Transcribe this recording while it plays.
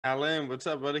Alan, what's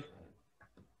up, buddy?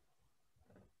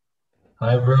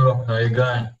 Hi, bro. How you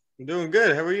going? I'm doing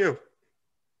good. How are you?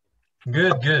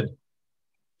 Good, good.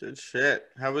 Good shit.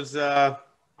 How was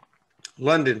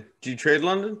London? Did you trade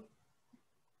London?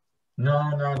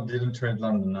 No, didn't trade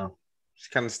London, no.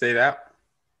 Just kind of stayed out.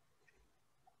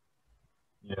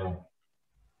 Yeah.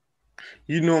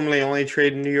 You normally only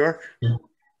trade in New York?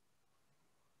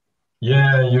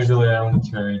 Yeah, usually I only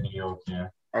trade New York, yeah.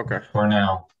 Okay. For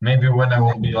now. Maybe when I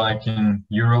will be like in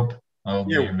Europe, I'll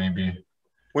Yeah. be maybe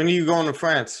When are you going to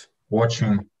France?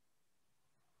 watching.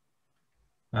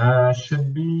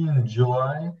 Should be in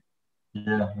July.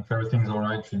 Yeah, if everything's all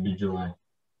right, should be July.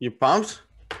 You pumped?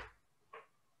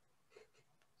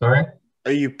 Sorry?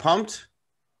 Are you pumped?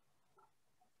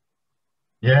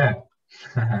 Yeah.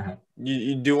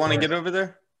 You do Of want to get course. over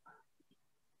there?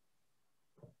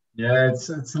 Yeah, it's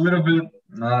a little bit,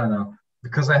 I don't know.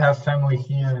 Because I have family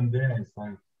here and there, it's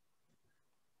like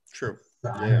True.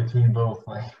 I'm Yeah. between both.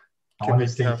 Like I Could want to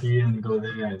be stay tough. here and go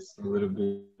there. It's a little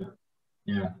bit,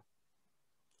 yeah,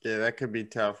 Yeah, that could be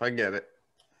tough. I get it.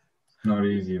 not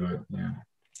easy, but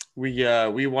yeah.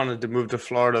 We wanted to move to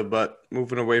Florida, but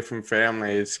moving away from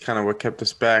family is kind of what kept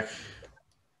us back.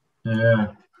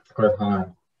 Yeah, it's quite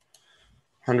hard.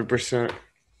 100%.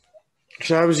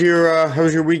 So how was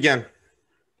your weekend?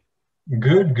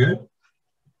 Good, good.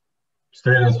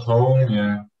 Stayed at home,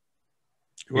 yeah.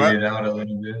 What? Ate out a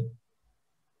little bit.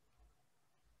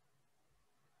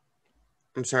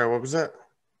 I'm sorry, what was that?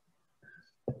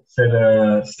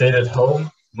 Stayed at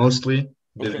home mostly.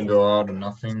 Didn't Okay. go out or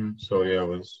nothing. So yeah, I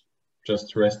was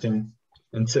just resting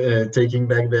and taking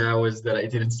back the hours that I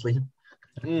didn't sleep.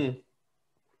 Mm.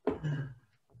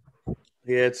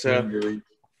 Yeah, it's a During the week.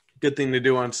 good thing to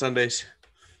do on Sundays.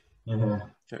 Yeah.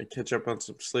 Kind of catch up on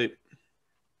some sleep.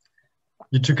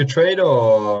 You took a trade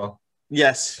or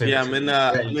Yes, paper yeah, trading?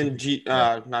 Yeah, you I'm took in it. G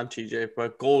Yeah. not GJ,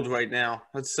 but gold right now.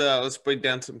 Let's break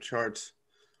down some charts.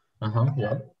 Uh-huh.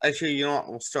 Yeah. Actually, you know what?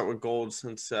 We'll start with gold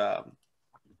since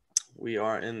we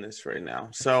are in this right now.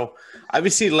 So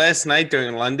obviously last night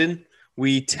during London,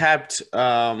 we tapped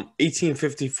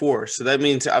 1854. So that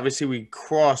means obviously we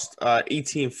crossed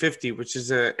 1850, which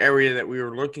is an area that we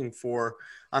were looking for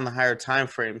on the higher time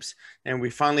frames. And we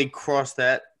finally crossed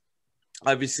that.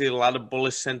 Obviously, a lot of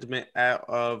bullish sentiment out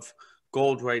of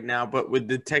gold right now, but with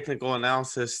the technical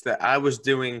analysis that I was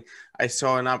doing, I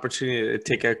saw an opportunity to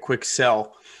take a quick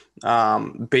sell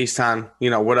based on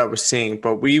what I was seeing.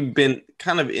 But we've been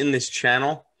kind of in this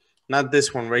channel, not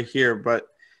this one right here, but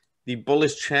the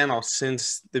bullish channel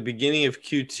since the beginning of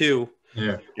Q2.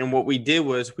 Yeah. And what we did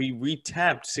was we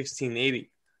retapped 1680.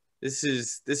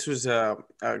 This was a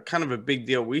kind of a big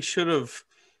deal. We should have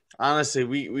honestly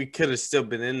we could have still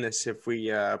been in this if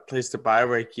we placed a buy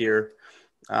right here,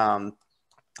 um,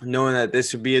 knowing that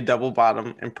this would be a double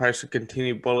bottom and price would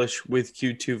continue bullish with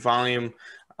Q2 volume,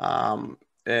 um,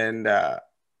 and uh,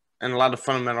 and a lot of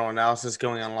fundamental analysis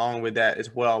going along with that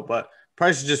as well. But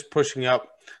price is just pushing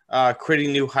up,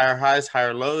 creating new higher highs,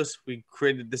 higher lows. We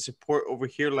created the support over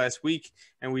here last week,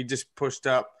 and we just pushed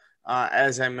up,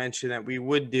 as I mentioned that we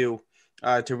would do,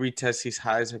 to retest these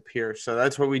highs up here. So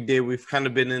that's what we did. We've kind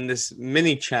of been in this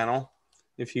mini channel,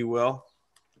 if you will.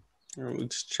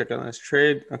 Let's check on this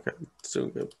trade. Okay, it's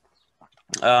doing good.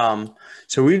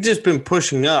 So we've just been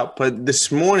pushing up, but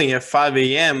this morning at 5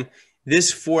 a.m.,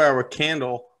 this 4-hour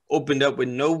candle opened up with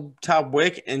no top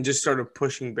wick and just started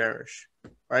pushing bearish,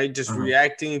 right? Just Uh-huh.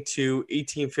 reacting to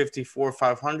 1854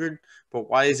 500. But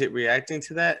why is it reacting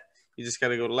to that? You just got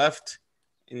to go left,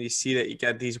 and you see that you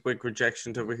got these wick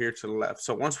rejections over here to the left.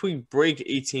 So once we break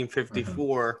Uh-huh.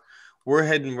 1854, we're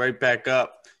heading right back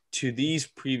up to these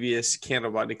previous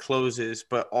candle body closes,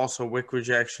 but also wick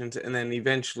rejections, and then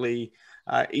eventually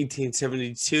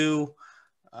 1872.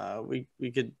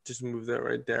 We could just move that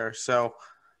right there. So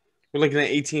we're looking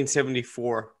at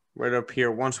 1874 right up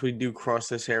here once we do cross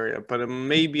this area, but it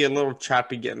may be a little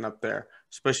choppy getting up there,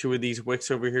 especially with these wicks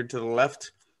over here to the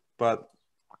left. But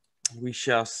we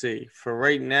shall see. For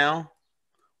right now,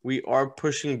 we are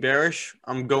pushing bearish.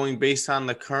 I'm going based on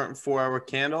the current 4-hour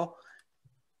candle.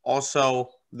 Also,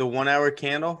 the 1-hour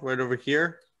candle right over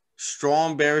here,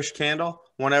 strong bearish candle.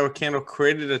 1-hour candle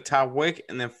created a top wick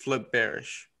and then flipped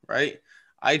bearish, right?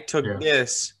 I took Yeah.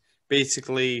 this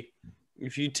basically.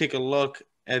 If you take a look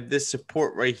at this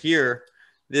support right here,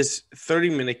 this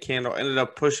 30-minute candle ended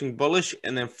up pushing bullish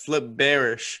and then flipped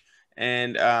bearish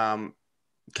and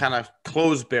kind of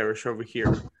closed bearish over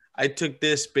here. I took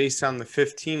this based on the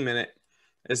 15-minute,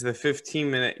 as the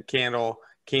 15-minute candle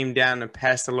came down and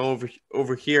passed the low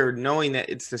over here, knowing that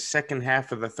it's the second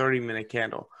half of the 30-minute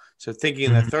candle. So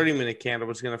thinking the Mhm. 30-minute candle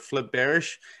was going to flip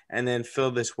bearish and then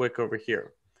fill this wick over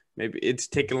here. Maybe it's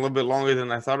taken a little bit longer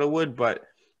than I thought it would, but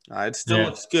it still Yeah.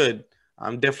 looks good.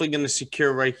 I'm definitely going to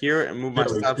secure right here and move Yeah, my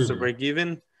looks stops good, to man. break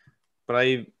even. But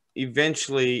I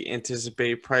eventually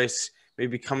anticipate price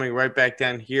maybe coming right back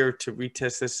down here to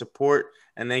retest this support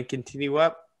and then continue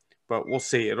up. But we'll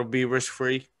see. It'll be risk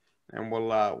free, and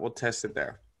we'll test it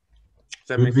there. Does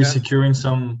that Would make be sense? securing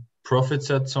some profits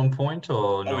at some point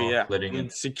or Oh no, yeah, letting I'm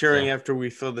it? securing Yeah. after we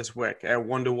fill this wick at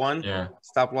 1-to-1. Yeah.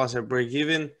 Stop loss at break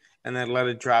even, and then let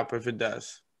it drop if it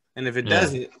does. And if it Yeah.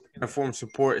 doesn't, gonna form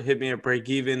support, hit me at break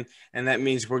even, and that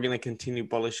means we're gonna continue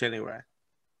bullish anyway.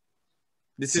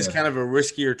 This is Yeah. kind of a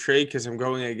riskier trade because I'm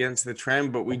going against the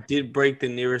trend, but we did break the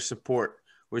nearest support,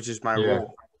 which is my Yeah.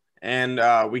 rule,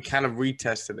 and we kind of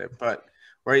retested it. But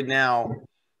right now,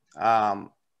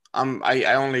 um,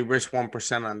 I only risk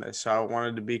 1% on this, so I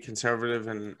wanted to be conservative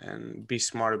and be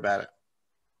smart about it.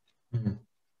 Mhm.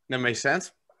 That makes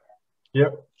sense.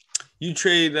 Yep. You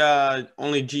trade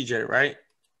only GJ, right?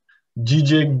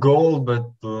 GJ gold,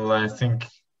 but I think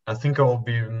I will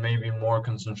be maybe more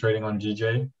concentrating on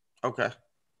GJ. Okay.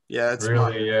 Yeah, that's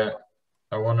smart. Really, yeah.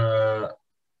 I wanna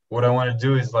what I wanna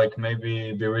do is like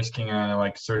maybe be risking a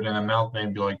like certain amount,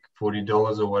 maybe like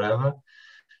 $40 or whatever,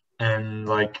 and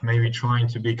like maybe trying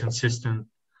to be consistent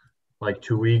like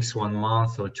 2 weeks, 1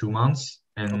 month, or 2 months,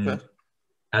 Okay. and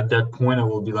at that point I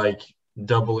will be like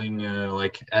doubling,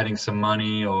 like adding some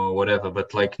money or whatever,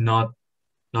 but like not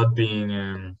being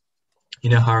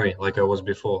in a hurry like I was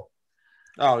before.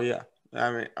 Oh yeah.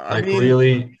 I mean, I Like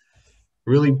mean,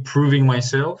 really proving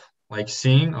myself, like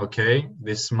seeing, okay,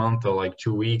 this month or like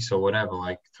 2 weeks or whatever,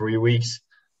 like 3 weeks,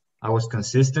 I was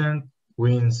consistent,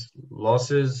 wins,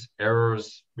 losses,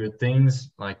 errors, good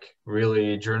things, like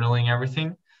really journaling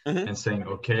everything mhm. and saying,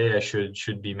 okay, I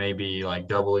should be maybe like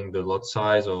doubling the lot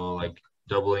size or like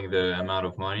doubling the amount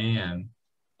of money and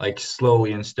like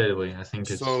slowly and steadily. I think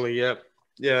it's Slowly. Yep.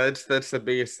 Yeah, that's the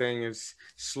biggest thing is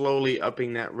slowly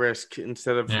upping that risk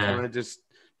instead of yeah, kind of just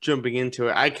jumping into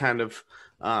it. I kind of,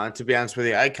 to be honest with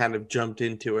you, I kind of jumped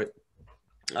into it.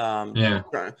 Um, yeah,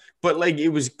 but like it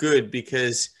was good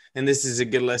because, and this is a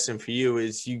good lesson for you,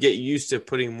 is you get used to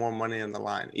putting more money on the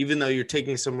line, even though you're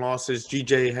taking some losses.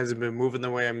 GJ hasn't been moving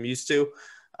the way I'm used to,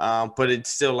 but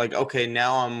it's still like, okay,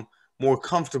 now I'm more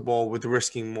comfortable with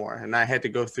risking more, and I had to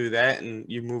go through that, and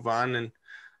you move on and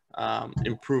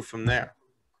improve from there.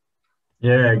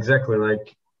 yeah, exactly.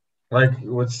 Like it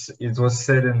was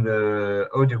said in the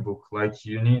audiobook, like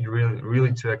you need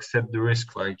really to accept the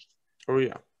risk. Like Oh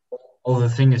yeah, all the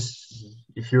thing is,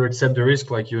 if you accept the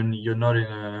risk, like you're not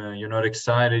you're not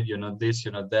excited, you're not this,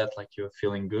 you're not that, like you're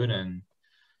feeling good and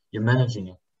you're managing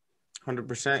it.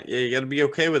 100%. Yeah, you got to be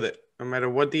okay with it, no matter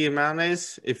what the amount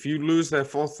is. If you lose that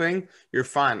full thing, you're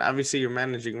fine. Obviously, you're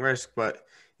managing risk, but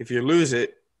if you lose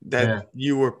it, that Yeah,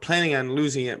 you were planning on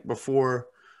losing it before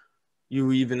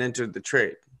you even entered the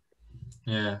trade.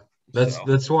 yeah. That's So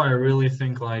that's why I really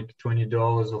think like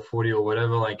 $20 or 40 or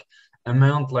whatever, like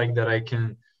amount like that I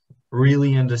can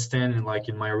really understand in like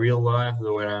in my real life,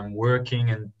 the way I'm working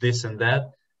and this and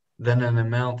that, than an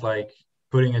amount like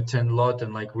putting a 10 lot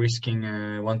and like risking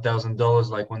 $1,000,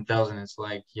 like 1,000. It's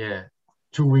like, yeah,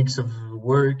 2 weeks of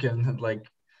work and like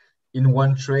in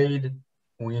one trade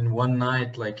or in one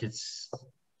night, like it's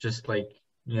just like,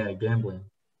 yeah, gambling.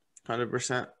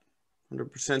 100%.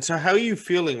 100%. So how are you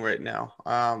feeling right now?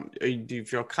 Do you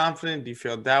feel confident? Do you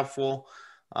feel doubtful?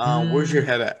 Where's your Mm,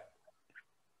 head at?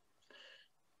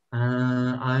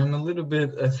 I'm a little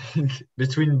bit, I think,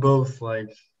 between both. Like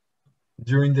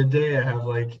during the day, I have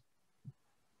like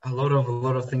a lot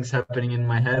of things happening in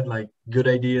my head, like good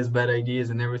ideas, bad ideas,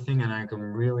 and everything. And I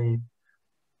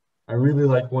really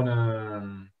like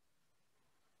wanna,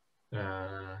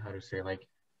 how to say, like,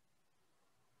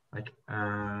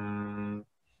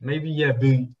 maybe yeah,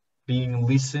 being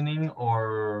listening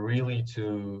or really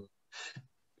to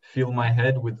fill my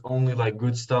head with only like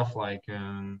good stuff, like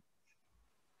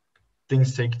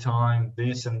things take time,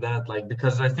 this and that, like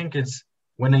because I think it's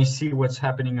when I see what's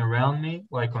happening around me,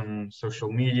 like on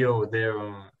social media or there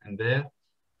and there,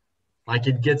 like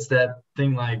it gets that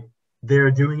thing like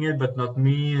they're doing it but not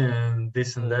me and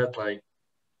this and Mm. that, like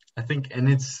I think. And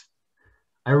it's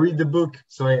I read the book,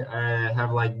 so I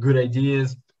have like good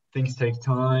ideas. Things take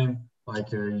time, like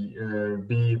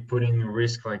be putting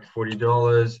risk like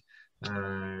 $40,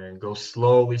 go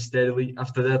slowly steadily.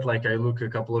 After that, like I look a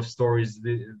couple of stories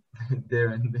there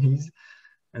and these,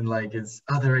 and like it's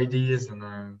other ideas.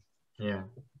 And yeah,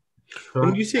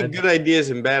 When so you say good ideas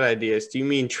and bad ideas, do you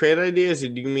mean trade ideas or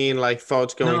do you mean like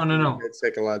thoughts going no, no, through your no. head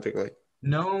psychologically?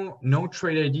 No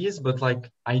trade ideas, but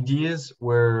like ideas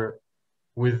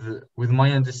with my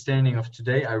understanding of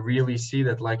today, I really see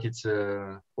that like it's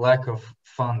a lack of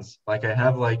funds. Like I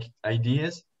have like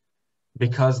ideas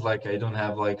because like I don't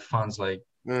have like funds. Like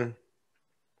Mm.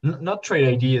 not trade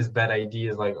ideas, bad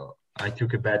ideas. Like oh, I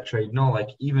took a bad trade. No, like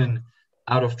even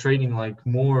out of trading, like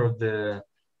more of the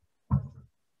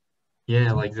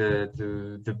yeah, like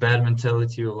the bad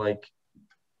mentality of like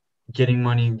getting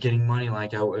money.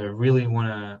 Like I really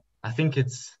wanna. I think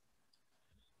it's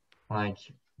like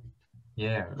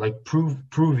yeah, like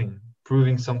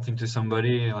proving something to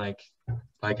somebody. Like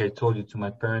I told you to my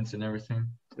parents and everything.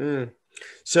 Mm.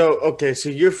 So, okay, so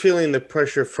you're feeling the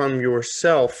pressure from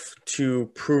yourself to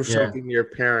prove Yeah, something to your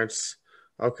parents.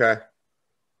 Okay.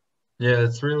 yeah,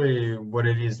 that's really what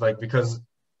it is. Like because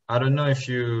I don't know if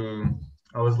you.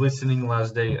 I was listening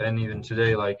last day and even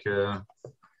today. Like I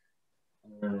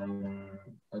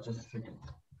just think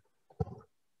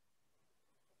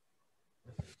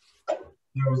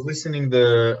I was listening.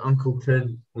 The Uncle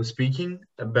Ted was speaking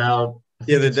about. I The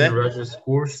think other it's in day? Raja's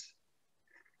course.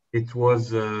 It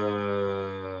was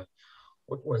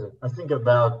what was it? I think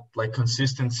about like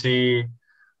consistency,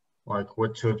 like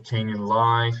what to obtain in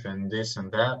life and this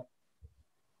and that.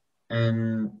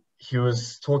 And he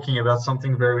was talking about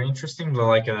something very interesting,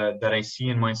 like that I see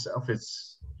in myself.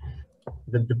 It's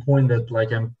the point that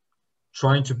like I'm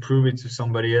trying to prove it to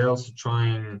somebody else,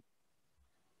 trying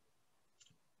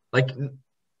like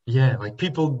yeah, like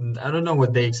people. I don't know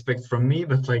what they expect from me,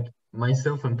 but like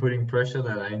myself, I'm putting pressure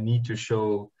that I need to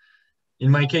show. In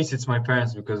my case, it's my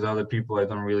parents because other people I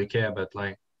don't really care, but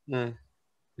like Mm.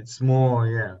 it's more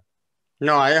yeah,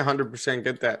 No, I 100%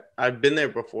 get that. I've been there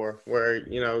before where,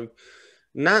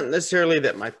 not necessarily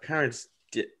that my parents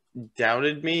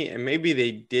doubted me, and maybe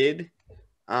they did,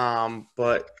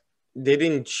 but they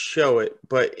didn't show it,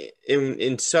 but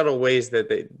in subtle ways that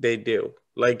they do.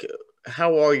 Like,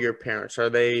 how are your parents? Are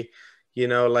they,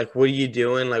 like, what are you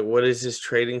doing? Like, what is this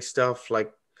trading stuff?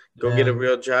 Like, go get yeah. a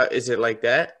real job. Is it like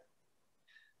that?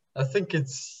 I think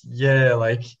it's yeah,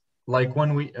 like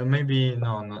 1 week, maybe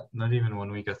no, not even 1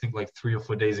 week. I think like 3 or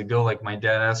 4 days ago, like my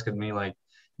dad asked me like,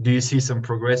 "Do you see some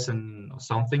progress in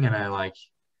something?" And I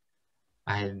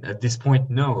at this point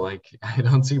no, like I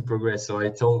don't see progress. So I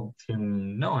told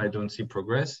him no, I don't see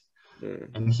progress, Mm,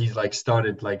 and he's like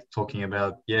started like talking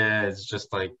about yeah, it's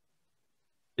just like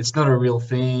it's not a real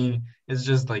thing. It's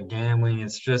just like gambling.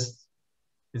 It's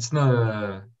not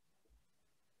a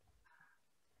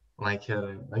like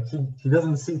he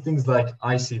doesn't see things like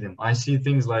I see them. I see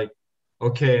things like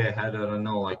okay, I had I don't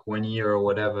know like 1 year or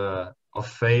whatever of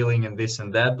failing and this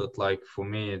and that, but like for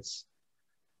me it's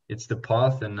the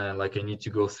path and like I need to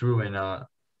go through and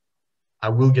I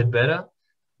will get better.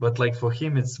 But like for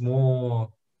him, it's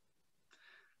more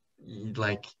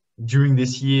like during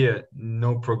this year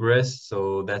no progress,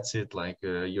 so that's it. Like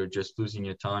you're just losing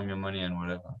your time, your money, and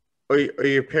whatever. are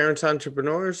your parents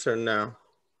entrepreneurs or no?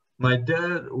 My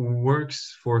dad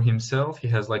works for himself. He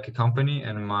has like a company,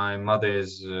 and my mother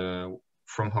is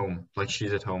from home, like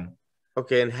she's at home.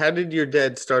 Okay, and how did your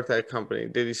dad start that company?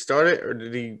 Did he start it, or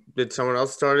did someone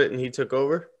else start it and he took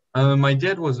over? My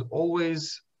dad was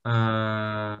always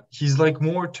he's like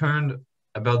more turned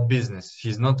about business.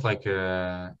 He's not like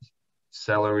a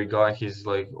salary guy. He's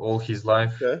like all his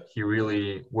life Okay. he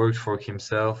really worked for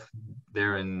himself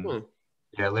there and Hmm.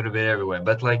 yeah, a little bit everywhere.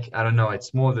 But like I don't know,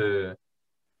 it's more the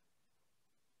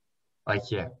like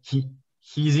yeah,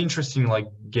 he's interested in like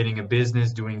getting a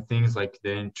business, doing things like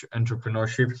the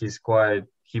entrepreneurship.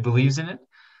 He believes in it,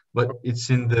 but it's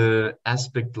in the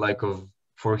aspect like of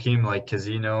for him like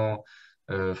casino,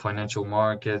 financial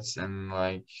markets, and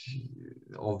like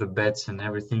all the bets and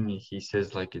everything. He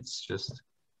says like it's just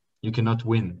you cannot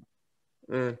win.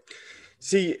 Mm.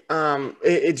 See,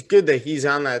 it's good that he's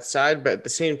on that side, but at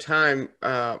the same time,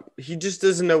 he just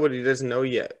doesn't know what he doesn't know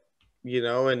yet,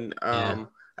 and Yeah,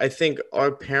 I think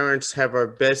our parents have our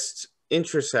best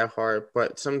interests at heart,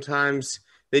 but sometimes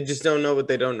they just don't know what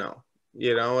they don't know,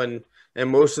 and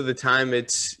most of the time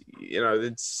it's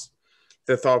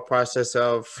the thought process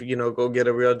of go get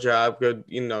a real job, go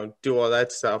do all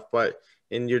that stuff. But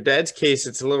in your dad's case,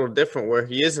 it's a little different where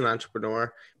he is an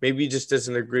entrepreneur. Maybe he just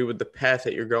doesn't agree with the path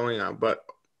that you're going on. But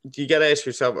you got to ask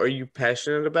yourself, are you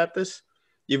passionate about this,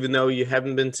 even though you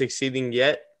haven't been succeeding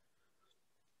yet?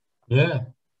 yeah,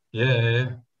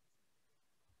 yeah.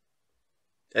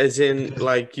 As in, Because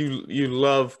like, you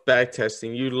love back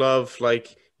testing, you love,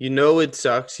 like, it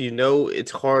sucks,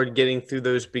 it's hard getting through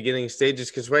those beginning stages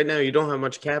because right now you don't have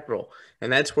much capital,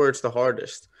 and that's where it's the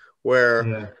hardest,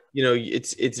 where yeah,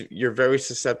 it's you're very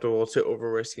susceptible to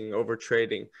over risking, over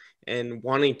trading, and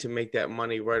wanting to make that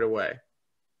money right away,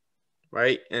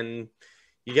 right? And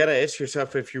you got to ask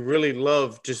yourself if you really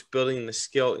love just building the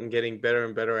skill and getting better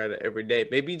and better at it every day.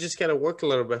 Maybe you just got to work a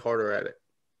little bit harder at it.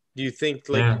 Do you think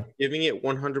like Yeah. giving it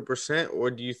 100%,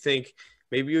 or do you think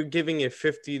maybe you're giving it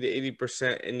 50 to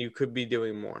 80% and you could be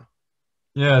doing more?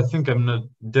 Yeah, I think I'm not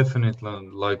definitely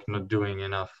like not doing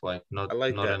enough, like I not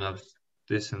like not that. enough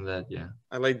this and that. Yeah.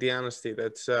 I like the honesty.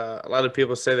 That's a lot of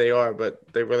people say they are, but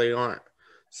they really aren't.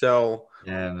 So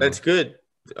Yeah, that's no. good.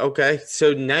 Okay.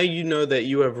 So now you know that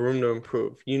you have room to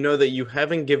improve. You know that you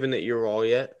haven't given it your all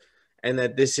yet, and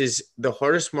that this is the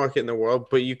hardest market in the world,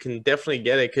 but you can definitely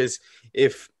get it because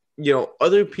if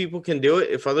other people can do it,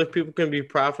 if other people can be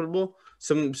profitable,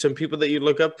 some people that you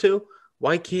look up to,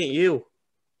 why can't you?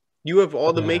 You have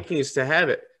all the Yeah. makings to have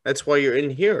it. That's why you're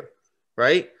in here,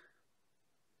 right?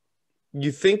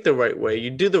 You think the right way, you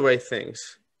do the right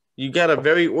things. You got a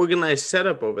very organized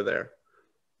setup over there.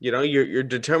 You're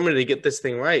determined to get this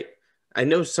thing right. I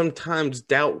know sometimes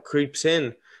doubt creeps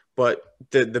in, but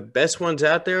the best ones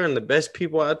out there and the best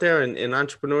people out there in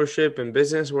entrepreneurship and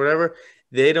business, whatever,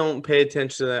 they don't pay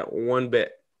attention to that one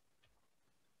bit.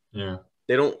 Yeah.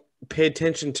 They don't pay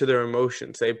attention to their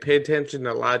emotions. They pay attention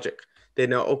to logic. They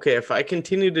know, okay, if I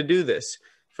continue to do this,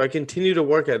 if I continue to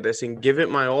work at this and give it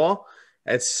my all,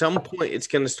 at some point it's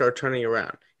going to start turning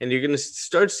around. And you're going to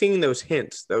start seeing those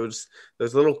hints, those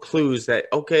little clues that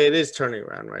okay, it is turning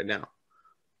around right now.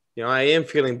 I am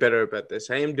feeling better about this.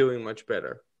 I am doing much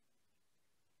better.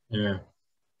 Yeah.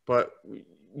 But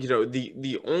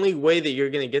the only way that you're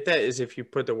going to get that is if you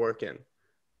put the work in.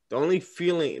 The only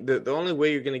feeling, the only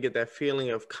way you're going to get that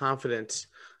feeling of confidence,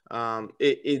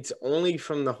 it's only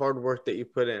from the hard work that you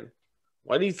put in.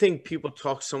 Why do you think people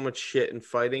talk so much shit in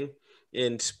fighting,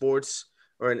 in sports,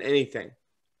 or in anything?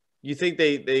 You think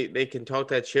they can talk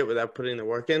that shit without putting the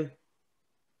work in?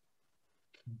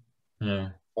 Yeah.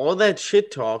 All that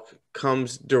shit talk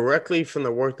comes directly from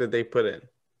the work that they put in,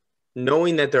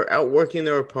 knowing that they're outworking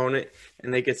their opponent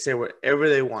and they can say whatever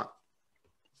they want.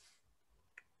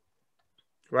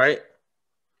 Right?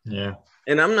 Yeah.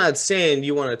 And I'm not saying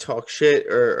you want to talk shit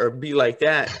or be like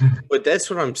that, but that's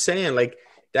what I'm saying. Like,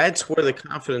 that's where the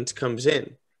confidence comes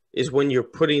in, is when you're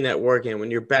putting that work in,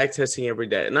 when you're back testing every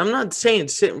day. And I'm not saying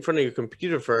sit in front of your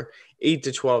computer for 8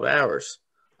 to 12 hours.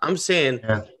 I'm saying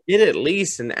Yeah. get at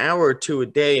least an hour or two a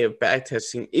day of back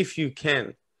testing if you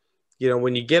can.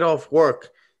 When you get off work,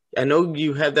 I know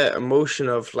you have that emotion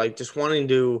of like just wanting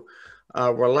to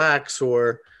relax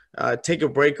or take a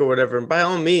break or whatever. And by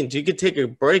all means, you could take a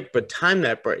break, but time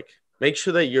that break. Make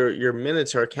sure that your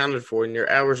minutes are accounted for and your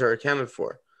hours are accounted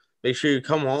for. Make sure you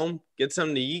come home, get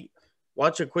something to eat,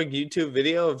 watch a quick YouTube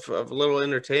video of a little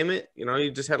entertainment.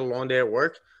 You just had a long day at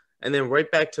work, and then right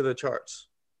back to the charts.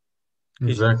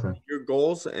 Because Exactly. your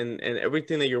goals and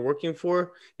everything that you're working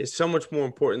for is so much more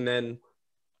important than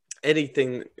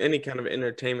anything, any kind of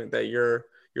entertainment that you're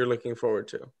looking forward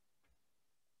to.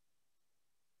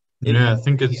 And Yeah, I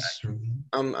think it's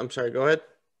I'm sorry, go ahead.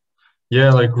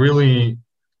 yeah, like really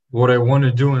what I want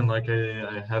to do and like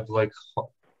I have like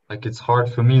it's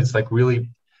hard for me. It's like really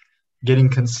getting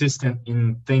consistent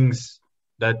in things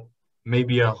that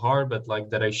maybe are hard, but like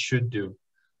that I should do,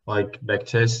 like back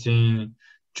testing,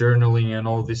 journaling, and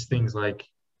all these things. Like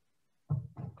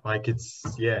it's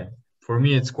yeah, for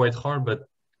me it's quite hard, but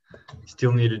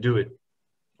still need to do it,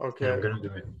 and I'm Okay. gonna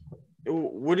do it.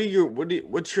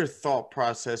 What's your thought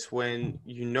process when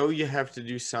you know you have to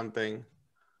do something?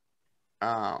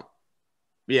 Um,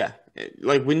 yeah,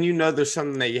 like when you know there's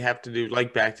something that you have to do,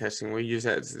 like back testing. We'll use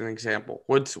that as an example.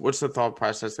 What's the thought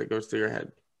process that goes through your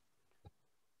head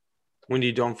when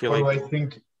you don't feel What do like I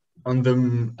think on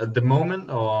the at the moment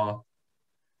or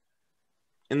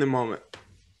in the moment?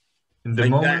 in the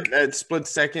Like that moment? that split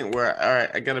second where all right,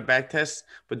 I got a back test,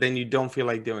 but then you don't feel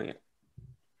like doing it.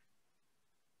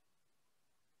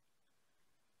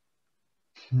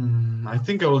 I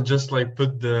think I will just like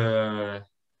put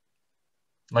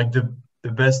like the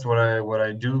best what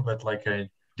I do, but like I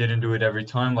didn't do it every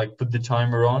time. Like put the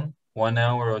timer on 1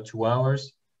 hour or 2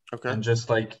 hours, Okay. and just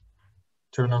like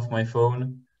turn off my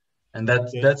phone, and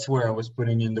that's where I was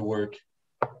putting in the work.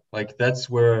 Like that's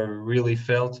where I really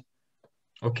felt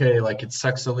okay. Like it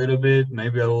sucks a little bit.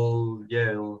 Maybe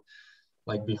it'll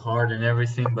like be hard and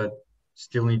everything, but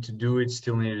still need to do it.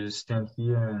 Still need to stand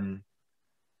here and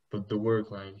put the work.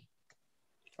 Like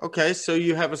Okay, so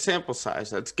you have a sample size.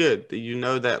 That's good. You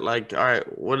know that, like, all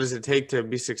right, what does it take to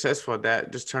be successful at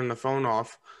that? Just turn the phone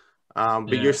off. But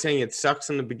you're yeah. saying it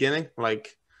sucks in the beginning?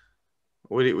 Like,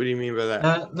 what do you mean by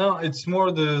that? No, it's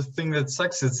more the thing that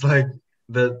sucks. It's like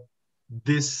that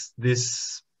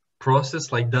this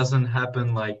process like doesn't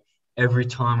happen like every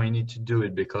time I need to do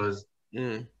it because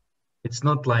Mm, it's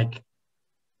not like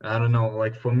I don't know,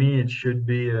 like for me it should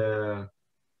be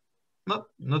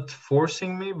not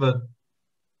forcing me, but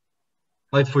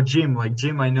like for gym, like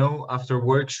gym, I know after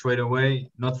work straight away,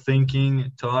 not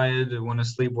thinking, tired, want to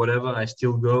sleep, whatever, I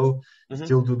still go, Hmm.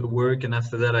 still do the work, and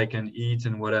after that I can eat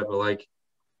and whatever. Like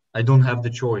I don't have the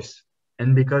choice.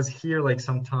 And because here, like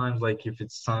sometimes, like if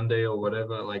it's Sunday or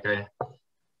whatever, like I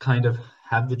kind of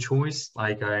have the choice.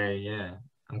 Like yeah,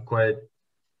 I'm quite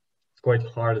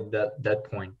hard at that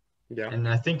point. Yeah. And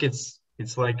I think it's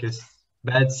like a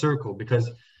bad circle because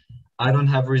I don't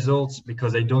have results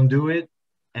because I don't do it,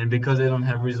 and because I don't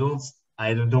have results,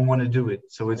 I don't want to do it.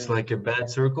 So it's Mm. like a bad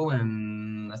circle,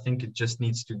 and I think it just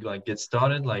needs to like get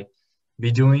started, like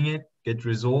be doing it, get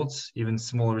results, even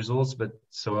small results. But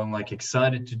so I'm like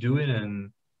excited to do it,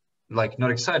 and like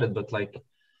not excited, but like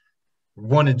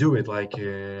want to do it. Like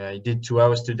I did 2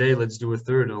 hours today, let's do a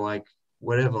third, or like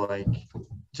whatever. Like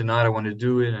tonight I want to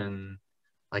do it, and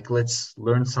like let's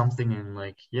learn something, and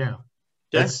like yeah,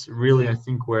 Yeah. that's really I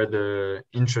think where the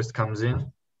interest comes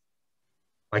in,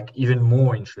 like even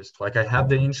more interest. Like I have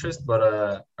the interest, but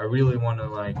I really want to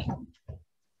like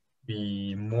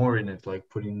be more in it, like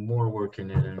putting more work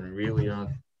in it, and really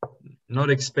not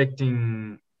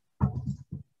expecting,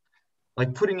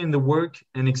 like putting in the work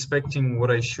and expecting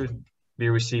what I should be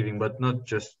receiving, but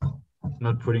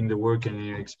not putting the work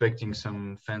and expecting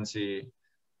some fancy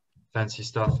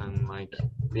stuff and like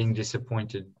being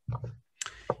disappointed.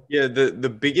 Yeah, the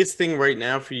biggest thing right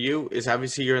now for you is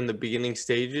obviously you're in the beginning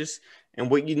stages, and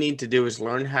what you need to do is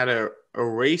learn how to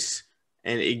erase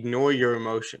and ignore your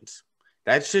emotions.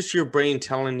 That's just your brain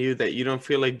telling you that you don't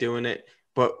feel like doing it,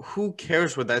 but who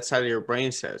cares what that side of your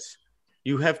brain says?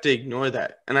 You have to ignore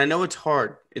that. And I know it's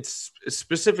hard. It's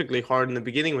specifically hard in the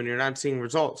beginning when you're not seeing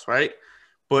results, right?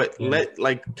 But Yeah, let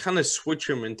like kind of switch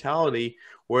your mentality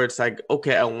where it's like,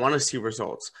 okay, I want to see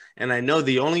results. And I know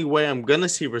the only way I'm going to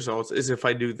see results is if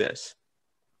I do this.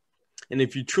 And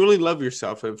if you truly love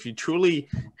yourself, if you truly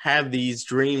have these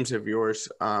dreams of yours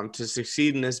to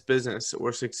succeed in this business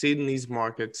or succeed in these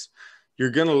markets, you're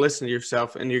going to listen to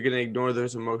yourself and you're going to ignore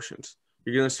those emotions.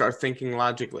 You're going to start thinking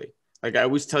logically. Like I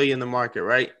always tell you in the market,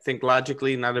 right? Think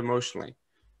logically, not emotionally.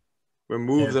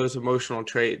 Remove yeah, those emotional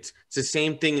trades. It's the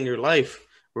same thing in your life.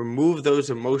 Remove those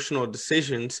emotional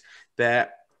decisions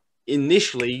that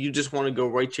initially you just want to go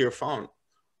right to your phone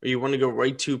or you want to go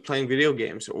right to playing video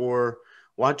games or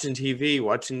watching TV,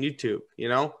 watching YouTube, you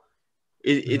know?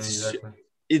 It, yeah, it's exactly.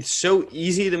 it's so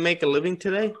easy to make a living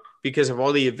today because of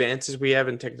all the advances we have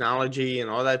in technology and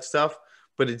all that stuff,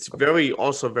 but it's very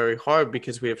also very hard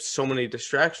because we have so many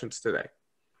distractions today.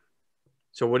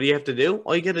 So what do you have to do?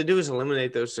 All you got to do is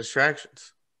eliminate those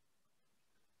distractions.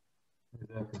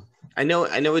 Exactly. I know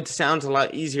it sounds a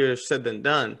lot easier said than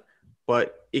done,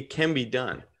 but it can be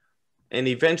done. And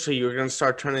eventually you're going to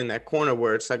start turning that corner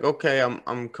where it's like, okay,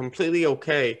 I'm completely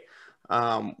okay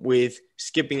with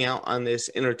skipping out on this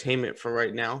entertainment for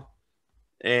right now.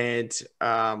 And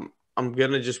I'm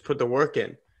going to just put the work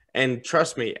in. And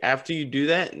trust me, after you do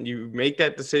that and you make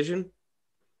that decision,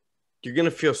 you're going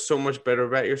to feel so much better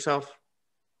about yourself.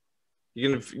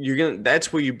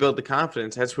 That's where you build the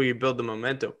confidence. That's where you build the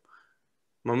momentum.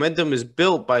 Momentum is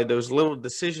built by those little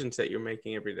decisions that you're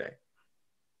making every day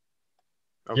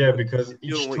of Yeah, what because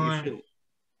you do and each what you time, shouldn't.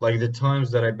 like the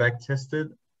times that I back tested,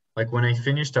 like when I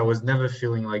finished, I was never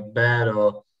feeling like bad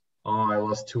or oh I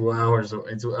lost 2 hours or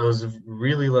I was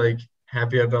really like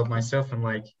happy about myself and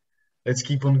like let's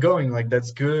keep on going. Like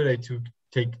that's good. I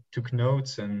took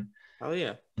notes Oh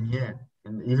yeah, and yeah,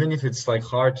 and even if it's like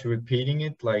hard to repeating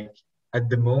it, like at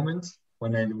the moment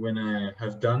when I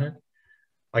have done it,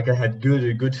 like I had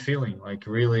a good feeling, like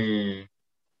really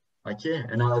like yeah.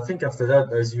 And I think after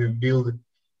that, as you build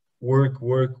work,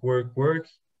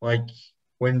 like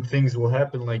when things will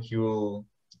happen, like you'll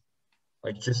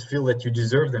like just feel that you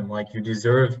deserve them, like you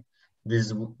deserve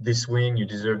this win, you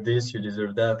deserve this, you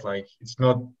deserve that. Like it's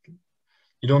not,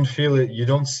 you don't feel it, you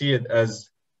don't see it as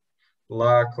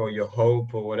luck or your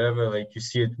hope or whatever. Like you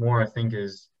see it more, I think,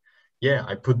 is yeah,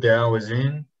 I put the hours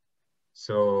in,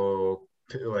 so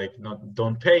like not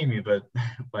don't pay me, but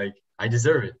like I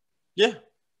deserve it. yeah,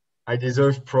 I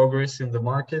deserve progress in the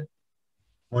market,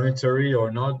 monetary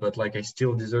or not, but like I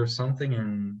still deserve something,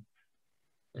 and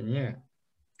yeah,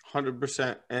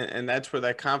 100%. And that's where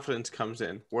that confidence comes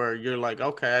in, where you're like,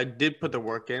 okay, I did put the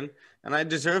work in, and I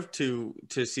deserve to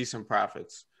see some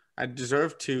profits. I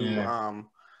deserve to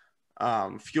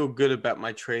yeah, feel good about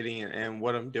my trading and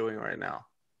what I'm doing right now.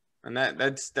 And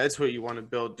that's what you want to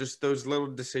build, just those little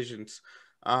decisions.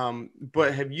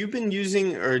 But have you been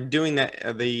using or doing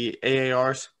that the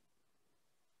AARs?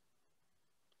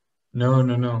 no,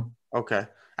 no, no, Okay.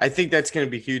 I think that's going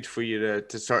to be huge for you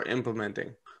to start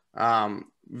implementing.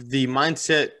 The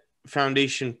mindset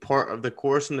foundation part of the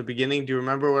course in the beginning. Do you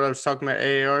remember what I was talking about,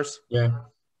 AARs? Yeah.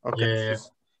 Okay. Yeah.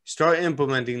 So start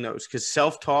implementing those, because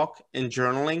self-talk and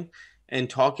journaling and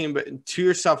talking to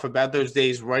yourself about those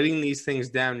days, writing these things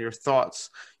down, your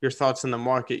thoughts in the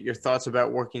market, your thoughts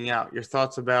about working out, your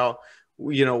thoughts about,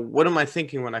 what am I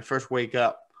thinking when I first wake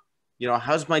up?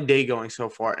 How's my day going so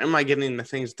far? Am I getting the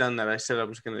things done that I said I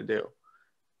was going to do?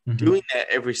 Doing that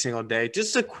every single day,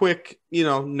 just a quick,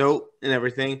 note and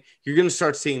everything, you're going to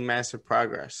start seeing massive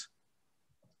progress.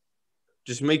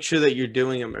 Just make sure that you're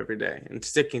doing them every day and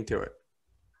sticking to it.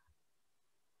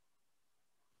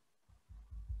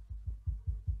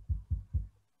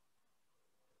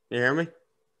 You hear me?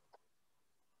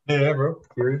 Yeah, bro.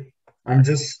 Great. I'm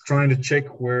just trying to check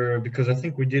because I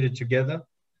think we did it together.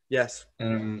 Yes.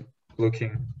 And I'm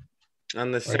looking.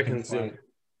 On the I can second find Zoom.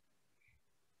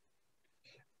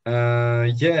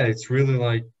 Yeah, it's really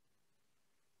like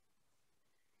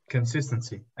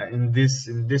consistency. And this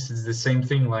is the same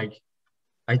thing. Like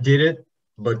I did it,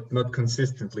 but not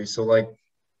consistently. So like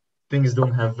things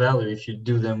don't have value if you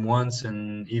do them once,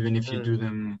 and even if you do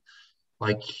them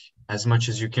like as much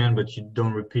as you can, but you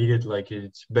don't repeat it. Like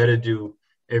it's better do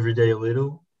every day a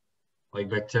little, like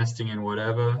back testing and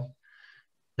whatever,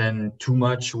 than too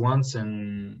much once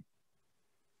and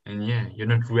yeah, you're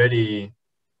not ready.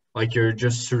 Like you're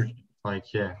just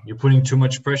like yeah, you're putting too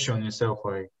much pressure on yourself.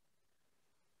 Like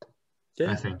I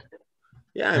Yeah. think,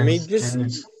 Yeah. I and mean, and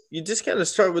it's you just got to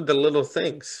start with the little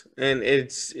things, and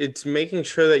it's making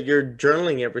sure that you're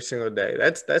journaling every single day.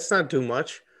 That's not too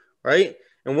much, right?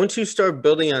 And once you start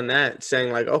building on that,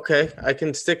 saying like, okay, I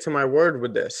can stick to my word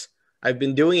with this. I've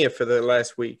been doing it for the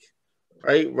last week,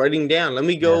 right? Writing down. Let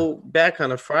me yeah, go back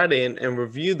on a Friday and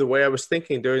review the way I was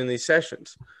thinking during these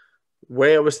sessions,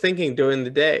 way I was thinking during the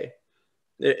day.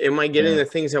 Am I getting yeah, the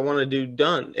things I want to do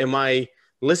done? Am I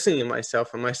listening to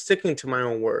myself? Am I sticking to my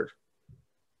own word?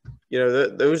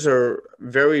 Those are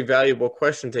very valuable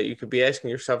questions that you could be asking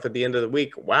yourself at the end of the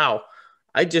week. Wow,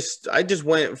 I just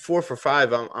went 4 for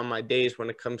 5 on my days when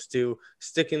it comes to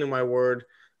sticking to my word,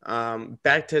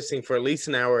 back testing for at least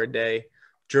an hour a day,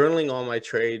 journaling all my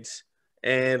trades,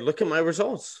 and look at my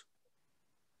results.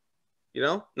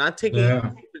 Not taking yeah,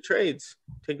 stupid trades,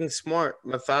 taking smart,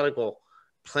 methodical,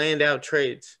 planned out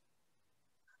trades.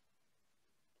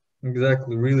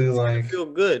 exactly. Really It's gonna like feel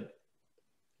good.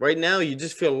 Right now, you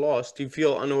just feel lost. You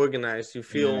feel unorganized. You yeah,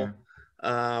 feel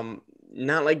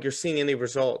not like you're seeing any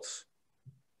results.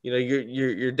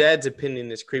 Your dad's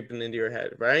opinion is creeping into your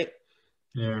head, right?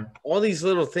 yeah, All these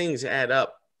little things add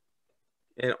up,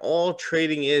 and all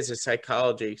trading is a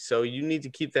psychology. So you need to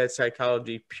keep that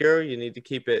psychology pure. You need to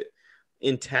keep it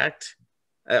intact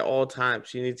at all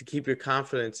times. You need to keep your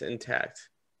confidence intact.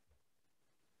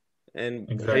 And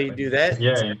how do you exactly. do that?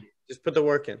 Yeah, Just put the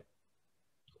work in.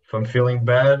 if I'm feeling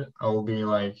bad, I will be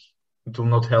like, it will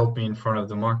not help me in front of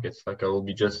the markets. Like I will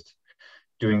be just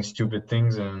doing stupid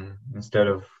things and instead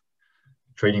of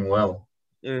trading well.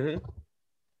 Mm-hmm.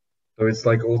 So it's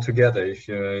like all together.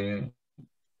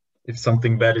 If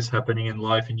something bad is happening in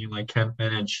life and you like can't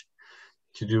manage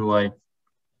to do like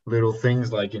little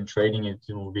things like in trading, it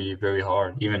will be very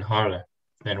hard, even harder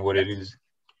than what it is.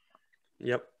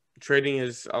 Yep. Trading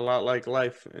is a lot like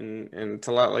life, and it's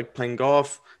a lot like playing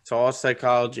golf. It's all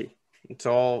psychology. It's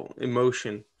all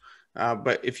emotion.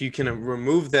 But if you can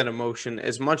remove that emotion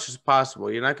as much as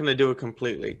possible, you're not going to do it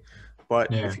completely.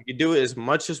 But Yeah, if you can do it as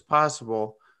much as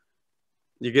possible,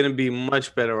 you're going to be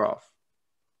much better off.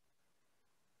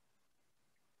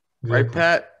 Right, exactly.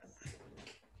 Pat?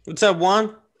 What's up,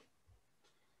 Juan?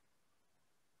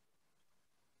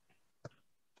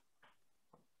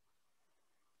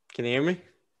 Can you hear me?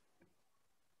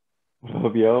 What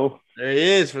up, yo? There he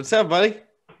is. What's up, buddy?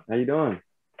 How you doing?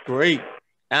 Great.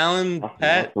 Alan, Awesome,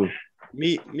 Pat, awesome.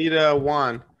 meet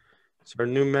Juan. It's our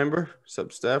new member. What's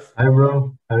up, Steph? Hi,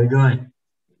 bro. How you going?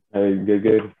 Hey, good,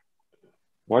 good.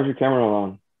 Why's your camera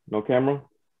on? No camera?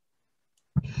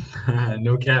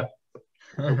 No cap.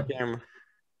 No camera.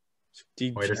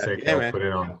 Deep Wait a chat. sec, Yeah, I'll man. put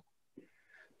it on.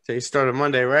 So you started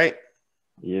Monday, right?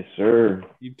 Yes, sir.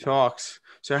 Deep talks.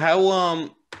 So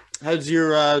how's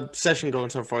your session going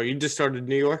so far? You just started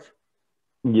New York?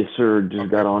 Yes, sir. Just Okay.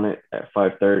 got on it at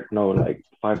 5:30. No, like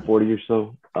 5:40 or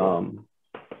so.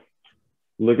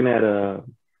 Looking at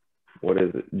what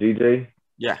is it? DJ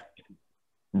Yeah.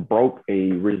 broke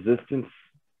a resistance.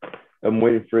 I'm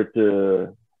waiting for it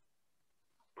to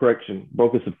correction.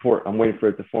 Broke a support. I'm waiting for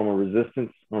it to form a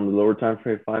resistance on the lower time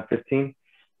frame, 5:15,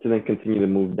 to then continue to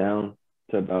move down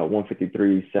to about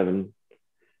 153,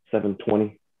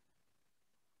 720.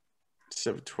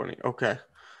 720. Okay.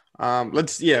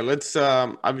 Let's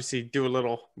obviously do a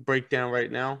little breakdown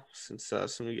right now since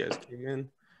some of you guys came in.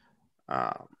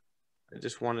 I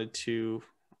just wanted to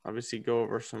obviously go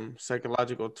over some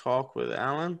psychological talk with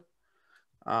Alan.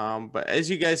 But as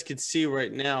you guys can see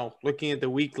right now, looking at the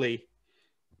weekly,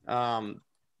 and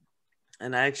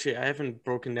I haven't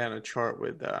broken down a chart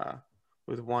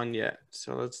with one yet,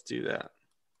 so let's do that.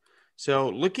 So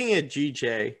looking at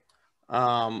GJ,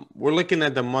 we're looking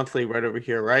at the monthly right over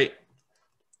here, right?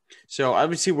 So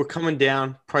obviously we're coming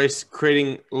down, price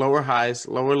creating lower highs,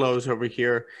 lower lows over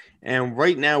here. And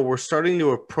right now we're starting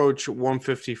to approach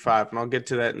 155, and I'll get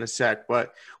to that in a sec.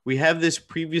 But we have this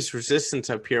previous resistance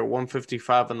up here,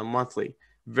 155 on the monthly.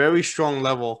 Very strong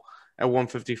level at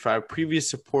 155. Previous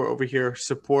support over here,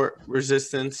 support,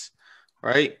 resistance,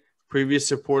 right? Previous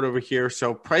support over here.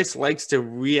 So price likes to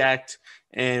react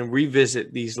and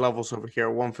revisit these levels over here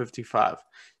at 155.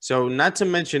 So not to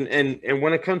mention, and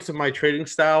when it comes to my trading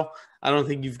style, I don't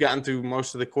think you've gotten through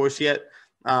most of the course yet.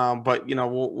 But you know,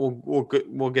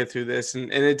 we'll get through this,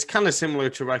 and it's kind of similar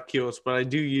to Rakiel's, but I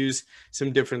do use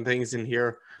some different things in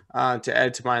here to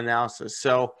add to my analysis.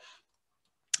 So,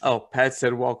 oh, Pat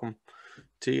said welcome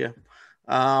to you.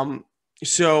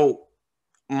 So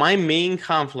my main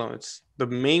confluence, the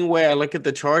main way I look at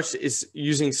the charts is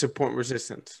using support and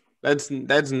resistance. That's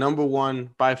number one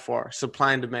by far,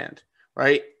 supply and demand,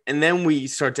 right? And then we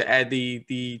start to add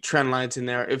the trend lines in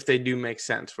there if they do make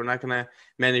sense. We're not going to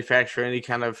manufacture any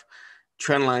kind of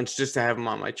trend lines just to have them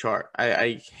on my chart.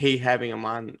 I hate having them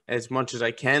on as much as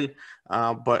I can,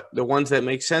 but the ones that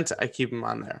make sense, I keep them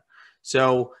on there.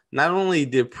 So not only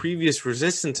the previous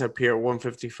resistance up here at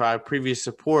 155, previous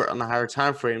support on the higher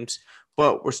time frames,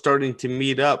 but we're starting to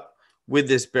meet up with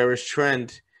this bearish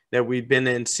trend that we've been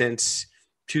in since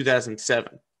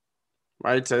 2007,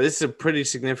 right? So this is a pretty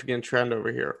significant trend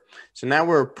over here. So now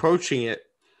we're approaching it.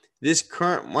 This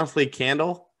current monthly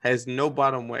candle has no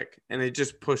bottom wick, and it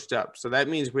just pushed up. So that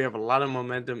means we have a lot of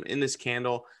momentum in this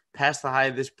candle, past the high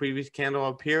of this previous candle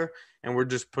up here, and we're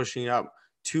just pushing up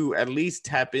to at least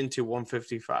tap into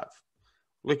 155.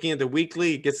 Looking at the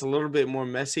weekly, it gets a little bit more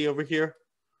messy over here,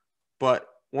 but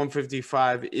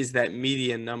 155 is that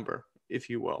median number, if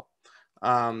you will.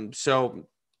 So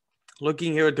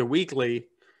looking here at the weekly,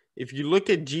 if you look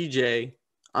at GJ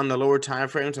on the lower time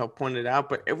frames, I'll point it out,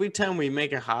 but every time we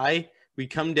make a high, we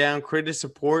come down, create a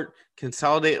support,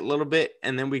 consolidate a little bit,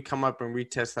 and then we come up and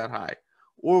retest that high.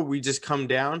 Or we just come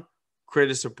down,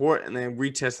 create a support, and then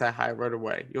retest that high right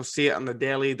away. You'll see it on the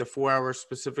daily, the 4 hours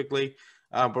specifically.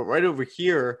 But right over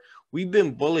here, we've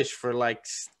been bullish for like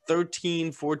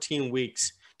 13, 14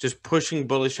 weeks, just pushing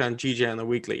bullish on GJ on the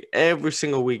weekly. Every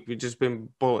single week, we've just been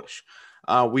bullish.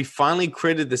 We finally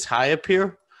created this high up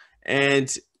here,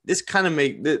 and this kind of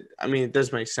it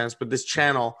does make sense, but this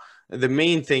channel, the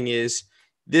main thing is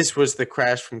this was the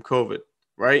crash from COVID,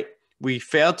 right? We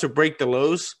failed to break the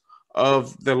lows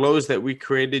that we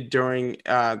created during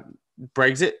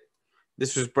Brexit.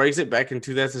 This was Brexit back in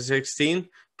 2016.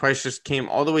 Price just came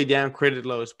all the way down, created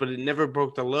lows, but it never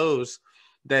broke the lows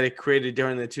that it created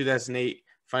during the 2008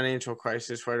 financial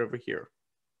crisis right over here,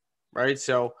 right?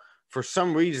 So for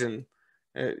some reason,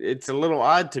 it's a little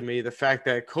odd to me, the fact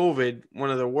that COVID, one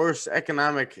of the worst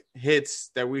economic hits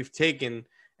that we've taken,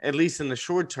 at least in the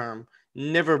short term,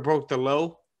 never broke the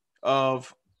low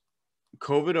of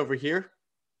COVID over here.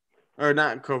 Or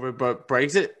not COVID, but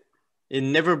Brexit. It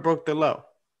never broke the low.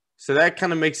 So that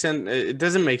kind of makes sense. It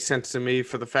doesn't make sense to me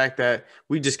for the fact that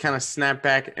we just kind of snap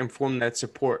back and form that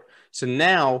support. So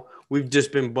now we've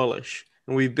just been bullish,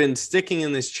 and we've been sticking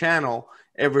in this channel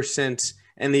ever since.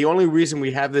 And the only reason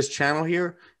we have this channel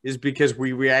here is because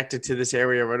we reacted to this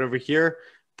area right over here.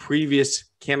 Previous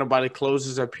candle body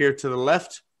closes up here to the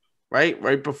left, right?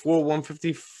 Right before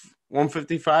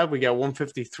 155, we got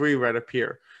 153 right up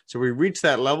here. So we reached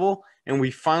that level, and we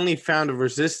finally found a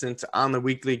resistance on the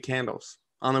weekly candles,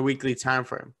 on the weekly time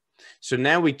frame. So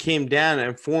now we came down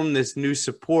and formed this new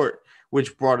support,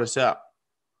 which brought us up.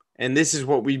 And this is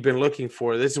what we've been looking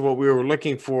for. This is what we were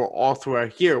looking for all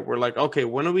throughout here. We're like, okay,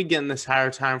 when are we getting this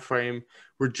higher time frame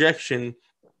rejection,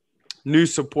 new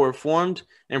support formed,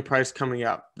 and price coming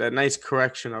up? That nice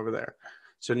correction over there.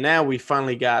 So now we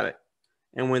finally got it.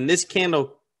 And when this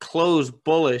candle closed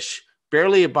bullish,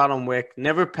 barely a bottom wick,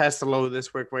 never passed the low of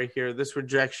this wick right here, this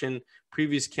rejection,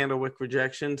 previous candle wick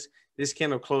rejections, this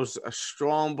candle closed a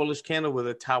strong bullish candle with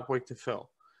a top wick to fill.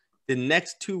 The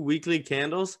next two weekly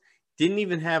candles didn't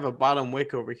even have a bottom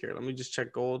wick over here. Let me just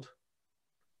check gold.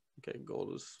 Okay,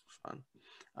 gold is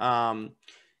fine.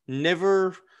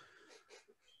 Never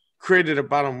created a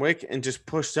bottom wick and just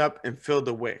pushed up and filled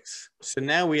the wicks. So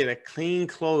now we had a clean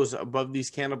close above these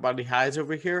candle body highs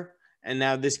over here, And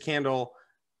now this candle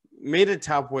made a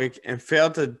top wick and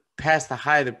failed to pass the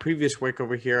high of the previous wick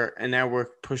over here, and now we're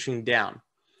pushing down.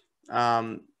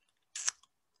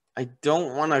 I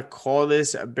don't want to call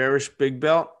this a bearish big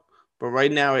belt, but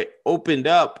right now it opened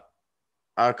up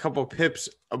a couple pips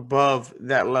above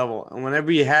that level. And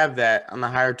whenever you have that on the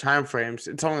higher time frames,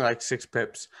 it's only like 6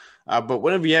 pips. But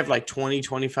whenever you have like 20,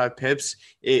 25 pips,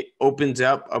 it opens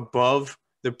up above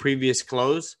the previous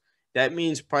close. That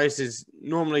means price is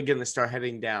normally going to start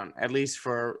heading down, at least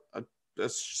for a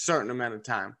certain amount of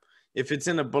time. If it's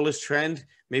in a bullish trend,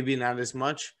 maybe not as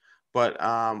much. But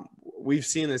we've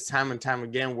seen this time and time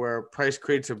again where price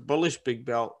creates a bullish big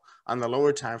belt on the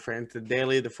lower time frame, the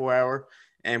daily, the 4-hour,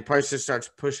 and price just starts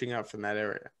pushing up from that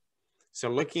area. So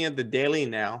looking at the daily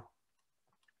now,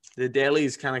 the daily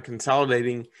is kind of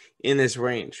consolidating in this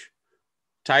range.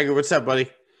 Tiger, what's up, buddy?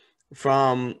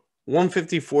 From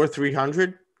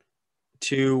 154,300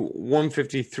 to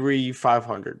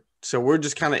 153,500. So we're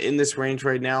just kind of in this range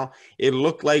right now. It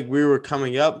looked like we were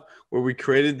coming up where we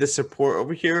created the support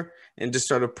over here and just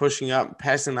started pushing up,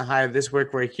 passing the high of this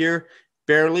wick right here,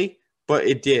 barely, but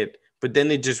it did. But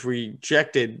then it just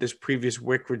rejected this previous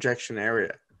wick rejection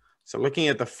area. So looking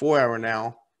at the 4-hour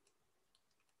now,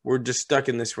 we're just stuck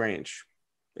in this range.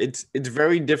 It's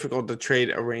very difficult to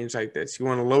trade a range like this. You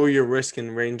want to lower your risk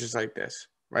in ranges like this,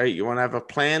 right? You want to have a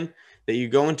plan that you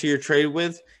go into your trade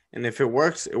with, and if it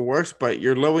works, it works, but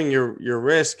you're lowering your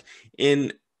risk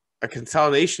in a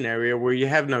consolidation area where you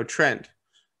have no trend.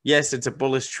 Yes, it's a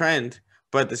bullish trend,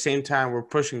 but at the same time, we're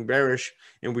pushing bearish,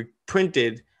 and we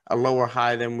printed a lower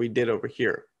high than we did over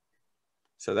here.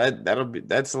 So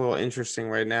that's a little interesting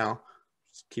right now.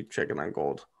 Just keep checking on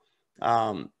gold.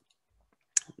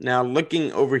 Now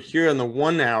looking over here on the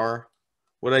 1-hour,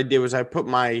 what I did was I put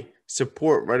my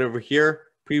support right over here,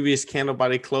 previous candle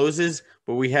body closes,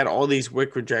 but we had all these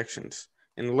wick rejections.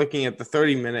 And looking at the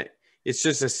 30-minute, it's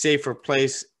just a safer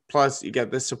place. Plus, you got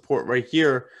this support right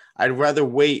here. I'd rather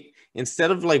wait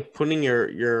instead of like putting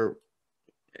your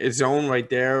zone right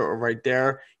there or right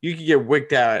there. You could get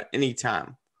wicked out at any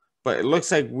time. But it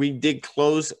looks like we did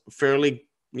close fairly,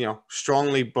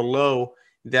 strongly below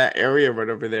that area right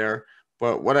over there.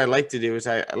 But what I like to do is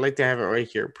I like to have it right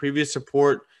here. Previous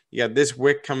support, you got this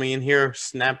wick coming in here,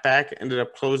 snap back, ended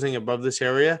up closing above this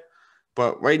area.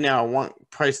 But right now I want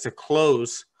price to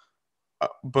close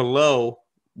below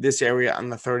this area on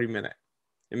the 30-minute.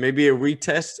 It may be a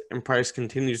retest and price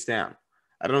continues down.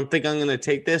 I don't think I'm going to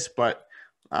take this, but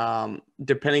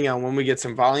depending on when we get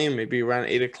some volume, maybe around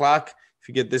 8 o'clock, if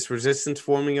you get this resistance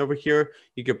forming over here,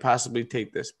 you could possibly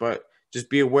take this. But just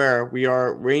be aware, we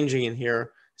are ranging in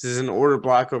here. This is an order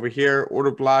block over here. Order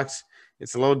blocks,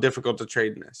 it's a little difficult to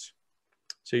trade in this.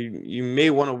 So you may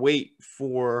want to wait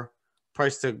for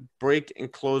price to break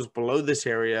and close below this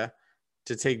area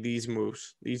to take these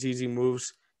moves, these easy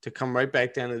moves to come right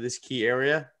back down to this key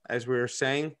area. As we were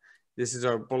saying, this is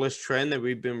our bullish trend that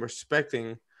we've been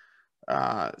respecting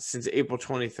since April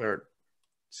 23rd,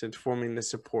 since forming the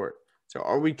support. So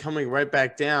are we coming right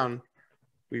back down?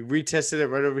 We retested it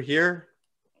right over here,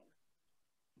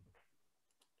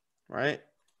 right?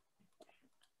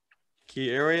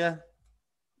 Key area.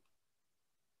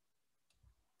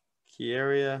 Key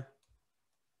area.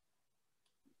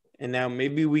 And now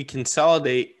maybe we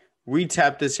consolidate,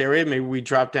 retap this area. Maybe we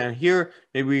drop down here.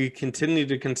 Maybe we continue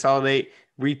to consolidate,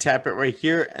 retap it right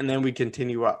here, and then we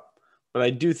continue up. But I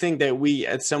do think that we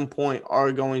at some point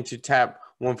are going to tap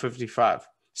 155,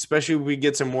 especially if we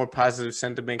get some more positive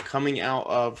sentiment coming out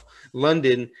of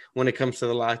London when it comes to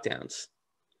the lockdowns.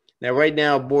 Now, right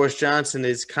now, Boris Johnson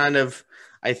is kind of,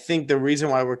 I think the reason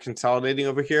why we're consolidating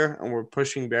over here and we're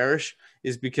pushing bearish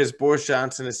is because Boris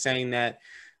Johnson is saying that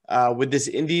with this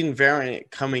Indian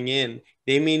variant coming in,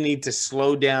 they may need to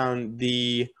slow down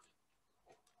the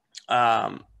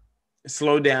lockdown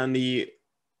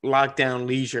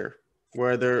leisure,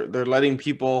 where they're letting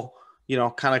people,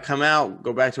 kind of come out,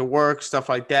 go back to work, stuff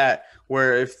like that.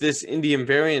 Where if this Indian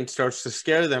variant starts to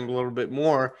scare them a little bit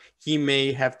more, he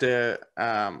may have to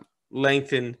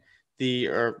lengthen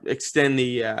or extend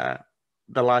the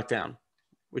lockdown,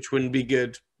 which wouldn't be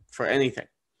good for anything.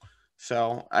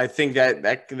 So I think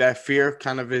that fear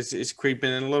kind of is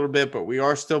creeping in a little bit, but we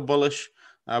are still bullish.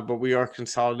 But we are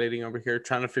consolidating over here,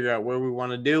 trying to figure out where we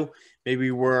want to do.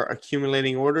 Maybe we're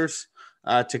accumulating orders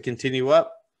to continue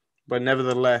up, but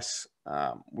nevertheless,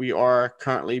 we are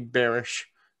currently bearish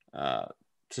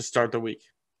to start the week.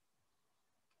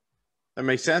 That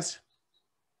makes sense?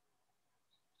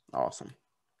 Awesome.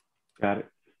 Got it.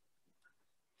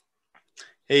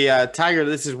 Hey, Tiger,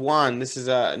 this is Juan. This is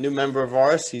a new member of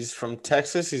ours. He's from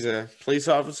Texas. He's a police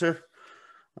officer.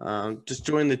 Just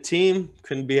joined the team.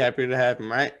 Couldn't be happier to have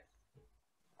him, right?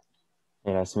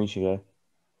 Hey, nice to meet you, guy.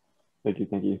 Thank you.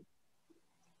 Thank you.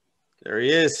 There he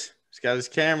is. He's got his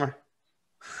camera.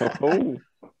 Oh,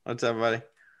 What's up, buddy?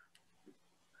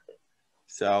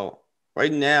 So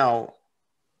right now,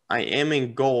 I am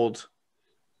in gold.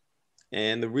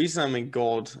 And the reason I'm in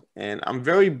gold, and I'm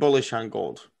very bullish on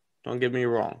gold. Don't get me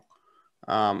wrong.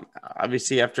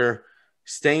 Obviously, after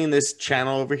staying in this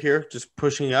channel over here, just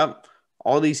pushing up,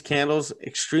 all these candles,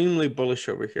 extremely bullish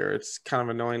over here. It's kind of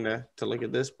annoying to look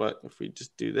at this, but if we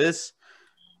just do this,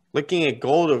 looking at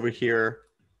gold over here,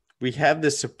 we have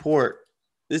this support.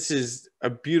 This is a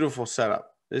beautiful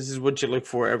setup. This is what you look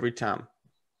for every time,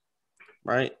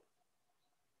 right?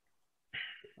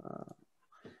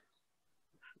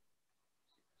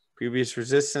 Previous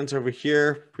resistance over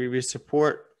here, previous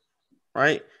support,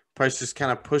 right? Price just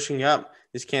kind of pushing up.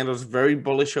 This candle is very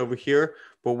bullish over here.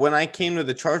 But when I came to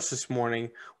the charts this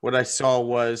morning, what I saw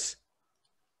was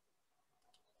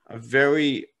a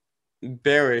very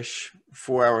bearish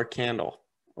 4-hour candle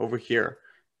over here.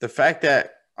 The fact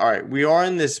that, all right, we are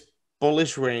in this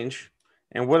bullish range.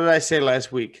 And what did I say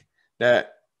last week?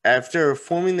 That after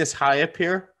forming this high up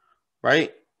here,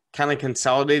 right, kind of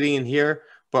consolidating in here,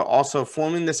 but also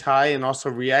forming this high and also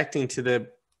reacting to the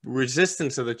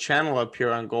resistance of the channel up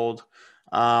here on gold,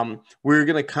 we're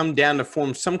going to come down to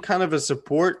form some kind of a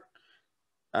support.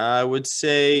 I would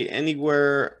say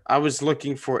anywhere, I was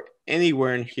looking for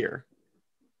anywhere in here,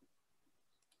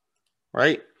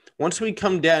 right? Once we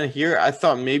come down here, I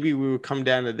thought maybe we would come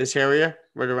down to this area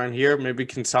right around here, maybe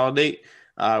consolidate,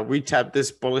 retap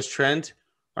this bullish trend,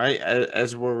 right,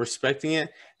 as we're respecting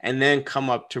it, and then come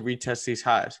up to retest these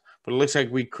highs. But it looks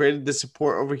like we created the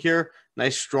support over here.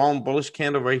 Nice strong bullish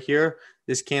candle right here.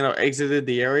 This candle exited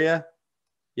the area.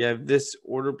 You have this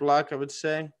order block, I would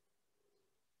say.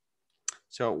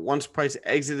 So once price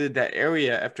exited that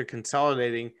area after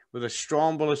consolidating with a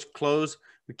strong bullish close,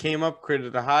 we came up,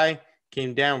 created a high,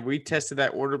 came down, retested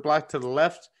that order block to the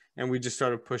left, and we just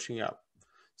started pushing up.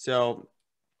 So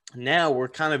now we're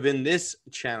kind of in this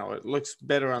channel. It looks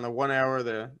better on the 1 hour,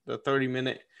 the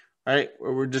 30-minute, right,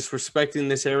 where we're just respecting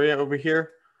this area over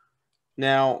here.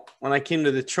 Now, when I came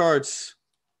to the charts,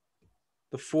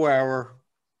 the 4-hour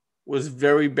was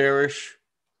very bearish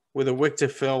with a wick to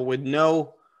fill with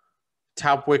no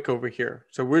top wick over here.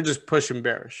 So we're just pushing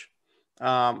bearish.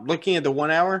 Looking at the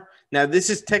 1 hour, now this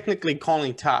is technically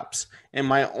calling tops. And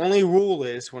my only rule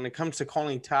is when it comes to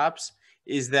calling tops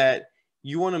is that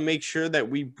you want to make sure that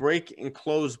we break and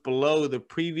close below the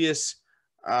previous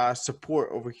support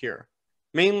over here.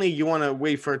 Mainly, you want to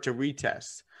wait for it to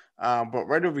retest. But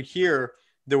right over here,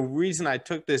 the reason I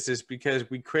took this is because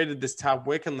we created this top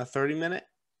wick on the 30-minute,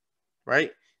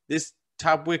 right? This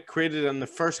top wick created on the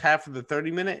first half of the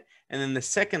 30-minute, and then the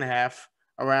second half,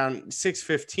 around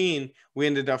 6:15, we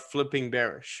ended up flipping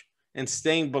bearish and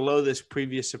staying below this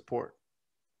previous support,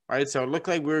 right? So it looked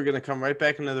like we were going to come right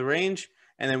back into the range,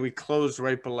 and then we closed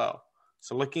right below.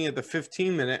 So looking at the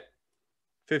 15-minute,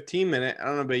 I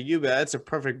don't know about you, but that's a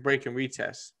perfect break and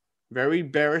retest. Very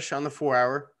bearish on the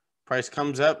 4-hour. Price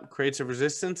comes up, creates a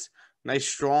resistance. Nice,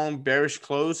 strong, bearish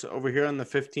close over here on the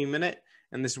 15-minute.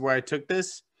 And this is where I took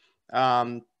this.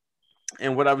 And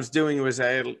what I was doing was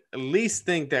I at least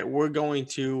think that we're going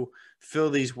to fill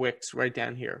these wicks right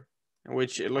down here,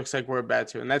 which it looks like we're about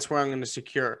to. And that's where I'm going to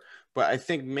secure. But I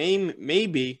think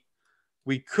maybe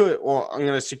we could, or I'm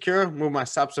going to secure, move my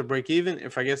stops to break even.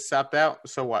 If I get stopped out,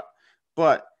 so what?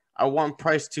 But I want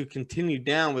price to continue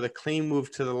down with a clean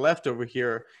move to the left over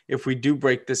here. If we do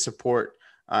break this support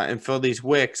and fill these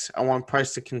wicks, I want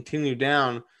price to continue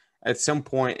down at some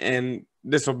point, and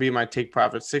this will be my take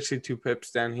profit, 62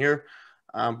 pips down here.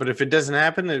 But if it doesn't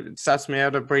happen, it stops me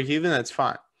out at break even, that's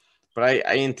fine. But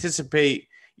I anticipate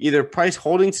either price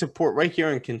holding support right here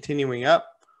and continuing up,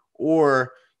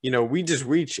 or, you know, we just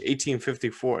reached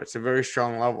 1854. It's a very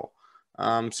strong level.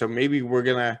 So maybe we're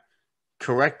going to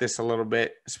correct this a little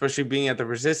bit, especially being at the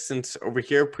resistance over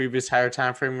here, previous higher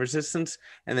time frame resistance,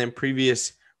 and then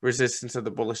previous resistance of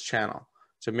the bullish channel.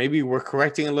 So maybe we're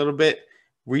correcting a little bit,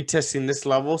 retesting this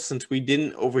level since we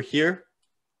didn't over here.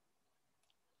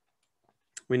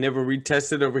 We never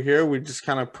retested over here. We just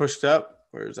kind of pushed up.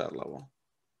 Where is that level?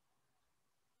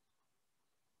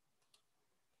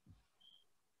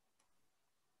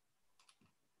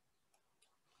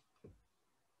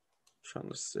 Trying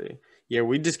to see. Yeah,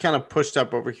 we just kind of pushed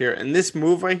up over here. And this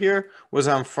move right here was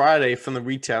on Friday from the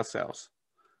retail sales.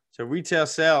 So retail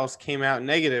sales came out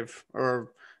negative,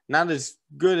 or not as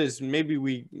good as maybe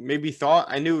we thought.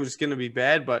 I knew it was going to be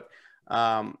bad, but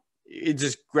it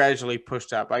just gradually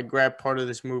pushed up. I grabbed part of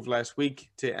this move last week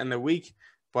to end the week.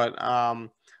 But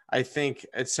I think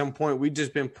at some point we've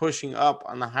just been pushing up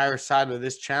on the higher side of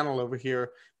this channel over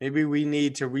here. Maybe we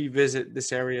need to revisit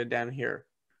this area down here.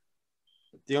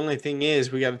 The only thing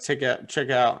is we got to check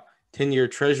out 10-year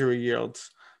treasury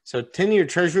yields. So 10-year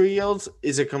treasury yields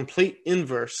is a complete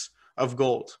inverse of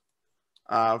gold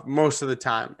most of the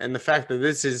time. And the fact that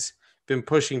this has been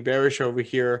pushing bearish over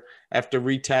here after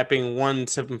retapping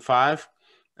 175,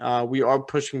 we are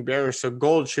pushing bearish. So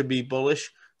gold should be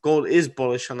bullish. Gold is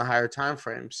bullish on the higher time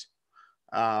frames.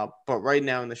 But right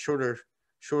now in the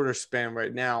shorter span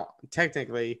right now,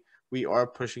 technically we are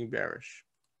pushing bearish.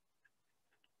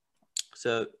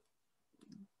 So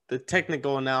the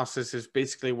technical analysis is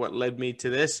basically what led me to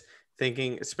this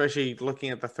thinking, especially looking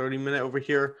at the 30-minute over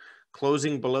here,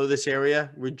 closing below this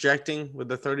area, rejecting with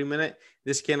the 30-minute,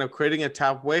 this candle creating a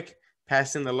top wick,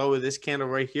 passing the low of this candle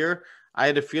right here. I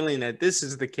had a feeling that this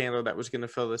is the candle that was going to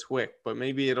fill this wick, but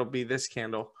maybe it'll be this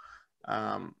candle,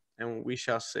 and we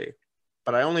shall see.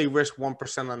 But I only risked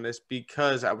 1% on this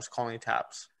because I was calling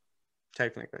tops,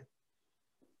 technically.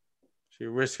 So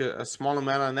you risk a small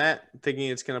amount on that, thinking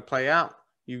it's going to play out.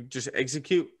 You just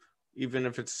execute, even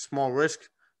if it's a small risk,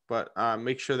 but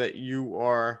make sure that you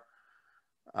are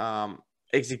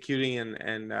executing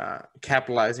and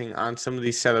capitalizing on some of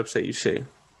these setups that you see.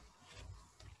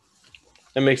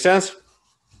 That makes sense?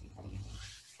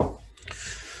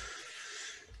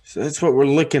 So that's what we're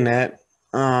looking at.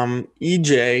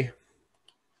 EJ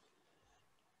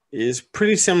is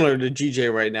pretty similar to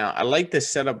GJ right now. I like this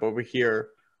setup over here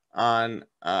on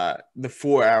the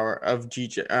 4 hour of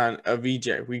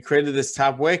EJ. We created this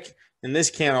top wick, and this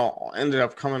candle ended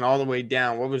up coming all the way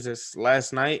down. What was this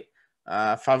last night?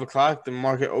 5 o'clock. The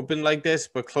market opened like this,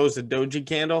 but closed a doji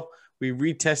candle. We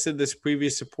retested this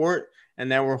previous support, and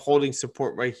now we're holding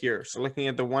support right here. So looking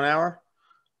at the 1 hour,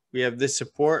 we have this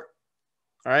support.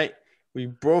 All right. We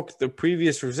broke the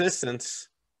previous resistance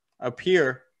up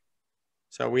here.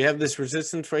 So we have this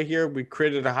resistance right here. We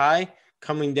created a high,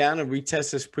 coming down and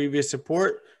retest this previous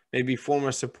support, maybe form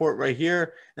a support right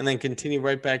here, and then continue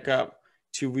right back up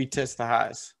to retest the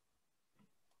highs.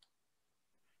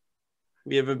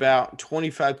 We have about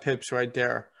 25 pips right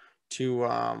there to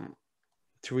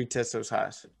retest those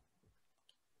highs.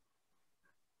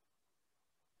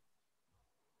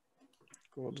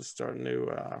 We'll just start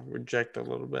to reject a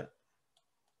little bit.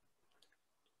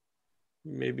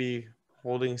 Maybe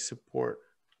holding support.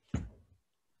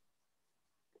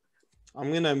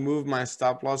 I'm going to move my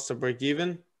stop loss to break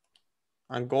even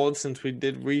on gold since we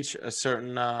did reach a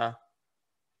certain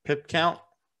pip count.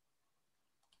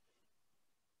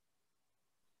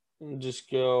 And just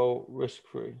go risk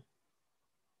free.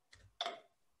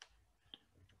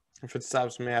 If it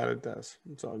stops me out, it does.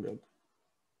 It's all good.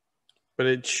 But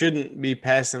it shouldn't be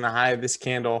passing the high of this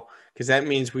candle because that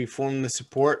means we formed the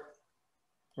support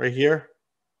right here.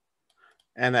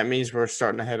 And that means we're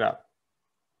starting to head up.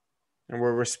 And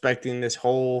we're respecting this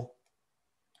whole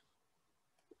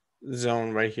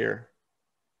zone right here.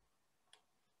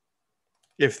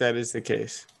 If that is the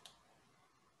case.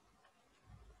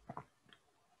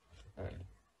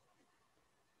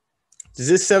 Does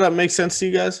this setup make sense to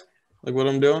you guys? Like what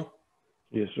I'm doing?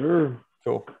 Yes, sir.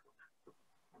 Cool.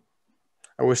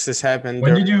 I wish this happened.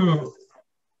 When did you?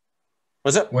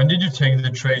 What's up? When did you take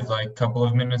the trade? Like a couple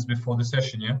of minutes before the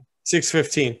session, yeah?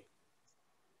 6:15.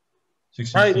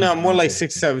 6:15. Right? No, more like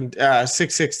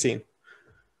 6:16.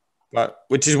 But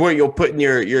which is what you'll put in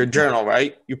your journal,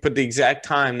 right? You put the exact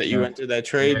time that you enter that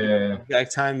trade, Yeah.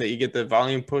 exact time that you get the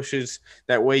volume pushes.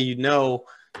 That way you know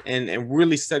and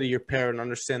really study your pair and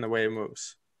understand the way it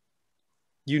moves.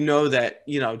 You know that,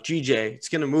 GJ, it's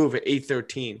going to move at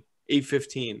 8:13,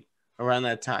 8:15, around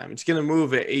that time. It's going to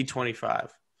move at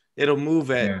 8:25. It'll move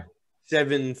at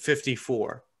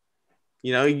 7:54.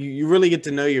 You really get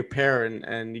to know your pair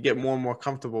and you get more and more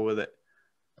comfortable with it.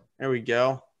 There we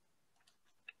go.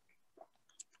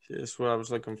 That's what I was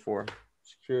looking for.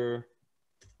 Secure.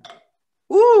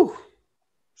 Woo!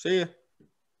 See ya.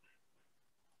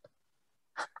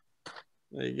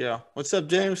 There you go. What's up,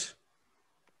 James?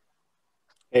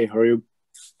 Hey, how are you?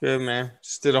 Good, man.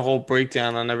 Just did a whole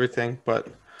breakdown on everything, but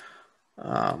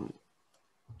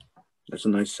That's a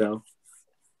nice sell.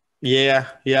 yeah.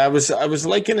 I was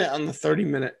liking it on the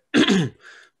 30-minute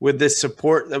with this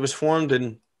support that was formed,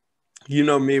 and you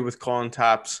know me with calling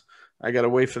tops. I got to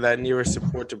wait for that nearest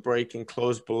support to break and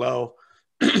close below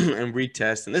and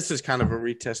retest. And this is kind of a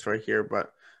retest right here,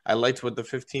 but I liked what the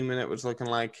 15-minute was looking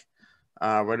like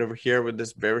right over here with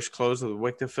this bearish close of the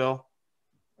wick to fill.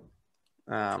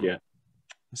 Yeah.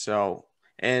 So,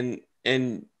 and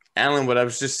Alan, what I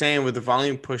was just saying with the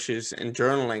volume pushes and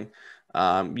journaling,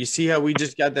 You see how we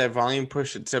just got that volume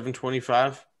push at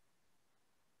 7:25?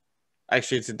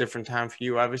 Actually, it's a different time for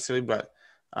you, obviously, but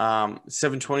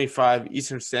 7:25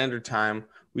 Eastern Standard Time,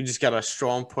 we just got a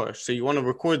strong push. So you want to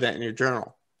record that in your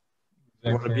journal.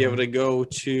 You want to be able to go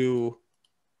to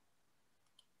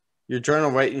your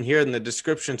journal right in here in the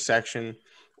description section,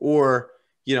 or,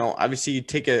 obviously you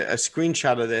take a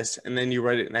screenshot of this and then you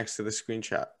write it next to the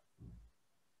screenshot.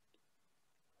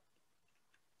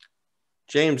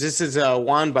 James, this is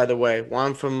Juan, by the way.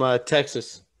 Juan from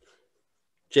Texas.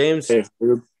 James, Hey,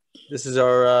 this is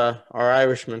our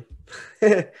Irishman.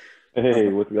 Hey,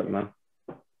 what's up, man?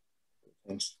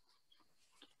 thanks.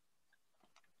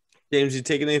 James, you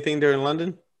taking anything during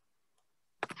London?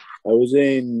 I was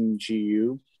in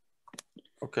GU,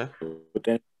 Okay. but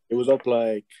then it was up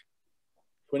like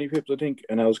 20 pips, I think,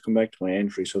 and I was coming back to my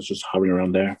entry, so it's just hovering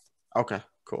around there. Okay,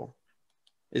 cool.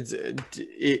 Wait,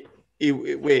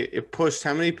 it pushed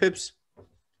how many pips?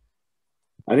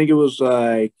 I think it was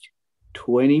like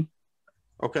 20.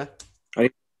 Okay. I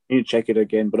need to check it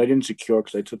again, but I didn't secure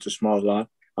because I took a small lot.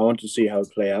 I wanted to see how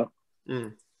it play out.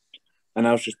 And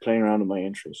I was just playing around with my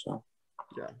entry, so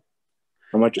yeah,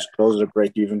 I might just close it at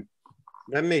break even.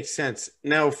 that makes sense.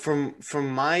 Now, from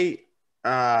my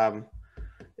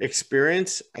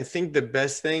experience, I think the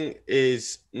best thing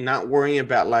is not worrying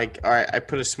about like, all right, I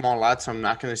put a small lot, so I'm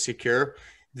not going to secure.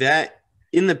 That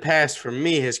in the past for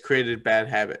me has created bad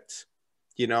habits,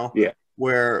 Yeah.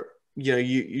 where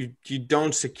you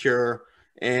don't secure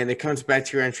and it comes back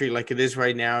to your entry like it is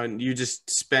right now, and you just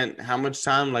spent how much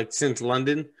time, like since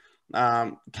London,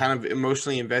 kind of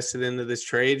emotionally invested into this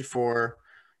trade for,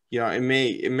 it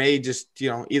may just,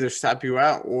 either stop you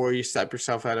out, or you stop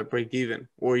yourself out at break even,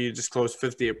 or you just close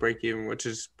 50 at break even, which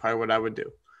is probably what I would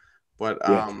do. But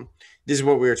this is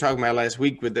what we were talking about last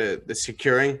week with the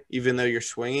securing, even though you're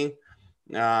swinging.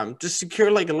 Just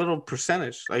secure like a little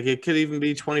percentage. Like it could even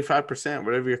be 25%,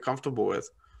 whatever you're comfortable with.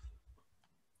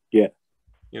 Yeah.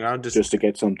 Just to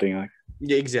get something like.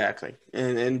 Yeah, exactly.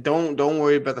 And don't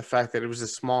worry about the fact that it was a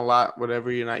small lot, whatever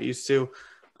you're not used to.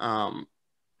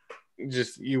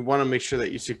 Just you want to make sure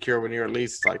that you secure when you're at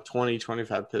least like 20,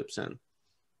 25 pips in.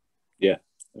 Yeah.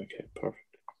 Okay,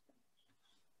 perfect.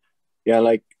 Yeah,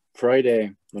 like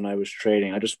Friday when I was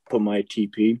trading, I just put my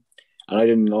TP and I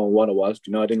didn't know what it was.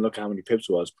 I didn't look how many pips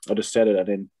it was. I just set it and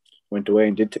then went away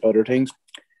and did other things.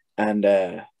 And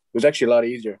it was actually a lot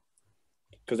easier.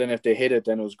 Because then if they hit it,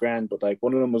 then it was grand. But like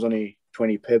one of them was only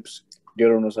 20 pips. The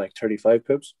other one was like 35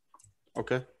 pips.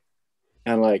 Okay.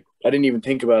 And like I didn't even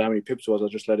think about how many pips it was. I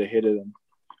just let it hit it. And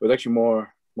it was actually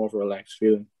more of a relaxed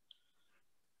feeling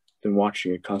than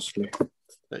watching it constantly.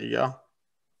 There you go.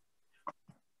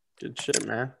 Good shit,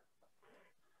 man.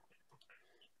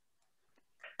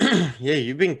 Yeah,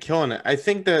 you've been killing it. I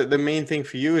think the main thing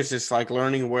for you is just like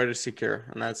learning where to secure,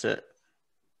 and that's it.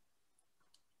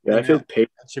 Yeah, I feel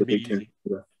patient. That should be easy.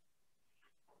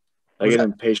 I get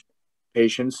impatient.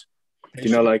 Patience.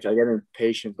 Like I get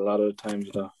impatient a lot of the times.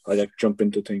 I like jump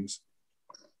into things.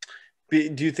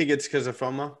 Do you think it's because of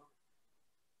FOMO?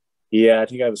 Yeah, I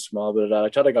think I have a small bit of that. I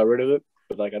thought I got rid of it,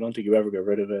 but like I don't think you ever get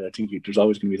rid of it. I think there's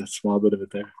always going to be that small bit of it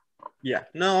there. Yeah,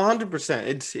 no,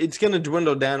 100%. It's going to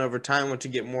dwindle down over time once you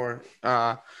get more,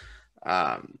 I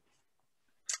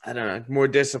don't know, more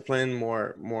disciplined,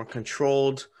 more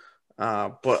controlled.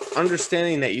 But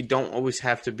understanding that you don't always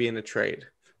have to be in a trade.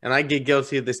 And I get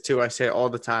guilty of this too. I say it all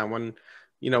the time when,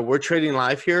 we're trading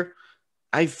live here.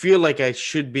 I feel like I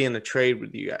should be in a trade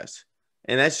with you guys.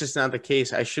 And that's just not the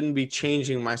case. I shouldn't be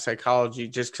changing my psychology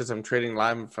just because I'm trading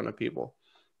live in front of people.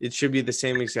 It should be the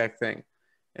same exact thing.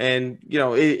 And,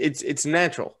 it's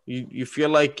natural. You feel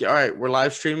like, all right, we're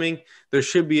live streaming. There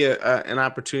should be an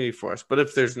opportunity for us. But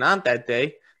if there's not that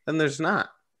day, then there's not.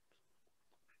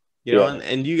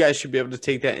 And you guys should be able to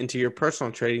take that into your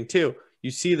personal trading too. You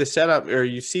see the setup, or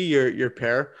you see your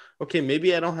pair. Okay,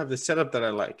 maybe I don't have the setup that I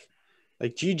like.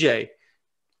 Like GJ,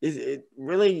 is it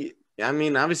really? I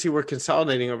mean, obviously we're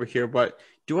consolidating over here, but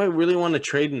do I really want to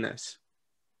trade in this?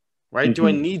 Right? Mm-hmm. Do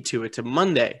I need to? It's a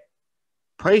Monday.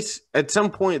 Price at some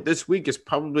point this week is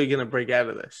probably going to break out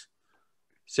of this.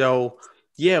 So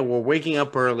yeah, we're waking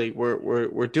up early.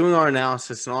 We're doing our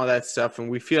analysis and all that stuff, and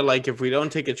we feel like if we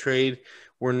don't take a trade,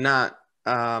 we're not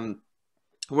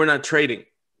trading.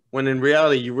 When in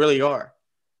reality, you really are.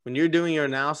 When you're doing your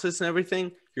analysis and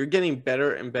everything, you're getting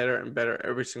better and better and better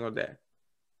every single day.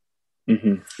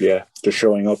 Mm-hmm. Yeah, they're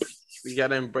showing up. You got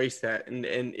to embrace that. And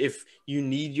if you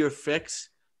need your fix,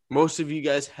 most of you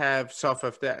guys have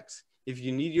Soft4fx. If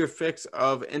you need your fix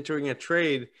of entering a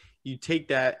trade, you take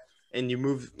that and you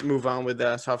move on with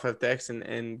Soft4fx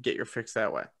and get your fix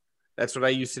that way. That's what I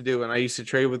used to do. And I used to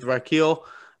trade with Raquel.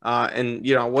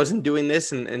 and I wasn't doing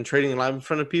this and trading live in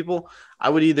front of people, I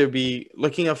would either be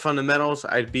looking at fundamentals,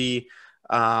 I'd be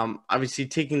obviously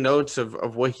taking notes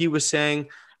of what he was saying.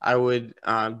 I would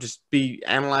just be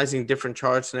analyzing different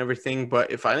charts and everything.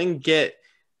 But if I didn't get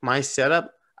my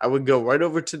setup, I would go right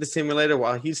over to the simulator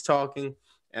while he's talking,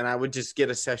 and I would just get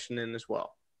a session in as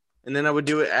well. And then I would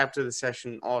do it after the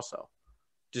session also,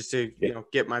 just to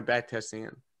get my back testing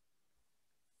in.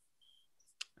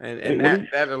 And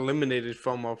that eliminated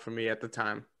FOMO for me at the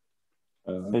time.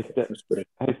 So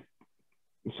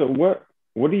what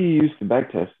do you use to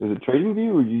backtest? Is it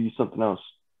TradingView or do you use something else?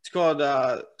 It's called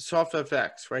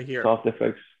Soft4fx right here.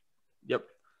 Soft4fx. Yep.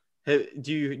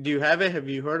 Do you have it? Have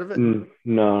you heard of it?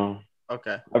 No.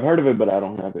 Okay. I've heard of it, but I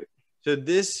don't have it. So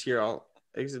this here, I'll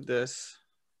exit this.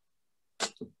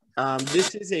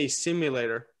 This is a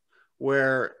simulator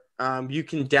where you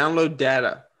can download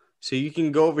data. So you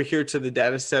can go over here to the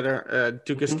data center,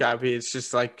 Dukascopy. It's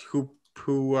just like who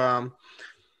I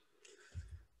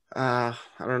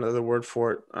don't know the word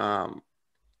for it.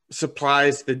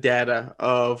 Supplies the data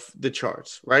of the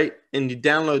charts, right? And you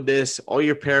download this. All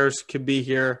your pairs could be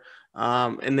here,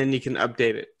 and then you can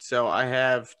update it. So I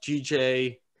have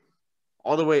GJ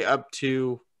all the way up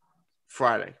to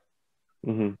Friday,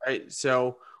 right?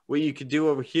 So what you could do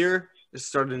over here is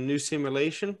start a new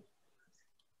simulation.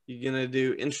 You're going to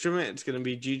do instrument. It's going to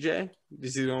be GJ.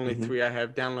 These are the only three I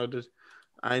have downloaded.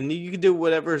 And you can do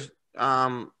whatever date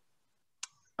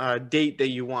that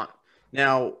you want.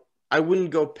 Now, I wouldn't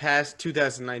go past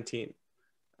 2019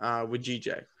 with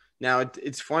GJ. Now,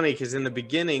 it's funny because in the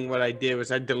beginning, what I did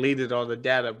was I deleted all the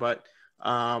data, but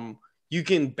you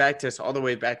can backtest all the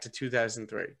way back to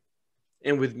 2003.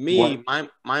 And with me, my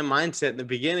mindset in the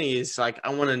beginning is like,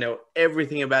 I want to know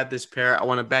everything about this pair. I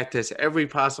want to backtest every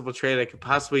possible trade I could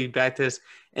possibly backtest.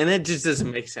 And that just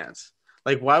doesn't make sense.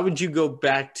 Like, why would you go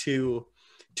back to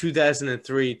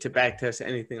 2003 to backtest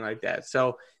anything like that?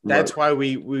 So that's why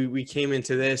we came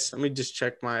into this. Let me just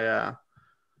check real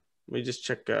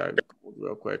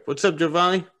quick. What's up,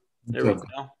 Giovanni? There we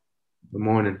go. Good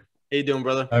morning. How you doing,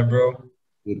 brother? Hi, bro.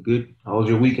 Good. How was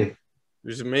your weekend? It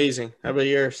was amazing. How about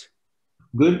yours?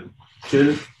 Good.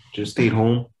 Chilling. Just stayed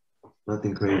home.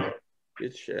 Nothing crazy.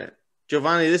 Good shit.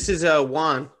 Giovanni, this is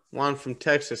Juan. Juan from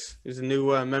Texas. He's a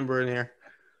new member in here.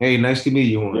 Hey, nice to meet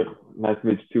you, Juan. Yeah, nice to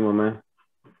meet you too, my man.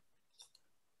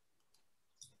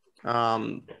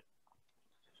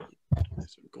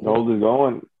 Gold is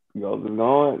going. What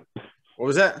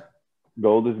was that?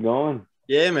 Gold is going.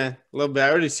 Yeah, man. A little bit.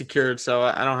 I already secured, so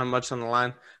I don't have much on the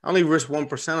line. I only risk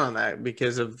 1% on that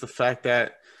because of the fact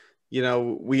that,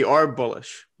 we are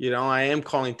bullish. I am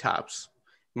calling tops.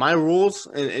 My rules,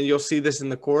 and you'll see this in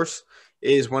the course,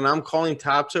 is when I'm calling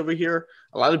tops over here,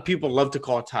 a lot of people love to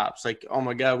call tops. Like, oh,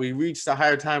 my God, we reached the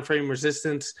higher time frame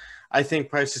resistance. I think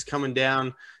price is coming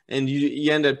down, and you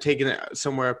end up taking it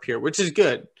somewhere up here, which is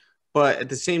good. But at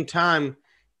the same time,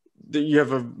 you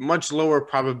have a much lower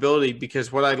probability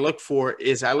because what I look for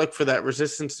is I look for that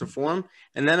resistance to form,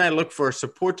 and then I look for a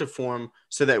support to form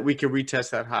so that we can retest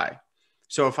that high.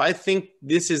 So if I think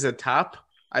this is a top,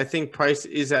 I think price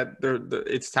is at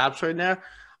its tops right now,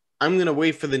 I'm going to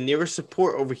wait for the nearest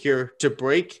support over here to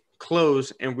break,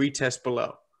 close, and retest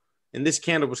below. And this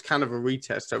candle was kind of a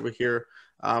retest over here,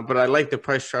 but I like the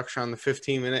price structure on the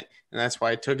 15-minute, and that's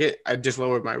why I took it. I just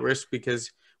lowered my risk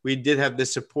because we did have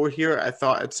this support here. I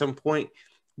thought at some point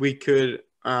we could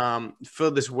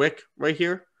fill this wick right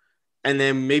here and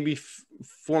then maybe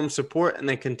form support and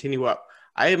then continue up.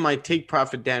 I have my take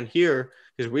profit down here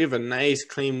because we have a nice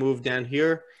clean move down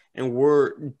here, and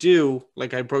we're due,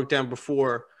 like I broke down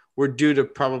before, we're due to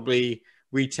probably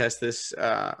retest this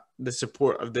the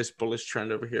support of this bullish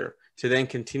trend over here to then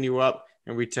continue up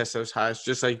and retest those highs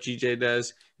just like GJ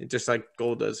does and just like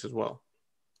gold does as well.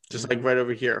 Just like right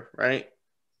over here, right?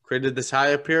 Created this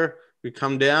high up here. We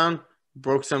come down,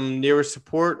 broke some nearer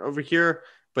support over here,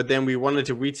 but then we wanted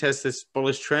to retest this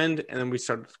bullish trend, and then we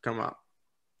started to come up.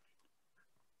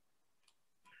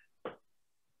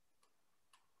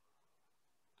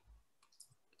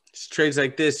 Just trades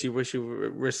like this, you wish you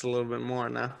risked a little bit more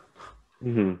now.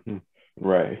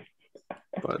 Right.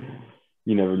 But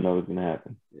you never know what's gonna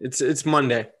happen. It's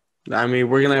Monday. I mean,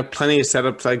 we're gonna have plenty of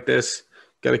setups like this.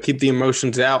 Got to keep the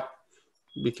emotions out.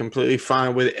 Be completely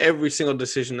fine with every single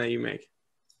decision that you make.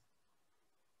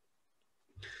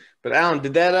 But Alan,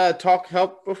 did that talk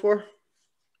help before?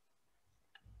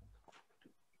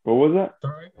 What was that?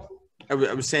 Sorry.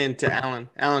 I was saying to Alan.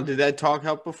 Alan, did that talk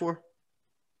help before?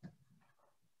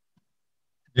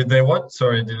 Did they what?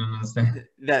 Sorry, I didn't understand.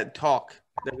 That talk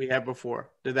that we had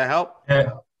before. Did that help?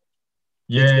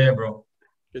 Yeah, bro.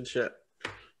 Good shit.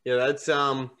 Yeah, that's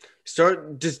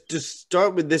Just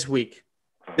start with this week.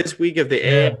 This week of the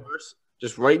Yeah. ARs,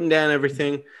 just writing down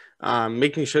everything,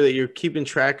 making sure that you're keeping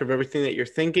track of everything that you're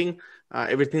thinking,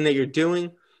 everything that you're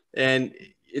doing, and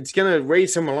it's gonna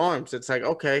raise some alarms. It's like,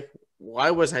 okay,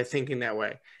 why was I thinking that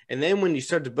way? And then when you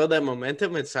start to build that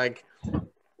momentum, it's like,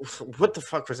 what the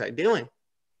fuck was I doing?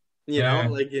 You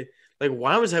know, like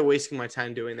why was I wasting my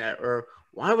time doing that, or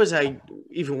why was I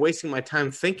even wasting my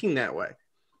time thinking that way?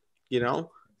 You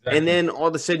know, and then all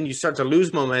of a sudden you start to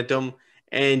lose momentum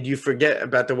and you forget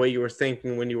about the way you were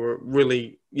thinking when you were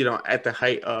really, at the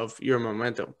height of your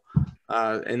momentum.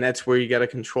 And that's where you got to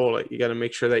control it. You got to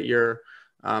make sure that you're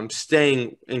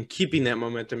staying and keeping that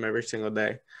momentum every single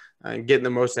day and getting the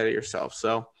most out of yourself.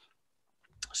 So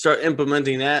start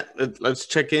implementing that. Let's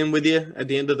check in with you at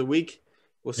the end of the week.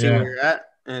 We'll see where you're at,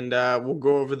 and we'll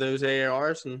go over those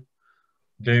ARs and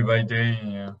day by day.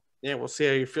 Yeah. Yeah, we'll see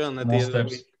how you're feeling at Small the end of the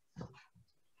steps. week.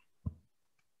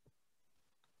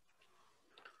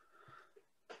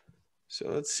 So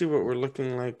let's see what we're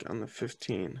looking like on the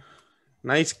 15.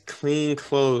 Nice clean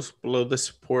close below the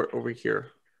support over here.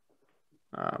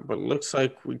 But it looks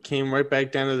like we came right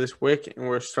back down to this wick and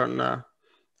we're starting to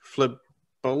flip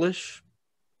bullish.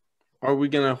 Are we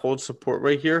going to hold support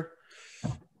right here?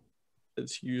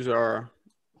 Let's use our...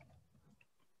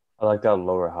 I like that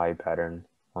lower high pattern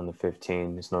on the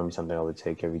 15. It's normally something I would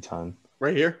take every time.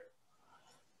 Right here?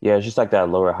 Yeah, it's just like that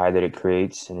lower high that it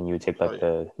creates, and then you would take like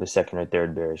the second or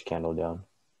third bearish candle down.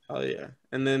 Oh, yeah.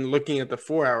 And then looking at the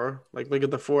 4 hour, look at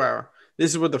the 4 hour.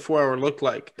 This is what the 4 hour looked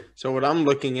like. So what I'm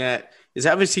looking at is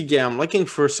obviously, yeah, I'm looking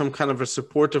for some kind of a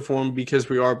support to form because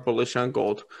we are bullish on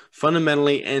gold.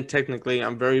 Fundamentally and technically,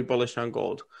 I'm very bullish on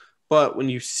gold. But when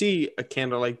you see a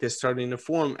candle like this starting to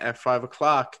form at 5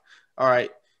 o'clock, all right,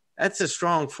 that's a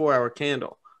strong 4 hour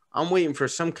candle. I'm waiting for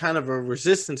some kind of a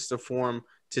resistance to form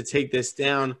to take this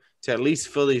down to at least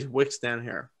fill these wicks down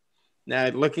here. Now,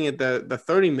 looking at the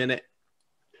 30-minute,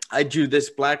 I drew this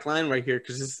black line right here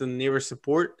because it's the nearest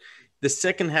support. The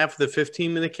second half of the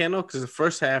 15-minute candle, because the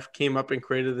first half came up and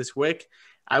created this wick,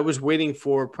 I was waiting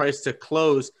for price to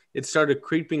close. It started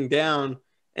creeping down,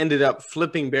 ended up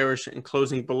flipping bearish and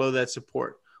closing below that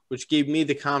support, which gave me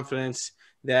the confidence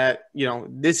that,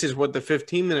 this is what the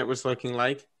 15-minute was looking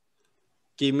like.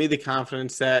 Gave me the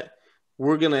confidence that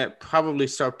we're going to probably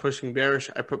start pushing bearish.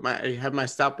 I have my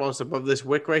stop loss above this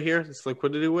wick right here, this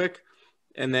liquidity wick.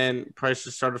 And then price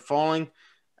just started falling.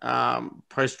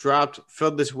 Price dropped,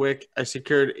 filled this wick. I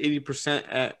secured 80%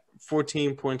 at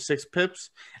 14.6 pips.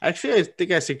 Actually, I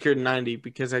think I secured 90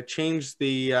 because I changed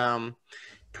the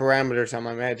parameters on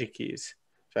my magic keys.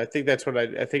 So I think that's what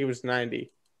I think it was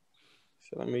 90.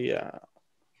 So let me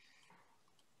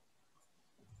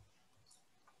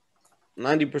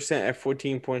 90% at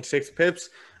 14.6 pips.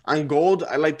 On gold,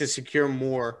 I like to secure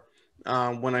more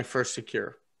when I first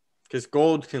secure, because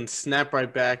gold can snap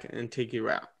right back and take you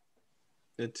out.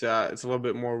 It's a little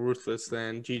bit more ruthless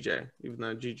than GJ, even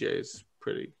though GJ is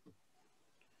pretty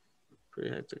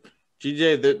hectic.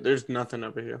 GJ, there's nothing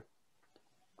over here.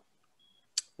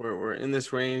 We're in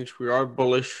this range. We are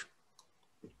bullish.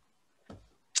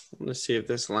 Let's see if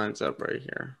this lines up right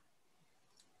here.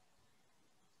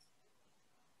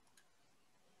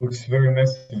 Looks very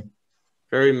messy.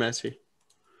 Very messy.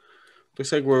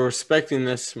 Looks like we're respecting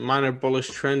this minor bullish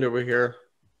trend over here.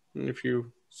 And if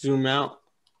you zoom out,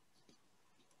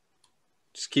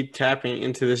 just keep tapping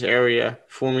into this area,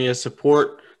 forming a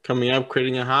support, coming up,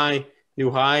 creating a high, new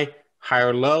high,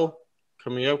 higher low,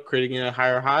 coming up, creating a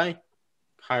higher high,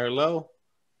 higher low.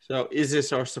 So is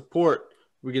this our support?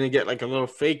 We're going to get like a little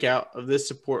fake out of this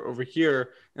support over here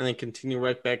and then continue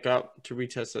right back up to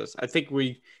retest this. I think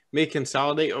we may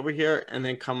consolidate over here and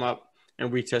then come up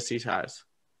and retest these highs.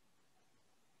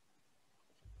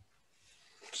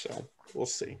 So we'll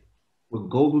see. With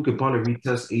gold, we could probably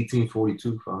retest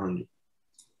 1842 for 100.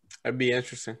 That'd be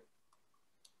interesting.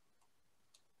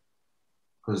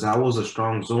 Because that was a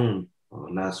strong zone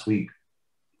last week.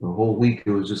 The whole week,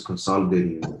 it was just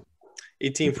consolidating.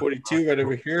 1842 right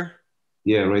over here?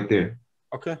 Yeah, right there.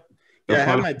 Okay. Yeah, I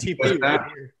have my TP right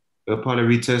here. They'll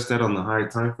probably retest that on the higher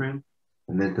time frame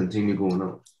and then continue going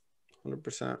up.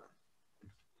 100%.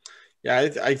 Yeah,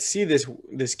 I see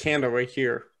this candle right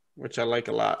here, which I like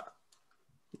a lot.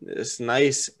 This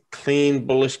nice, clean,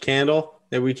 bullish candle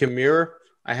that we can mirror.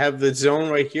 I have the zone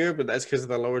right here, but that's because of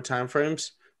the lower time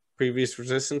frames, previous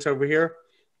resistance over here.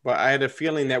 But I had a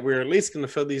feeling that we were at least going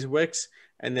to fill these wicks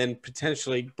and then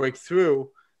potentially break through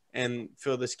and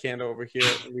fill this candle over here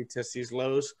and retest these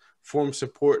lows, form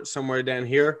support somewhere down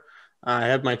here. I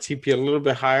have my TP a little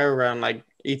bit higher, around like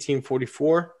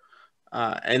 1844,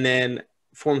 and then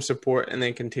form support and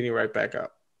then continue right back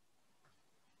up.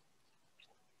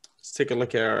 Let's take a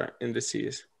look at our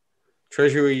indices.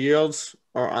 Treasury yields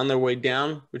are on their way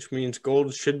down, which means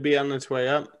gold should be on its way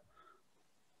up.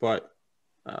 But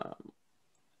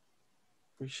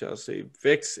we shall see.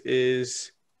 VIX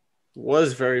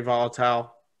was very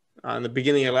volatile in the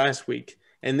beginning of last week,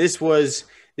 and this was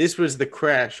the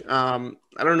crash. I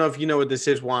don't know if you know what this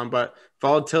is, Juan, but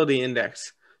volatility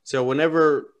index. So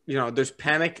whenever there's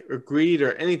panic or greed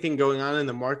or anything going on in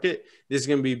the market, this is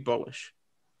going to be bullish.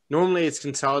 Normally it's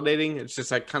consolidating. It's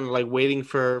just like kind of like waiting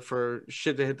for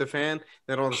shit to hit the fan.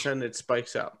 Then all of a sudden it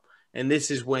spikes up. And this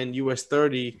is when US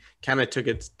 30 kind of took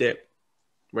its dip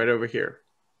right over here.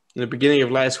 In the beginning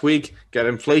of last week, got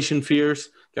inflation fears,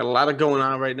 got a lot of going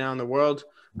on right now in the world.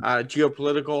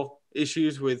 Geopolitical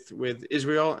issues with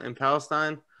Israel and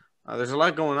Palestine. There's a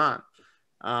lot going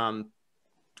on.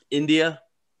 India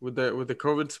with the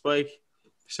COVID spike.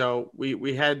 So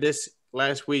we had this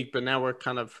last week, but now we're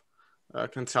kind of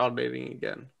consolidating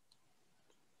again.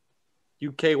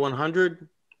 UK 100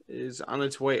 is on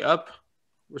its way up,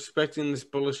 respecting this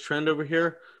bullish trend over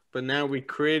here. But now we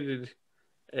created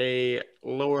a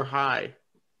lower high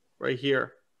right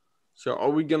here. So are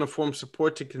we going to form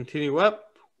support to continue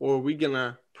up, or are we going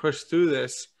to push through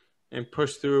this and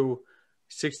push through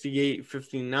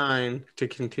 68.59 to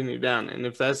continue down? And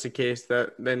if that's the case,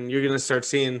 then you're going to start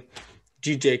seeing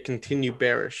GJ continue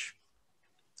bearish.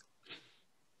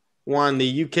 One,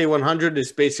 the UK 100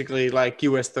 is basically like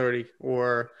US 30,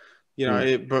 or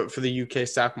but for the UK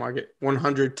stock market,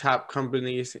 100 top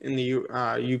companies in the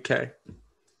UK.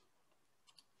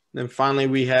 Then finally,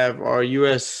 we have our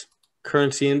US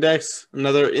currency index,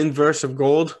 another inverse of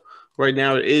gold. Right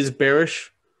now, it is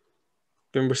bearish.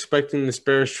 Been respecting this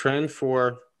bearish trend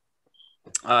for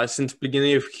since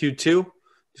beginning of Q2,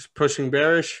 just pushing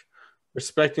bearish,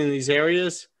 respecting these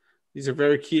areas. These are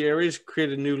very key areas. Create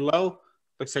a new low.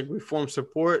 Looks like we formed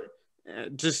support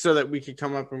just so that we could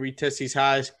come up and retest these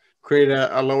highs, create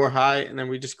a lower high, and then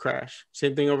we just crash.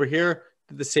 Same thing over here.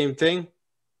 Did the same thing.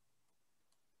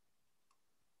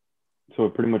 So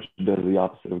it pretty much does the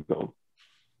opposite of gold.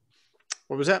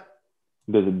 What was that?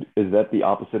 Is that the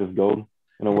opposite of gold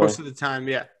in a way? Most of the time,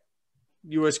 yeah.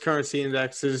 U.S. currency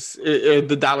index is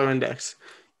the dollar index.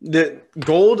 The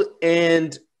gold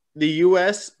and the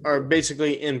U.S. are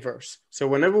basically inverse. So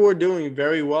whenever we're doing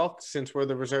very well, since we're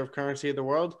the reserve currency of the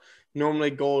world, normally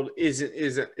gold is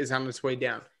on its way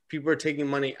down. People are taking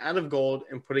money out of gold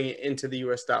and putting it into the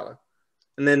U.S. dollar,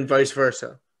 and then vice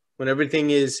versa. When everything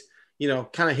is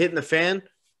kind of hitting the fan,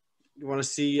 you want to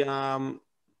see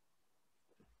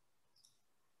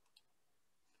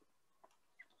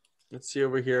let's see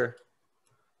over here.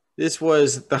 This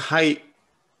was the height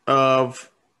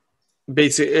of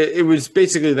it was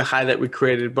basically the high that we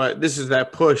created, but this is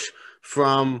that push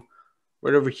from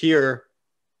right over here.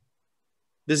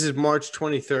 This is March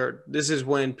 23rd. This is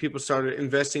when people started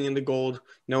investing into gold,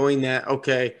 knowing that,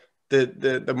 okay,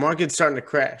 the market's starting to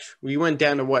crash. We went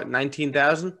down to what,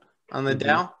 19,000 on the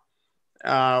Dow?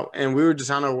 And we were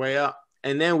just on our way up.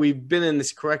 And then we've been in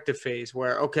this corrective phase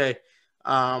where, okay,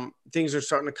 things are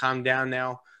starting to calm down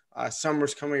now.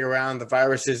 Summer's coming around. The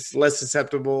virus is less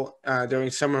susceptible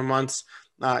during summer months.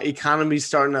 Economy's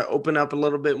starting to open up a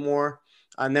little bit more.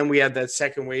 And then we had that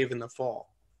second wave in the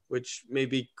fall, which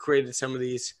maybe created some of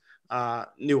these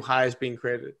new highs being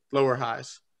created, lower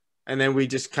highs. And then we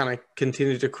just kind of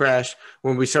continued to crash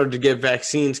when we started to get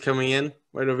vaccines coming in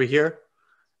right over here.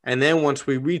 And then once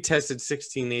we retested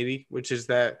 1680, which is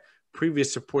that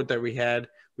previous support that we had,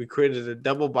 we created a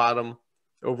double bottom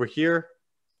over here.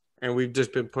 And we've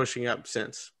just been pushing up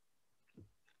since.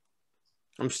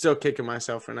 I'm still kicking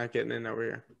myself for not getting in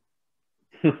over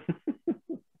here.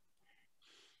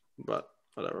 But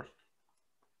whatever.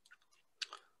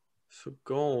 So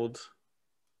gold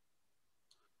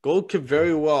could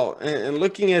very well, and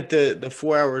looking at the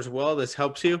 4 hours as well, this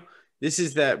helps you. This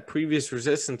is that previous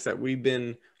resistance that we've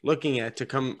been looking at to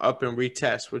come up and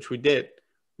retest, which we did.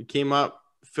 We came up,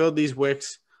 filled these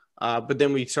wicks, but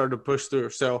then we started to push through.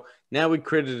 So now we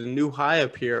created a new high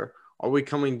up here. Are we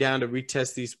coming down to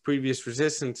retest these previous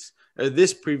resistance, or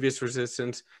this previous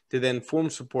resistance, to then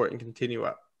form support and continue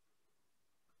up?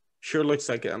 Sure looks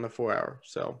like it on the 4 hour.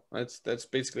 So that's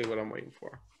basically what I'm waiting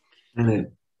for. And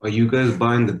then, are you guys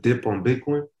buying the dip on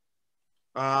Bitcoin?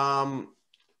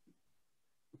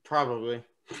 Probably.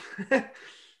 Pure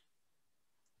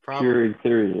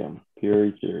Ethereum.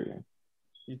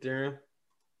 Ethereum?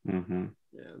 Mm-hmm.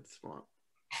 Yeah, that's smart.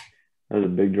 There's a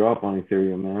big drop on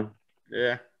Ethereum, man.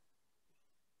 Yeah.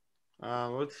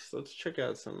 Let's check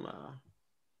out some.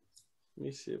 Let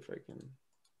me see if I can.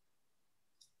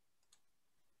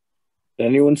 Did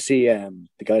anyone see the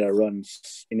guy that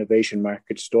runs Innovation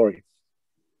Market Story?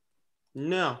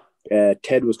 No.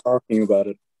 Ted was talking about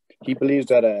it. He believes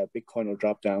that Bitcoin will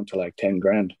drop down to like 10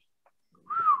 grand.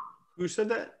 Who said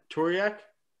that? Toriak?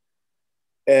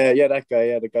 Yeah, that guy.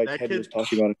 Yeah, the guy That Ted kid? was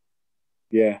talking about it.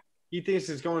 Yeah. He thinks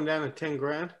it's going down to 10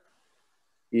 grand?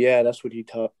 Yeah, that's what he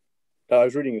thought. I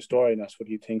was reading a story, and that's what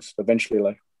he thinks eventually,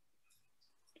 like,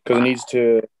 because it needs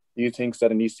to. He thinks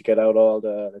that it needs to get out all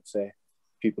the, let's say,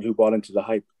 people who bought into the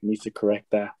hype. It needs to correct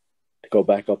that to go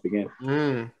back up again.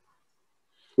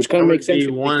 Which kind That of would makes sense. be if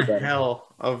you one think about it.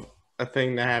 hell of a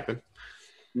thing to happen.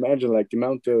 Imagine like the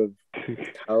amount of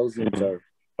thousands or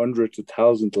hundreds of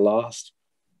thousands lost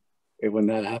when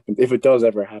that happens. If it does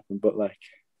ever happen, but like,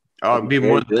 Oh, it'd be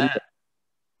more than crazy. that.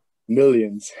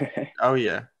 Millions. Oh,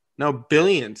 yeah. No,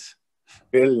 billions.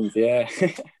 Billions, yeah.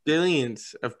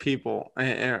 Billions of people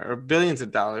or billions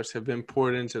of dollars have been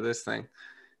poured into this thing.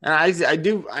 And I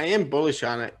am bullish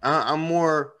on it. I'm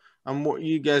more,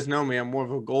 you guys know me, I'm more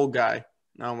of a gold guy.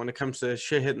 When it comes to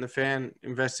shit hitting the fan,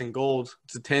 invest in gold.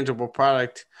 It's a tangible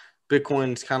product.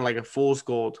 Bitcoin's kind of like a fool's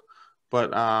gold.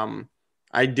 But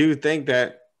I do think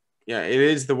that, yeah, it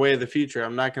is the way of the future.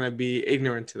 I'm not going to be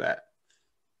ignorant to that.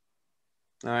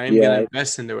 I'm going to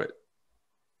invest into it.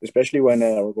 Especially when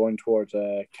we're going towards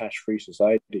a cash-free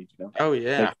society, you know. Oh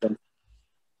yeah,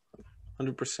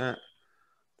 100%.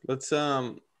 Let's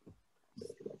open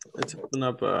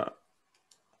up a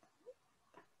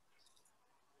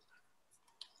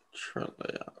chart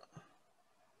layout.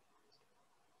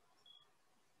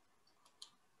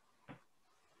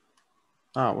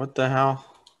 Oh, what the hell?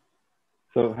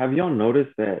 So have y'all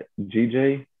noticed that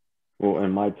GJ, well, in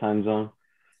my time zone,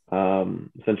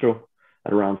 Central,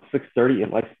 at around 6:30,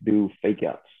 it likes to do fake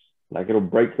outs. Like it'll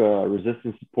break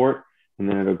resistance support and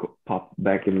then it'll pop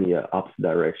back in the opposite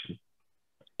direction.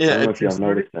 Yeah, I don't know if y'all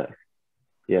noticed that.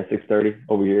 Yeah, 6:30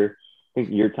 over here. I think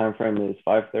your time frame is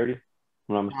 5:30.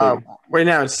 Right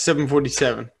now it's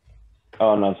 7:47.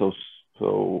 Oh no,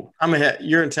 so I'm ahead.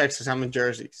 You're in Texas. I'm in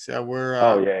Jersey, so we're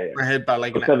yeah. we're ahead by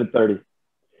like an 7:30.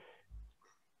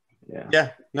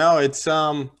 Yeah. No, it's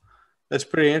that's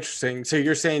pretty interesting. So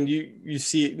you're saying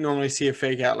you normally see a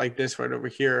fake out like this right over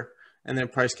here, and then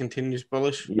price continues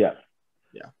bullish? Yeah.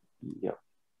 Yeah.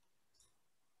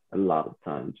 A lot of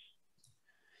times.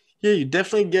 Yeah, you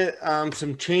definitely get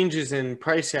some changes in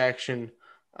price action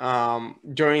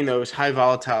during those high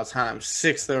volatile times.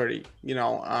 6:30,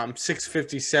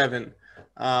 6:57,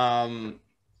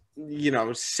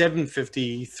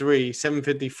 7:53,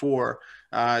 7:54.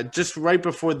 Just right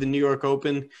before the New York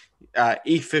Open,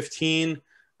 8:15,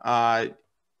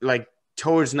 like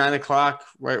towards 9 o'clock,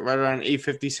 right around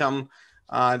 8:50 something.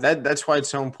 That's why it's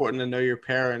so important to know your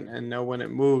pair and know when it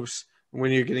moves,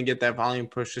 when you're going to get that volume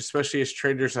push, especially as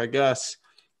traders like us.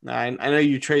 I know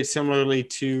you trade similarly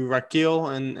to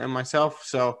Rakil and myself,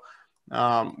 so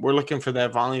we're looking for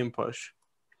that volume push.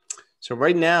 So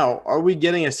right now, are we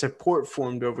getting a support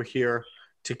formed over here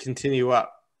to continue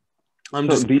up? I'm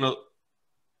sorry.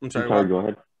 Go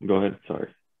ahead.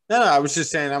 Sorry. No, I was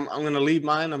just saying I'm going to leave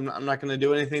mine. I'm not going to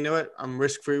do anything to it. I'm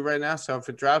risk free right now. So if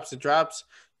it drops, it drops.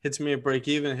 Hits me at break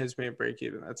even. Hits me at break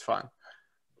even. That's fine.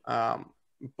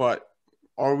 But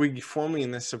are we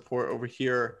forming this support over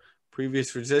here?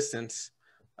 Previous resistance,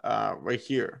 right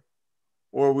here,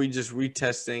 or are we just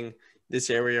retesting this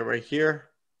area right here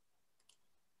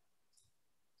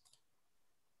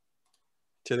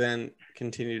to then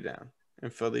continue down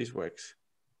and fill these wicks?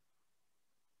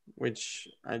 Which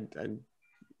I'm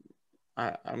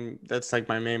that's like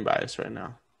my main bias right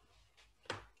now.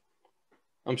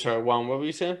 I'm sorry, Juan, what were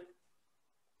you saying?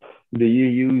 Do you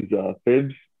use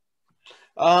fibs?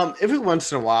 Every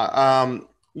once in a while.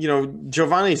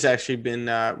 Giovanni's actually been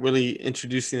really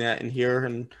introducing that in here,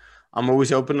 and I'm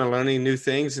always open to learning new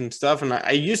things and stuff. And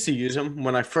I used to use them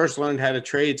when I first learned how to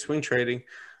trade, swing trading.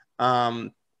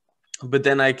 But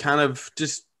then I kind of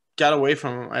just got away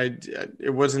from them. I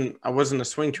wasn't a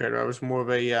swing trader. I was more of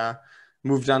a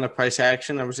moved on to price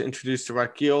action. I was introduced to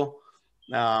Rakil,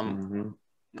 and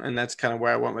that's kind of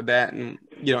where I went with that. And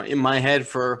in my head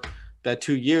for that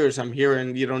 2 years, I'm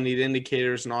hearing you don't need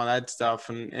indicators and all that stuff,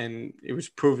 and it was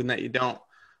proven that you don't.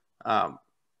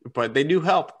 But they do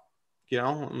help.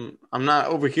 I'm not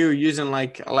over here using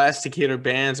like elasticator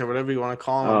bands or whatever you want to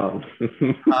call them.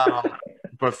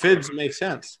 But fibs make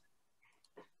sense.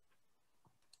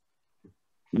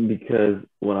 Because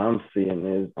what I'm seeing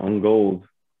is on gold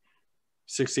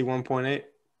 61.8.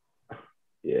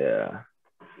 Yeah,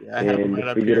 I have and right if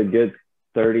up we here. get a good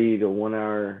 30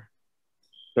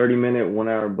 minute 1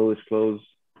 hour bullish close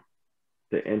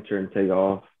to enter and take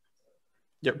off.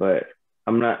 Yep. But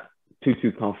I'm not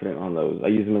too confident on those. I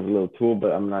use them as a little tool,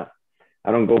 but I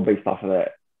don't go based off of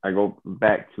that. I go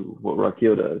back to what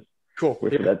Rakil does. Cool.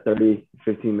 Wait for that 30,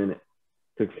 15 minute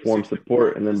to form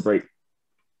support and then break.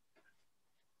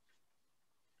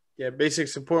 Yeah, basic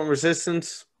support and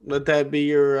resistance. Let that be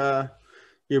your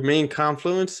main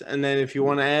confluence. And then if you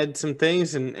want to add some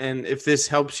things and if this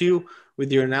helps you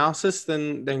with your analysis,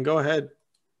 then go ahead.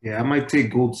 Yeah, I might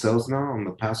take gold sells now on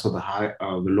the pass of the high,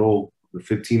 the low, the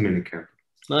 15-minute candle,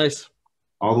 Nice.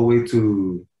 all the way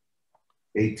to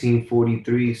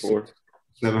 1843,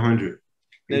 700.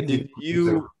 Now, did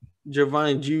you,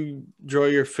 Giovanni, did you draw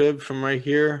your fib from right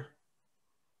here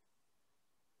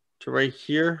to right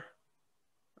here?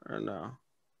 Or no?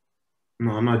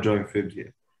 No, I'm not drawing fibs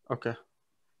yet. Okay.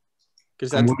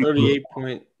 Because that's 38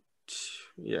 point.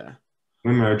 Yeah.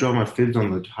 Remember, I draw my fibs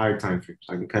on the higher time frames.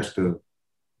 I can catch the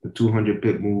 200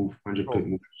 pip move, 100 pip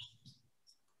moves.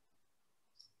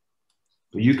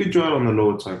 But you could draw it on the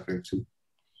lower time frame too.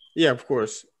 Yeah, of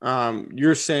course.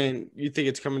 You're saying you think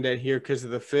it's coming down here because of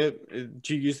the fib. Did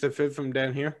you use the fib from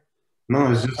down here?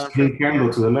 No, it's just clean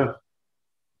candle to the left.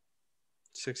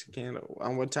 60 candle.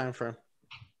 On what time frame?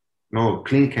 No,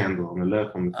 clean candle on the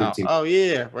left on the 15. Oh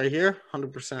yeah, right here,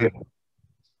 100%. Yeah.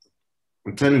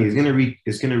 I'm telling you,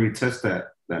 it's gonna retest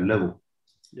that level.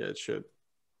 Yeah, it should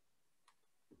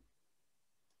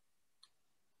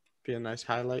be a nice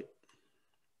highlight.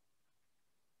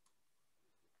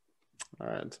 All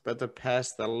right, it's about to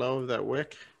pass the low of that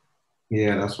wick.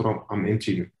 Yeah, that's what I'm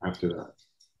into after that.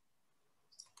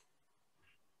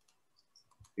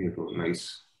 Here you go,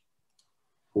 nice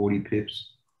 40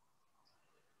 pips.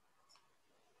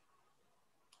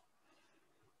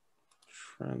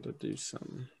 Trying to do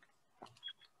something.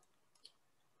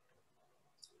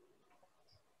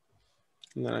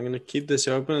 And then I'm going to keep this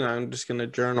open and I'm just going to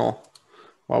journal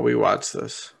while we watch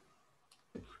this.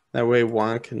 That way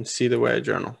Juan can see the way I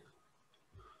journal.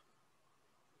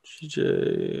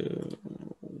 GJ.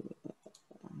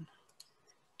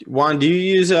 Juan, do you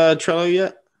use Trello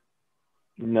yet?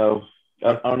 No,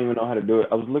 I don't even know how to do it.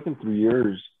 I was looking through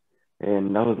yours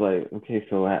and I was like, okay,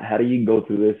 so how do you go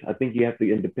through this? I think you have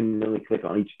to independently click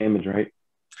on each image, right?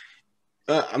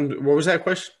 What was that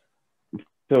question?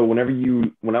 So when I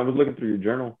was looking through your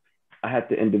journal, I had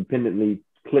to independently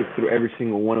click through every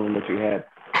single one of them that you had.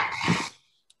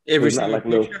 Every so it's not like a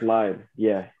little slide.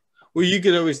 Yeah. Well, you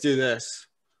could always do this.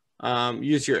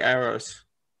 Use your arrows.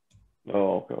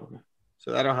 Oh, okay.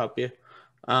 So that'll help you.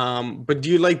 But do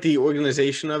you like the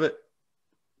organization of it?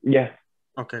 Yeah.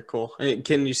 Okay, cool.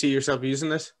 Can you see yourself using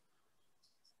this?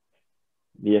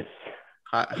 Yes.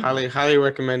 Highly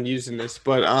recommend using this.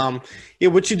 But yeah,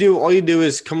 what you do, all you do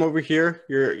is come over here.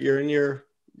 You're in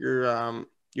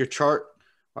your chart.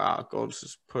 Wow, gold's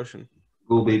just pushing.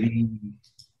 Go, baby.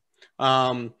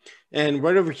 And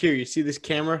right over here, you see this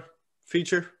camera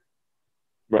feature?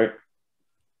 Right.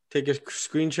 Take a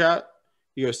screenshot.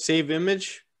 You go save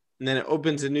image, and then it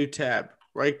opens a new tab.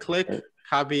 Right click,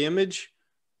 copy image,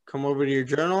 come over to your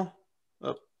journal,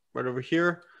 right over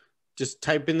here. Just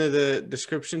type into the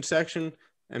description section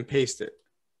and paste it.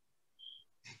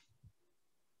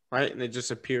 Right, and it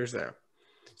just appears there.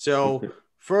 So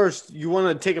first, you want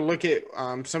to take a look at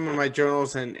some of my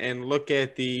journals and look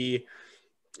at the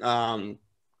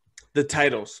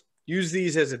titles. Use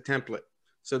these as a template.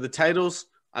 So the titles,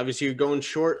 obviously, you're going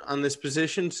short on this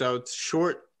position, so it's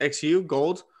short XU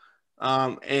gold.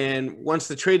 And once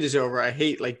the trade is over, I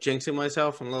hate like jinxing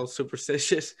myself. I'm a little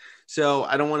superstitious, so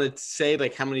I don't want to say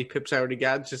like how many pips I already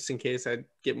got, just in case I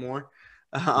get more.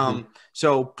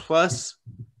 So plus,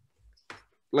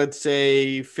 let's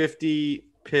say 50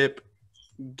 pip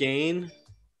gain,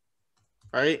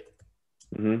 right?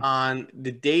 On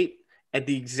the date at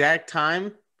the exact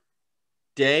time,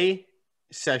 day,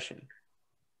 session.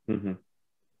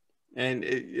 And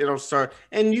it'll start,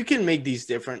 and you can make these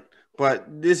different, but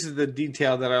this is the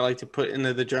detail that I like to put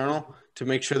into the journal to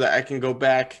make sure that I can go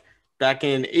back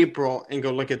in April and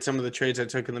go look at some of the trades I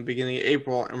took in the beginning of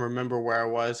April and remember where I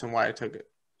was and why I took it.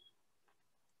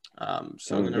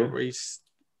 So I'm going to erase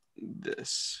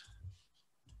this.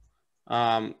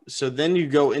 So then you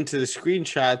go into the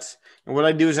screenshots, and what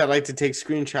I do is I like to take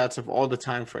screenshots of all the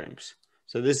time frames.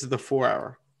 So this is the 4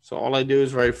 hour. So all I do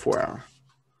is write 4 hour.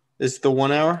 This is the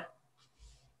 1 hour.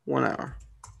 1 hour.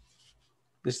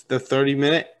 This is the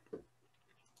 30-minute.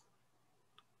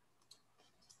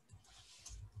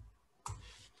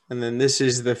 And then this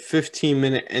is the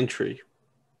 15-minute entry.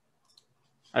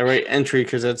 I write entry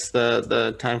because that's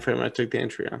the time frame I took the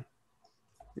entry on.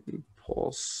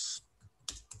 Pulse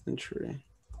entry.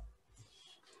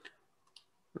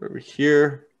 Over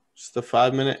here, it's the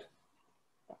 5-minute.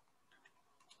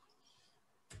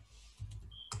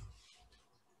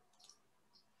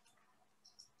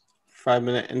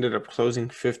 Five-minute ended up closing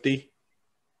 50.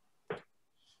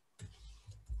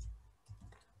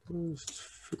 Boost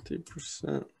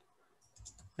 50%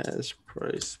 as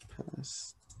price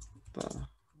pass the.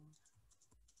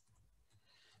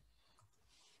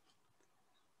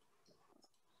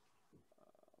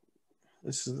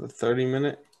 This is the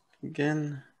 30-minute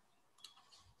again.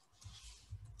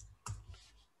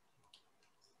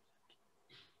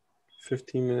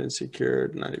 $15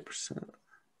 secured, 90%.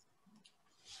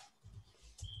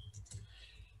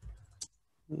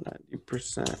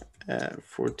 90% at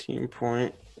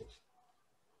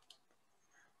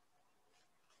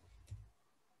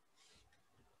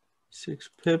 14.6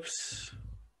 pips.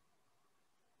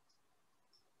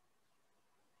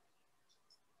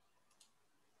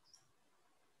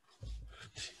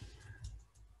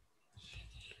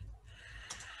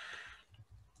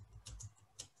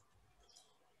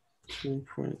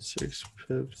 $2.6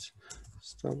 pips.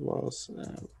 Stop loss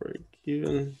at break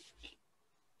even.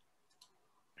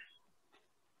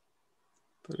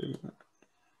 30 minutes.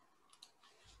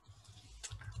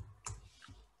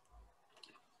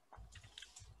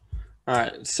 All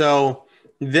right. So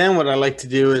then what I like to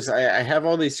do is I have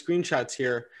all these screenshots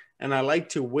here, and I like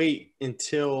to wait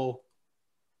until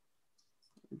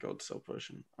go to self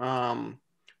pushing.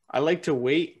 I like to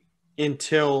wait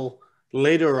until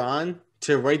later on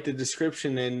to write the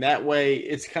description, and that way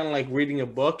it's kind of like reading a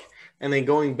book and then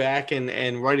going back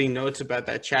and writing notes about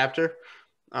that chapter.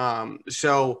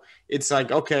 So it's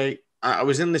like, okay, I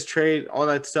was in this trade, all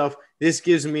that stuff. This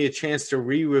gives me a chance to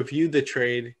re-review the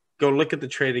trade, go look at the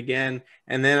trade again,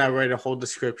 and then I write a whole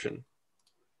description.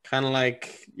 Kind of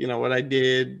like, what I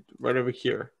did right over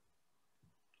here,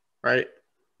 right?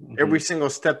 Mm-hmm. Every single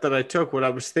step that I took, what I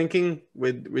was thinking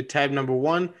with tab number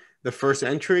 1, the first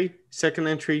entry, second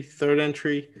entry, third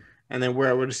entry, and then where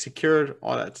I would have secured,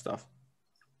 all that stuff.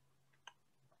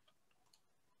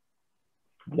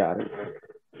 Got it.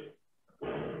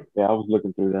 Yeah, I was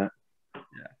looking through that.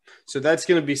 Yeah. So that's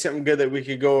going to be something good that we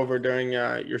could go over during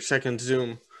your second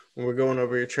Zoom when we're going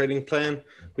over your trading plan.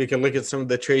 We can look at some of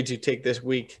the trades you take this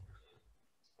week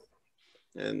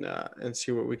and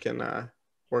see what we can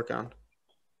work on.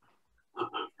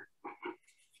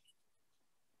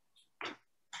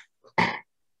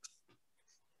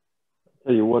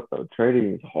 Tell you what, though,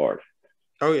 trading is hard.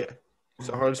 Oh, yeah. It's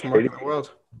the hardest market in the world.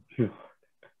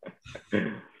 Got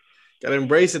to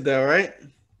embrace it, though, right?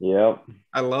 Yep.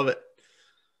 I love it.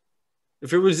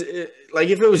 If it was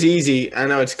easy, I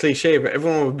know it's cliche, but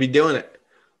everyone would be doing it.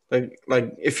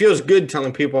 Like it feels good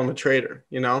telling people I'm a trader,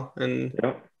 and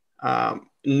yep.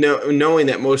 Knowing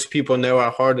that most people know how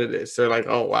hard it is. They're like,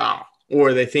 oh, wow.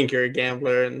 Or they think you're a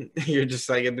gambler and you're just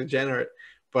like a degenerate.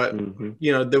 But,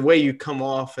 the way you come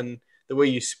off and the way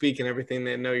you speak and everything,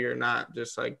 they know you're not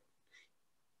just like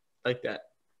that.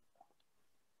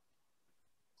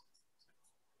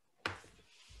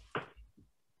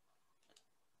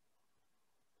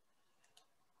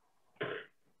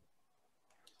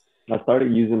 I started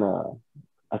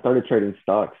trading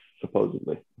stocks,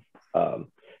 supposedly.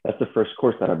 That's the first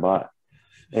course that I bought.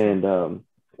 And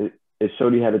it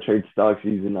showed you how to trade stocks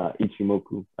using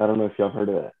Ichimoku. I don't know if y'all heard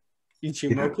of that.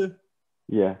 Ichimoku?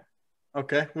 Yeah.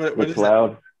 Okay. What the is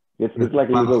cloud. That? It's like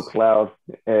a little cloud,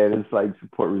 and it's like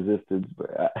support resistance.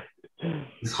 But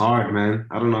it's hard, man.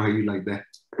 I don't know how you like that.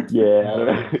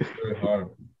 Yeah. It's very hard.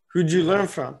 Who'd you learn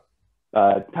from?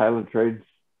 Tyler Trades.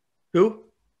 Who?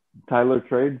 Tyler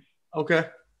Trades. Okay.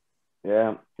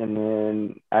 Yeah. And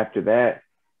then after that,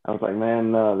 I was like,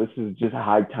 man, no, this is just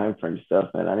high time frame stuff,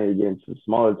 man. I need to get into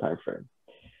smaller time frame.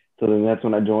 So then that's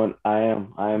when I joined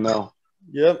IML.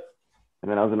 Yep.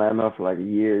 And then I was in IML for like a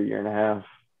year and a half.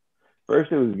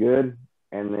 First, it was good,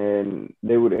 and then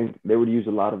they would use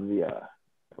a lot of the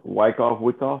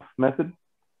wick-off method.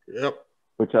 Yep.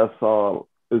 Which I saw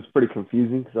it was pretty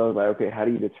confusing because I was like, okay, how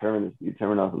do you determine this? Do you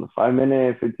determine off in the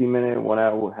 5-minute, 15-minute, 1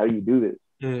 hour? How do you do this?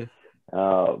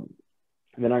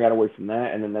 And then I got away from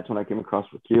that, and then that's when I came across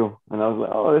Wakil, and I was like,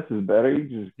 oh, this is better.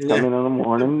 You just come in the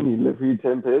morning, you live for your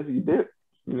 10 pips, you dip,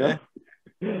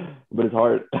 But it's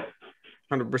hard.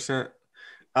 100%.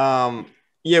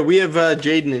 Yeah, we have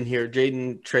Jaden in here.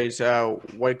 Jaden trades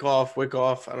wick off. I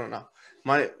don't know.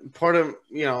 My part of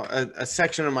a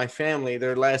section of my family,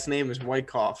 their last name is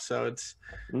Wyckoff, so it's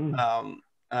when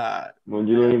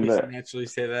you look at that, naturally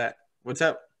say that. What's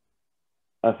up?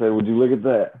 I said, would you look at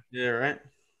that? Yeah, right.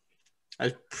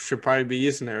 I should probably be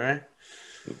using it, right?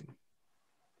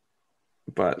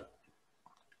 But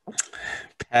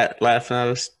Pat laughing at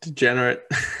us, degenerate.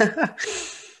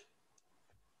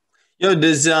 Yo,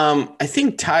 does I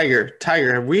think Tiger,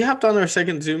 have we hopped on our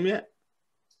second Zoom yet?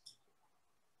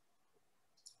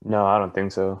 No, I don't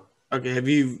think so. Okay, have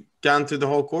you gone through the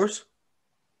whole course?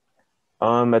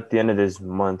 At the end of this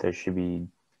month, I should be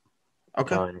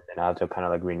Okay. And then I have to kind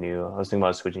of like renew. I was thinking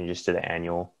about switching just to the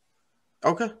annual.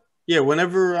 Okay. Yeah,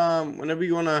 whenever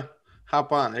you want to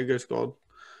hop on, there goes Gold.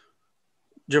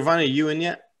 Giovanni, you in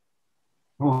yet?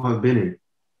 Oh, I've been in.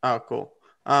 Oh, cool.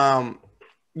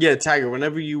 Yeah, Tiger,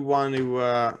 whenever you want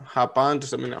to hop on,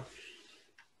 just let me know.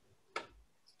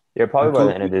 Yeah, probably by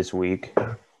the end of this week.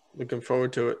 Looking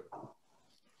forward to it.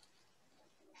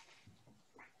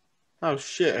 Oh,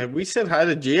 shit. Have we said hi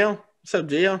to Gio? What's up,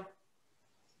 Gio? I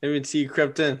didn't even see you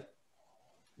crept in.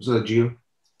 What's up, Gio?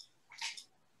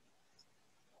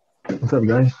 What's up,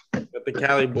 guys? Got the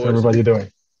Cali boys. What's everybody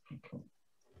doing?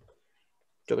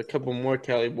 Got a couple more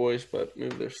Cali boys, but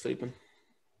maybe they're sleeping.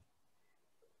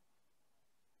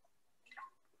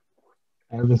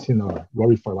 I haven't seen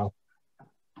Rory for a while.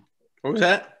 What was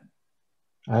that?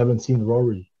 I haven't seen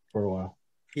Rory for a while.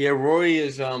 Yeah, Rory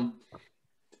is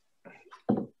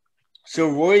So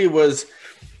Rory was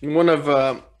one of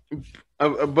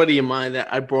a buddy of mine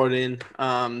that I brought in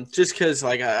just because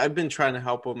like I've been trying to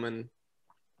help him and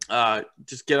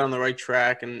just get on the right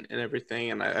track and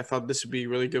everything, and I thought this would be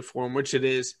really good for him, which it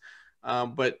is,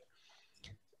 but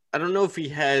I don't know if he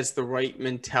has the right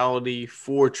mentality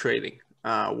for trading,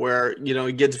 where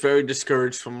he gets very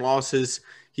discouraged from losses.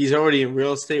 He's already in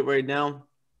real estate right now,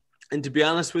 and to be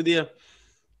honest with you,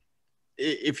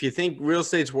 if you think real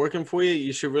estate's working for you,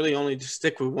 you should really only just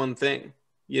stick with one thing,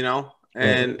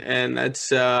 and that's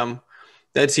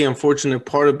the unfortunate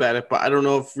part about it. But I don't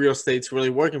know if real estate's really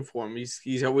working for him.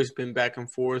 He's always been back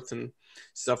and forth and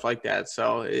stuff like that.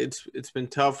 So it's been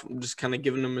tough. I'm just kind of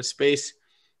giving him a space.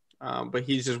 But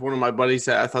he's just one of my buddies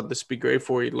that I thought this would be great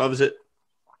for. He loves it.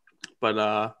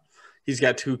 But he's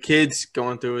got 2 kids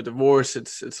going through a divorce.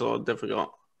 It's a little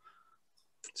difficult.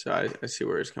 So I see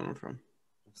where he's coming from.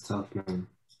 It's tough, man.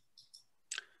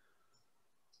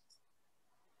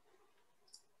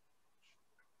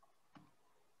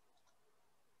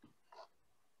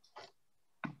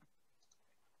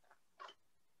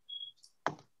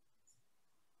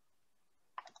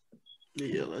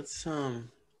 Yeah, let's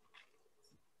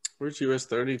where's US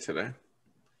 30 today?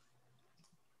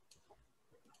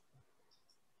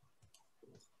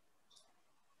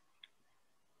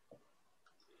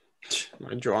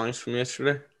 My drawings from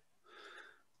yesterday.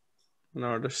 An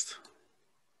artist.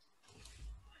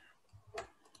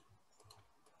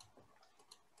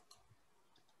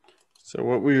 So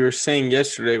what we were saying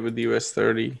yesterday with US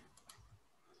 30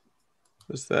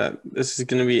 was that this is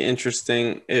going to be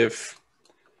interesting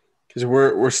because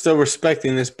we're still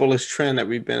respecting this bullish trend that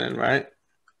we've been in, right?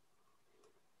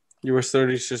 US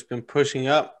 30's just been pushing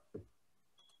up,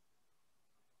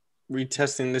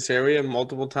 retesting this area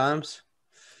multiple times.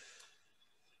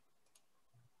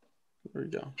 There we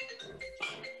go.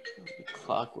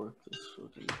 Clockwork.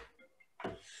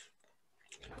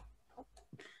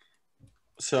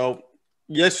 So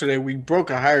yesterday we broke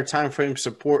a higher time frame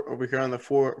support over here on the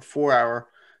four hour,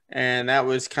 and that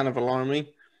was kind of alarming.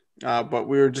 But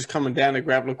we were just coming down to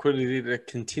grab liquidity to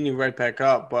continue right back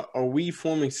up. But are we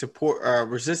forming support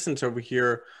resistance over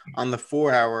here on the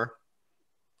 4 hour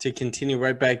to continue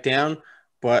right back down?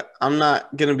 But I'm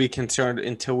not going to be concerned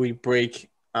until we break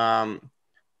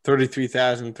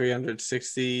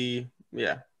 33,360.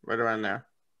 Yeah, right around there.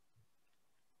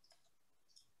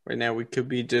 Right now we could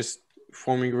be just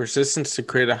forming resistance to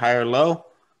create a higher low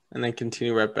and then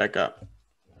continue right back up.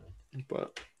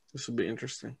 But this will be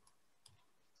interesting.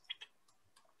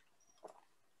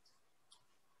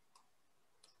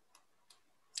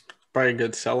 Probably a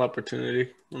good sell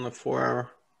opportunity on the 4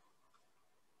 hour.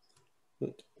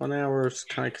 1 hour is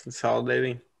kind of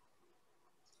consolidating.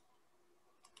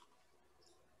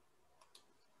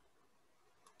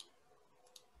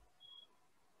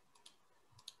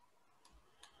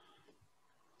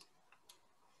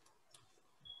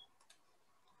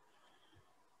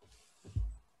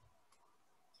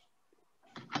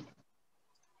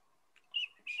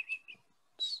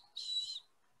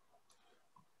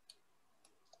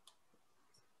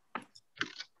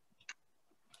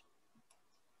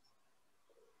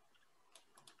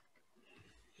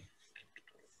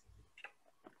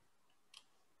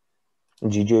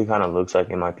 GJ kind of looks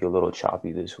like it might be a little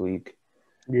choppy this week.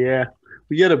 Yeah,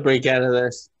 we got to break out of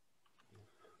this.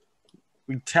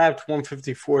 We tapped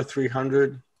 154,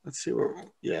 300. Let's see where.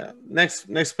 Yeah, next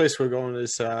place we're going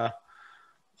is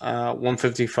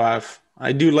 155.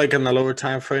 I do like on the lower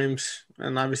time frames,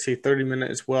 and obviously 30-minute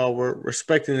as well. We're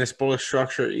respecting this bullish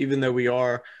structure, even though we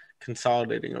are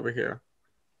consolidating over here.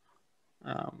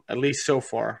 At least so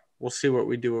far. We'll see what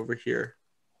we do over here.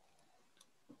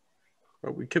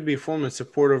 But we could be forming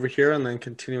support over here and then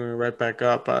continuing right back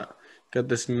up. Got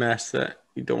this mess that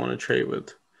you don't want to trade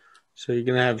with. So you're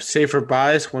going to have safer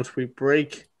buys once we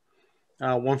break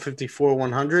 154,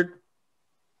 100.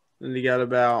 Then you got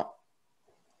about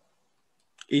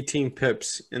 18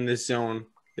 pips in this zone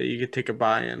that you could take a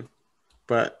buy in.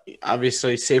 But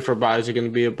obviously, safer buys are going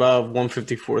to be above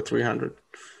 154, 300.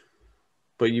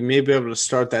 But you may be able to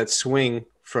start that swing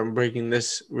from breaking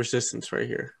this resistance right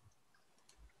here.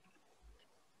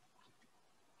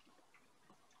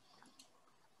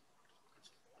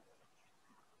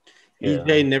 Yeah.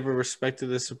 EJ never respected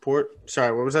the support.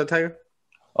 Sorry, what was that, Tiger?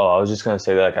 Oh, I was just gonna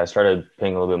say that like I started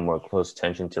paying a little bit more close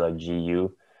attention to like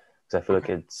GU because I feel like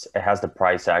it has the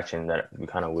price action that we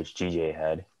kind of wish GJ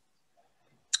had.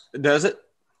 Does it?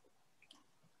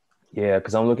 Yeah,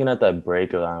 because I'm looking at that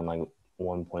break around like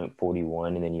 1.41,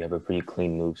 and then you have a pretty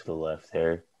clean move to the left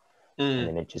there, and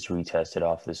then it just retested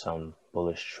off this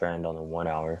bullish trend on the 1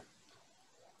 hour.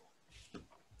 So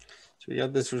we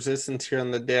got this resistance here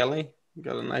on the daily. We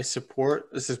got a nice support.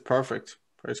 This is perfect.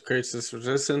 Price creates this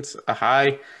resistance, a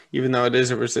high, even though it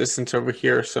is a resistance over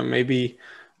here. So maybe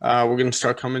we're going to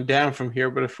start coming down from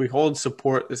here. But if we hold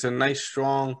support, there's a nice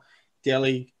strong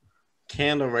daily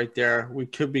candle right there. We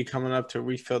could be coming up to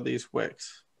refill these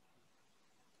wicks.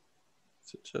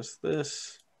 So just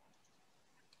this.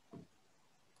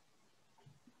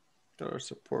 Got our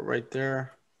support right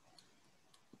there.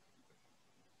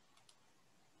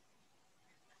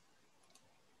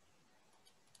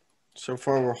 So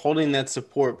far, we're holding that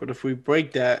support, but if we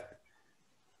break that,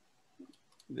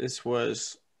 this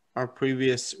was our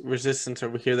previous resistance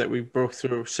over here that we broke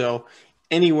through. So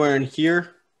anywhere in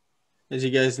here, as you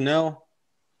guys know,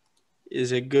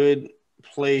 is a good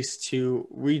place to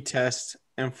retest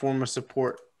and form a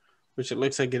support, which it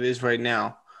looks like it is right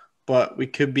now. But we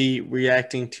could be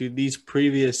reacting to these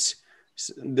previous,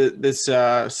 this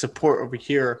support over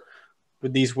here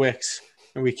with these wicks,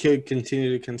 and we could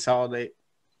continue to consolidate.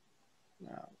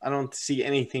 I don't see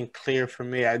anything clear for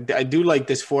me. I do like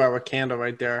this 4 hour candle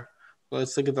right there.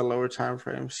 Let's look at the lower time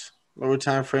frames. Lower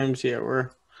time frames, yeah, we're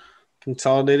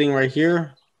consolidating right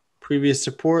here. Previous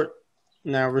support,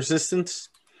 now resistance.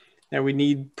 Now we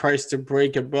need price to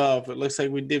break above. It looks like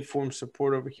we did form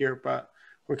support over here, but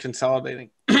we're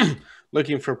consolidating.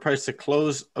 Looking for price to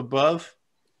close above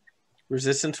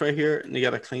resistance right here, and you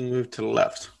got a clean move to the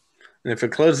left. And if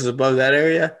it closes above that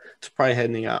area, it's probably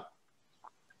heading up.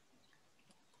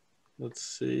 Let's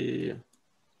see.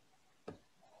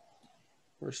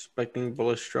 Respecting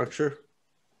bullish structure.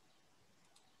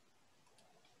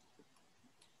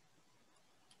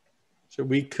 So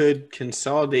we could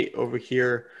consolidate over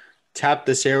here, tap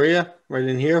this area right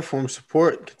in here, form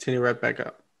support, continue right back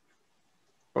up.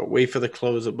 But wait for the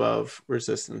close above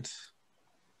resistance.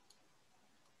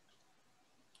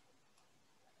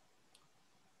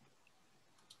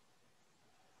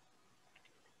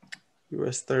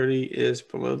 US 30 is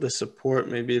below the support.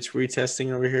 Maybe it's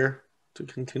retesting over here to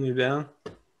continue down.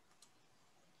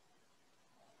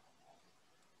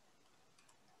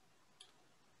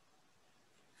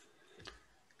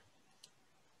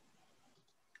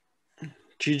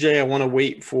 GJ, I want to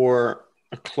wait for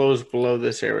a close below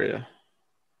this area.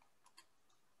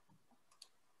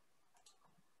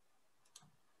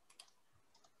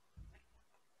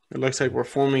 It looks like we're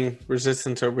forming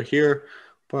resistance over here,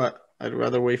 but I'd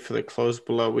rather wait for the close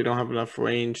below. We don't have enough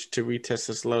range to retest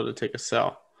this low to take a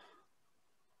sell.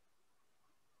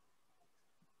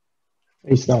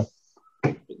 Hey, Steph.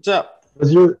 What's up?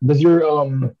 Does your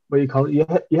what do you call it?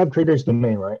 You have Trader's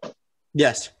Domain, right?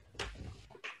 Yes.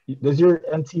 Does your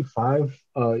NT5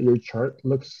 your chart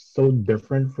looks so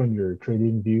different from your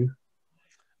trading view?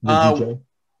 Well,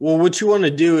 what you want to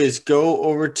do is go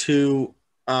over to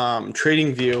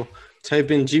Trading View, type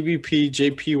in GBP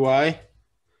JPY,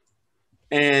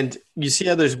 and you see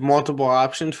how there's multiple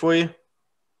options for you.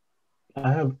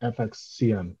 I have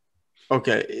FXCM.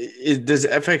 Okay, does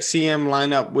FXCM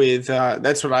line up with?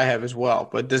 That's what I have as well.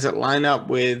 But does it line up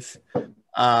with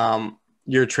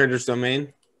your Trader's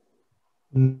Domain?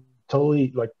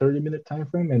 Totally, like 30-minute time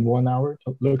frame and 1 hour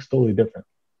looks totally different.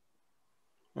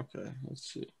 Okay, let's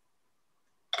see.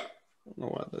 I don't know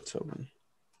why that's open.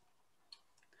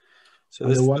 So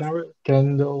on the 1 hour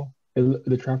candle,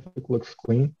 the traffic looks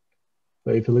clean,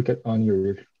 but if you look at on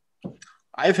your,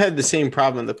 I've had the same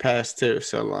problem in the past too.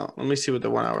 So let me see what the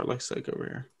 1 hour looks like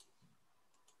over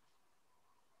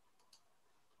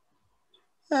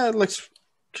here. It looks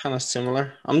kind of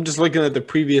similar. I'm just looking at the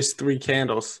previous 3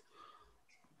 candles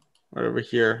right over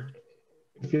here.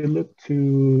 If you look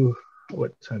to,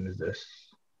 what time is this?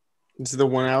 This is the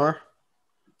 1 hour.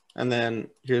 And then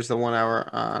here's the 1 hour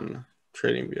on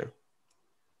TradingView.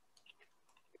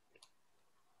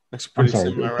 Looks pretty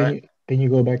similar, right? Can you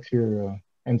go back to your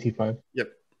NT5?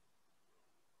 Yep.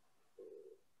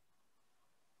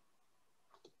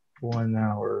 1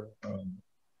 hour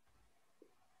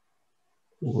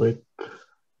wick.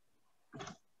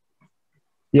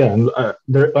 Yeah, and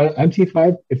there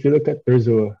MT5. If you look at, there's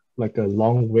a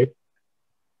long wick,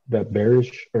 that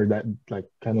bearish, or that like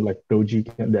kind of like doji,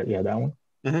 that that one.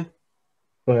 Mm-hmm.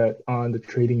 But on the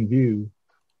trading view,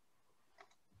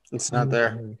 it's not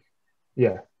there.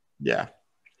 Yeah. Yeah.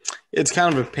 It's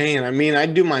kind of a pain. I mean, I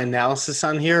do my analysis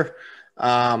on here.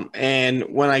 And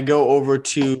when I go over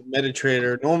to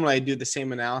MetaTrader, normally I do the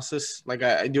same analysis. Like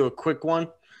I do a quick one.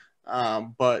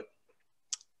 But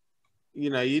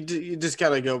you just got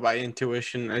to go by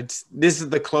intuition. This is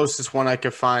the closest one I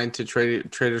could find to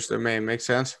Trader's Domain. Make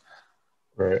sense?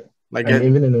 Right. Like, and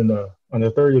even on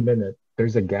the 30-minute,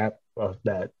 there's a gap of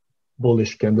that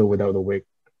bullish candle without a wick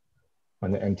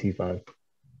on the MT5.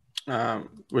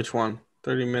 Which one?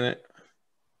 30-minute.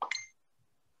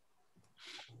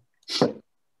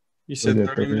 You said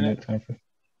 30-minute time frame.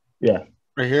 Yeah.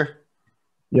 Right here.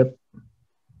 Yep.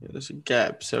 Yeah, there's a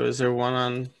gap. So is there one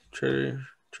on Trading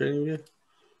View?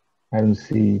 I don't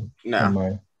see.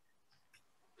 No.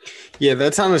 Yeah,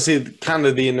 that's honestly kind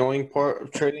of the annoying part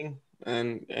of trading,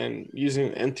 and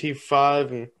using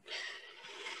MT5 and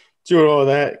doing all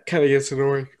that kind of gets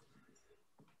annoying.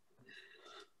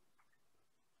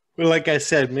 But like I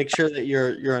said, make sure that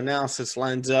your analysis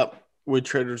lines up with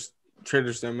Trader's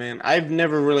Domain. I've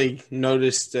never really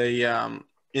noticed an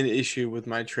issue with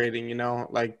my trading,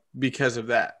 like because of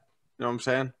that. You know what I'm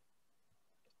saying?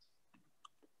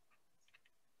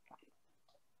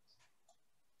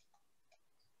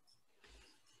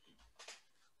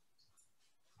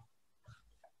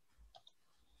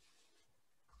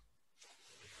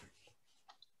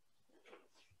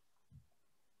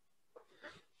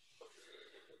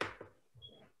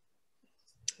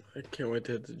 I can't wait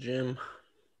to hit the gym.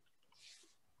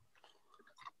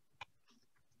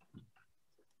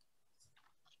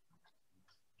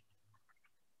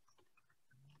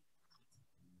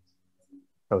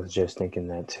 I was just thinking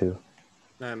that too.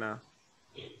 I know.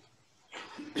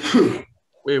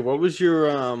 Wait, what was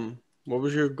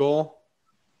your goal?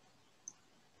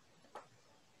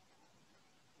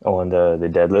 Oh, on the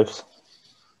deadlifts?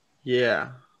 Yeah.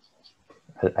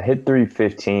 I hit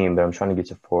 315, but I'm trying to get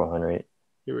to 400.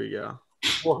 Here we go.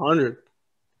 400.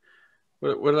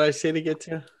 What did I say to get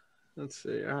to? Let's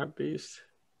see. Beast.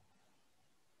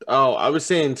 Oh, I was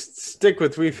saying stick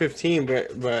with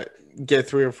 315, but get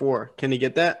 3 or 4. Can you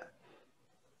get that?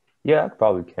 Yeah, I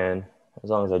probably can. As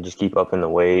long as I just keep upping the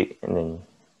weight and then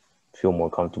feel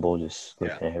more comfortable just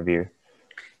lifting heavier.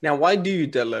 Now, why do you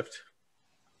deadlift?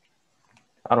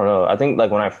 I don't know. I think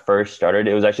like when I first started,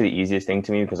 it was actually the easiest thing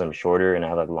to me because I'm shorter and I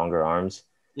have like longer arms.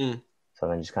 So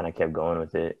then I just kind of kept going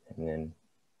with it. And then,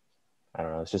 I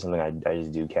don't know. It's just something I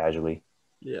just do casually.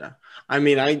 Yeah. I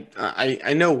mean,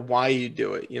 I know why you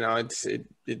do it.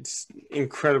 It's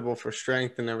incredible for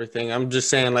strength and everything. I'm just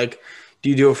saying, like, do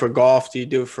you do it for golf? Do you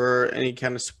do it for any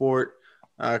kind of sport?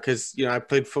 Because, I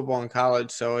played football in college,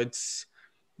 so it's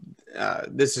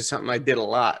this is something I did a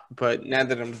lot. But now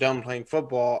that I'm done playing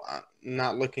football, I'm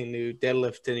not looking to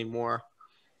deadlift anymore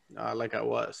like I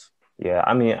was. Yeah,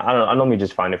 I mean, I normally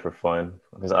just find it for fun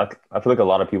because I feel like a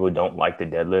lot of people don't like the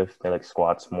deadlift. They like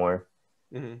squats more.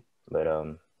 Mm-hmm. But I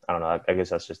don't know. I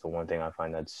guess that's just the one thing I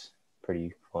find that's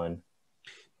pretty fun.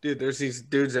 Dude, there's these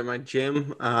dudes at my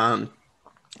gym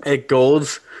at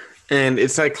Gold's, and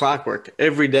it's like clockwork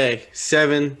every day,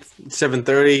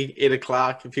 7:30, 8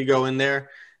 o'clock. If you go in there,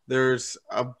 there's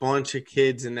a bunch of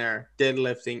kids in there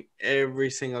deadlifting every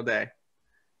single day.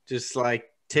 Just like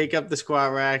take up the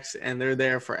squat racks, and they're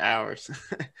there for hours.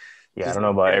 Yeah, I don't know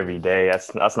about every day.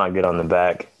 That's not good on the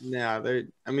back. No,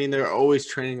 they're always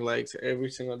training legs every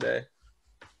single day.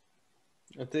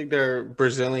 I think they're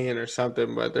Brazilian or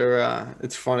something, but they're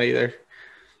it's funny. They're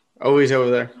always over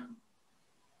there.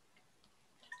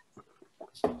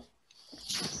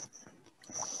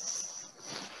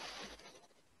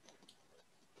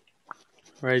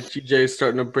 Right, GJ is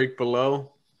starting to break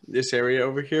below this area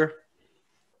over here.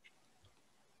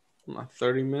 My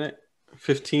 30-minute,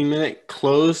 15-minute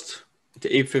closed to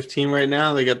 8:15 right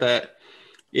now. They got that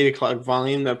 8 o'clock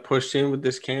volume that pushed in with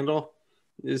this candle.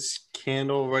 This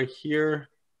candle right here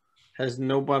has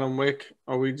no bottom wick.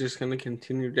 Are we just going to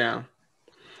continue down?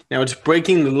 Now it's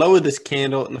breaking the low of this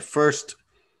candle in the first,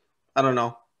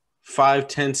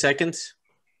 5-10 seconds.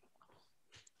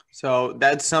 So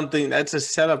that's a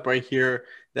setup right here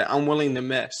that I'm willing to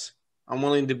miss. I'm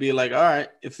willing to be like, all right,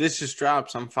 if this just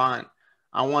drops, I'm fine.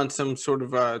 I want some sort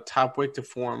of a top wick to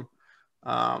form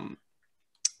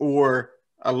or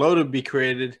a low to be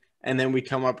created, and then we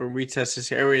come up and retest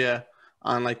this area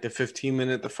on like the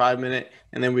 15-minute, the 5-minute,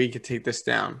 and then we could take this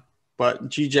down. but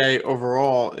GJ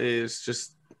overall is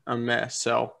just a mess.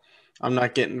 So I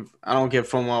don't get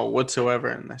FOMO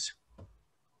whatsoever in this.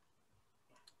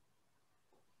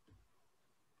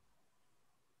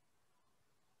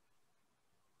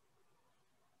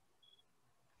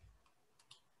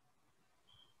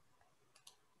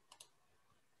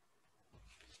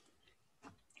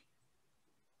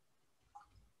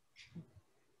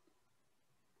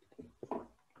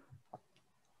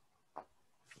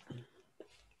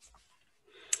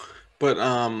 But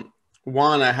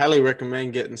Juan, I highly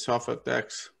recommend getting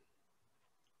Soft4fx.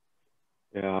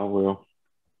 Yeah, I will.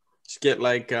 Just get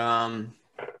like I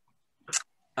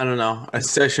don't know, a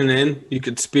session in. You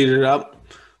could speed it up,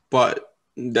 but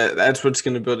that's what's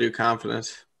going to build your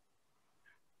confidence.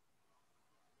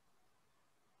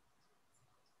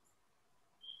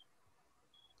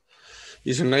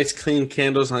 These are nice clean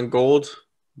candles on gold.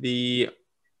 The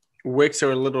wicks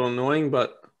are a little annoying,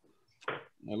 but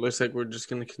it looks like we're just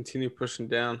going to continue pushing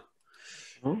down.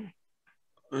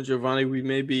 Giovanni, we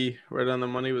may be right on the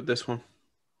money with this one.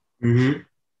 Mm-hmm.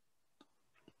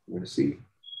 Let's see.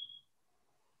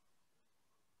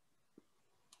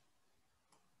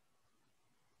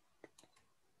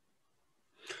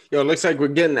 Yo, it looks like we're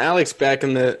getting Alex back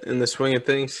in the swing of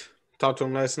things. Talked to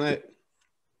him last night.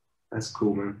 That's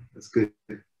cool, man. That's good.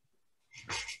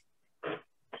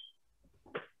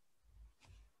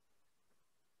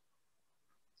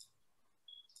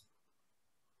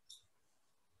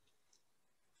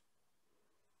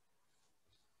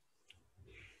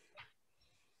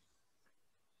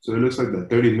 So it looks like the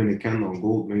 30-minute candle on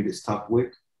gold made its top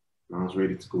wick. Now it's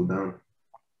ready to go down.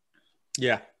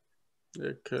 Yeah,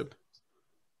 it could.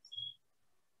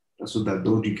 That's what that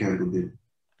doji candle did.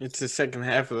 It's the second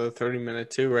half of the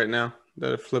 30-minute too right now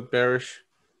that it flipped bearish.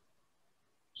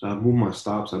 So I moved my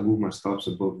stops. I moved my stops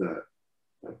above that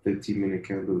 15-minute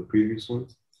candle, the previous one.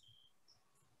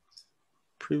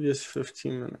 Previous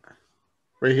 15-minute.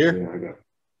 Right here?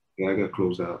 Yeah, I got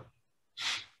closed out.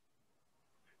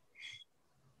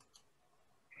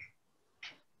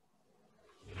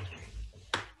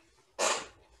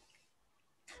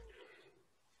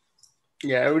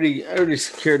 Yeah, I already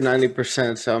secured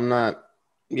 90%, so I'm not,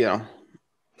 I'm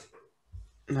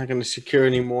not going to secure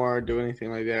anymore or do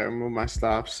anything like that or move my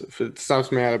stops. If it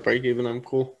stops me out of break even, I'm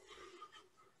cool.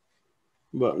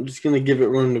 But I'm just going to give it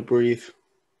room to breathe.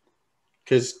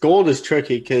 Because gold is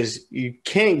tricky because you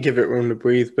can't give it room to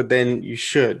breathe, but then you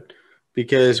should.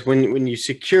 Because when you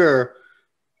secure,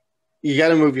 you got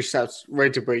to move your stops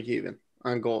right to break even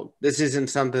on gold. This isn't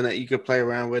something that you could play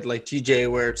around with like TJ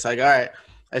where it's like, all right,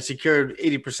 I secured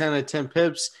 80% of 10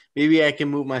 pips. Maybe I can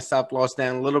move my stop loss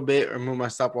down a little bit or move my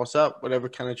stop loss up, whatever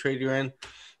kind of trade you're in,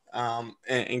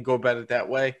 and go about it that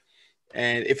way.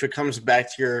 And if it comes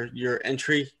back to your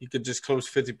entry, you could just close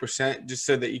 50% just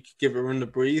so that you could give it room to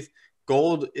breathe.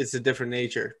 Gold is a different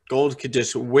nature. Gold could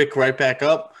just wick right back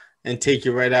up and take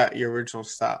you right out your original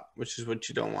stop, which is what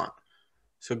you don't want.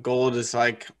 So gold is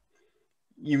like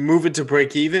you move it to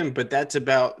break even, but that's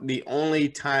about the only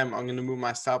time I'm going to move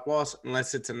my stop loss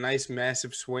unless it's a nice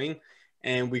massive swing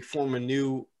and we form a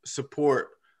new support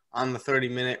on the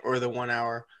 30-minute or the 1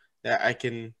 hour that I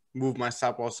can move my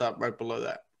stop loss up right below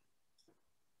that.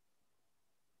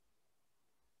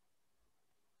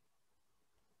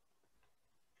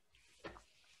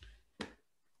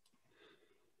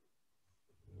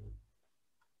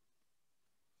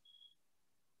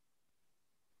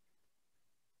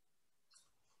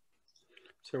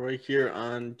 So right here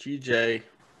on GJ,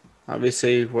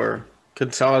 obviously we're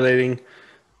consolidating,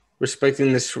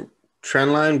 respecting this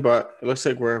trend line, but it looks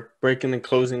like we're breaking and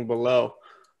closing below.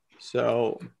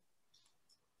 So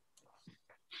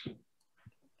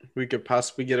we could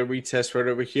possibly get a retest right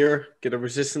over here, get a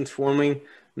resistance forming,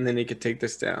 and then you could take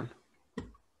this down.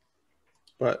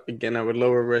 But again, I would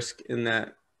lower risk in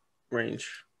that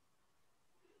range.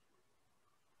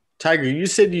 Tiger, you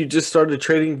said you just started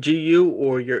trading GU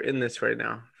or you're in this right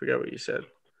now? I forgot what you said.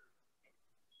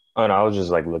 Oh, no, I was just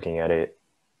like looking at it.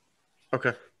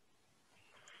 Okay.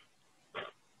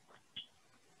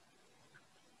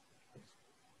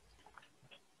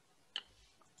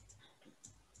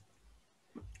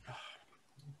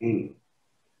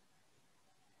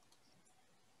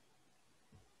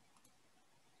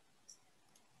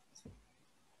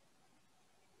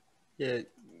 Yeah,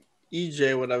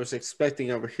 EJ, what I was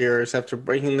expecting over here is after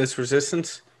breaking this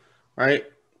resistance, right,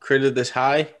 created this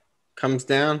high, comes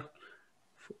down,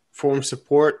 forms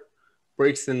support,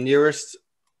 breaks the nearest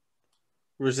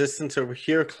resistance over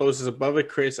here, closes above it,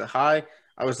 creates a high.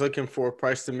 I was looking for a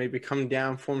price to maybe come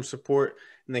down, form support,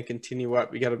 and then continue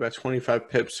up. We got about 25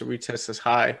 pips to retest this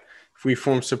high. If we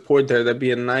form support there, that'd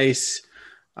be a nice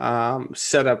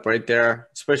setup right there,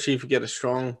 especially if you get a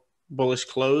strong bullish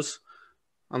close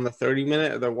on the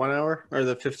 30-minute or the 1 hour or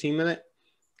the 15-minute.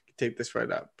 Take this right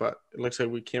up, but it looks like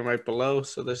we came right below,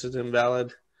 so this is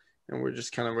invalid, and we're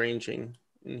just kind of ranging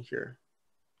in here.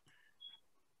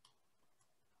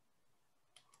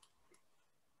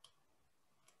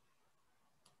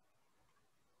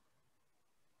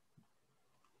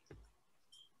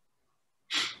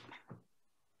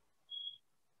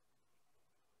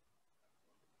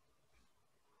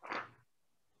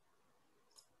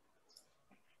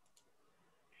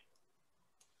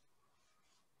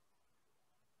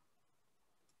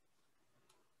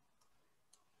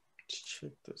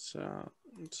 Check this out.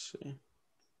 Let's see.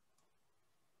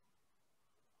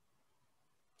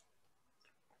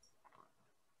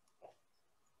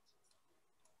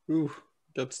 Ooh,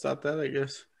 got to stop that, I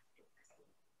guess.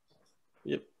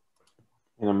 Yep.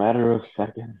 In a matter of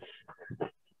seconds.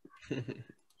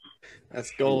 That's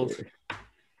gold.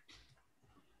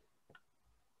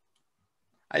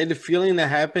 I had a feeling that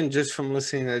happened just from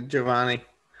listening to Giovanni.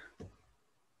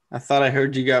 I thought I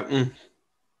heard you go,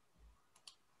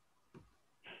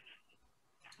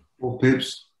 12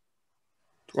 pips.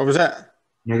 What was that?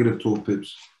 Negative 12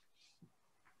 pips.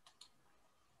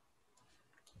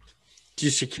 Did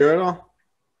you secure it all?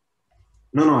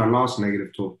 No, I lost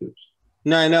negative 12 pips.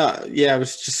 No, I know. Yeah, I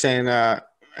was just saying,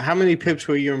 how many pips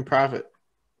were you in profit?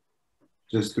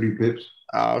 Just 3 pips.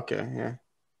 Oh, okay, yeah.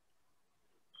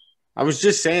 I was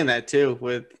just saying that too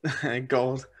with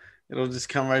gold. It'll just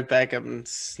come right back up and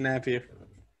snap you.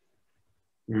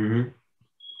 Mm-hmm.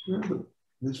 Yeah, but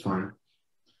it's fine.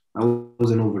 I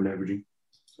wasn't over leveraging.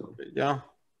 So Yeah.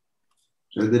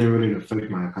 So it didn't really affect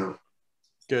my account.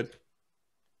 Good.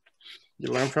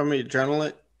 You learn from it, you journal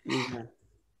it, you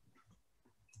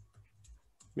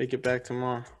make it back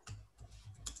tomorrow.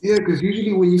 Yeah, because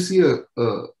usually when you see a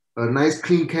nice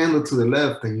clean candle to the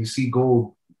left and you see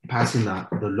gold passing the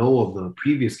low of the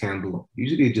previous candle,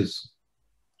 usually it just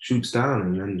shoots down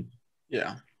and then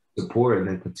support and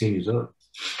then continues up.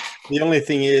 The only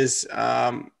thing is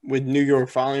with New York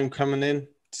volume coming in,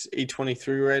 it's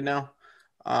 823 right now.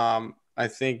 I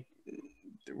think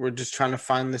we're just trying to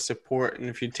find the support. And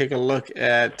if you take a look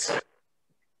at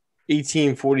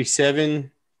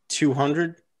 1847,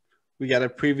 200, we got a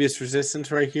previous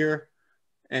resistance right here,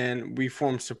 and we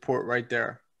formed support right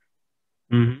there.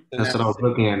 Mm-hmm. That's what I was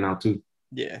looking at now too.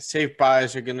 Yeah, safe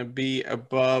buys are going to be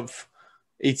above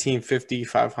 1850,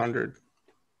 500.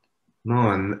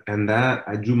 No, and that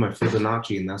I drew my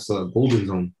Fibonacci, and that's a golden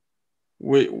zone.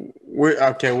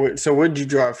 So where'd you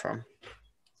draw it from?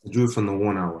 I drew it from the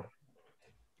 1 hour.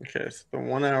 Okay, so the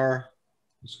 1 hour.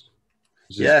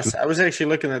 Yes, I was actually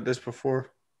looking at this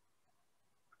before.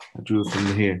 I drew it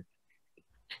from here.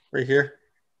 Right here?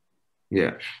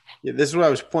 Yeah. Yeah, this is what I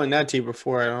was pointing out to you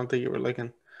before. I don't think you were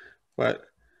looking. But,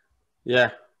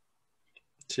 yeah.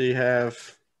 So you have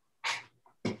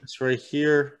this right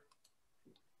here.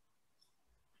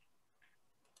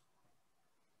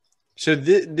 So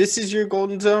this is your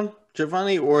golden zone,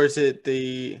 Giovanni, or is it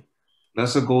the...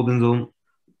 That's a golden zone,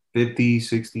 50,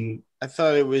 60. I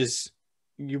thought it was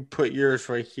you put yours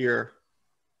right here.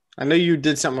 I know you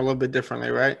did something a little bit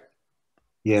differently, right?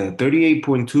 Yeah,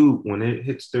 38.2. When it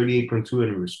hits 38.2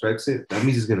 and it respects it, that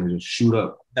means it's going to just shoot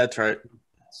up. That's right.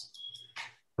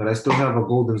 But I still have a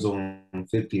golden zone on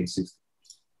 50 and 60.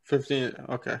 15,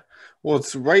 okay. Well,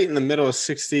 it's right in the middle of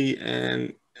 60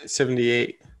 and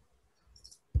 78.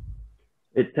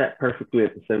 It tapped perfectly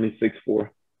at the 76.4.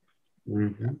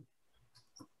 Mm-hmm.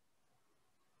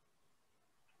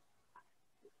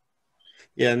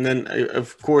 Yeah, and then,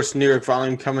 of course, New York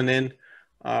volume coming in.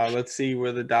 Let's see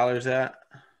where the dollar's at.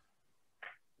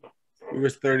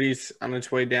 US 30s on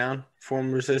its way down.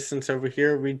 Form resistance over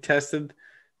here. Retested.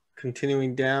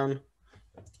 Continuing down.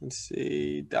 Let's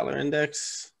see. Dollar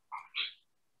index.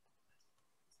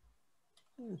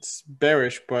 It's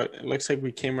bearish, but it looks like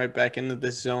we came right back into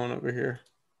this zone over here.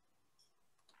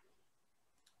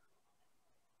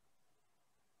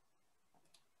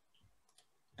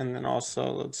 And then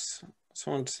also,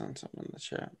 someone send something in the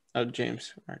chat. Oh,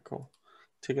 James. All right, cool.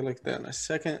 Take a look at that in a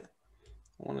second. I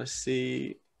want to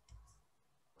see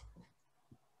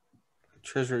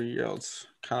Treasury yields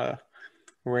kind of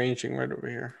ranging right over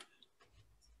here.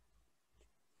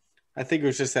 I think it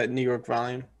was just that New York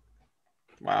volume.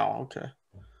 Wow, okay.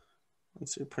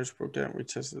 Let's see, price broke down,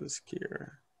 retested this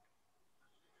gear.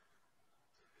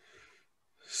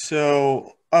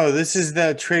 So, this is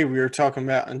that trade we were talking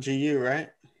about on GU, right?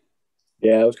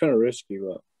 Yeah, it was kind of risky,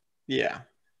 but yeah.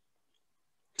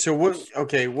 So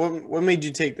what made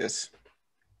you take this?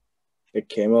 it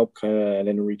came up kind of and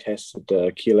then retested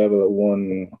the key level at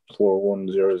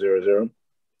 141,000.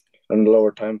 And the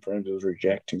lower time frames it was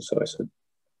rejecting, so I said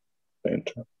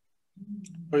enter.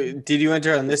 Wait, did you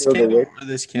enter on this candle or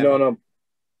this candle? No.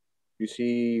 You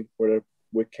see where the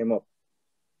wick came up?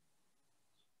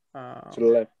 To the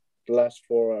left, the last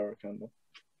 4 hour candle.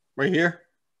 Right here?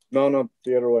 No,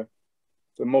 the other way.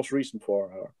 The most recent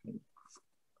 4 hour.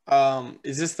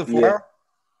 Is this the 4 hour?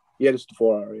 Yeah, this is the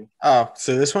 4 hour. Yeah. Oh,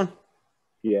 so this one?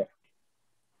 Yeah.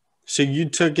 So you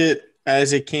took it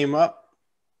as it came up?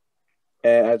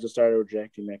 As it started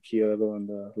rejecting that key level in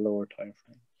the lower time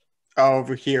frame. Oh,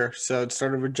 over here. So it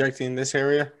started rejecting this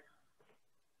area?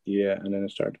 Yeah, and then it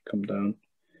started to come down.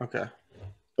 Okay.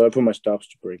 But I put my stops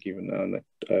to break even now, and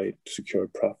I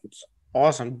secured profits.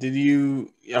 Awesome. Did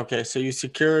you? Okay, so you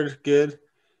secured. Good.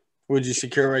 Would you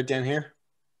secure right down here?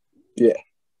 Yeah.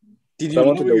 Did you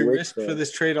lower your risk for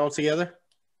this trade altogether?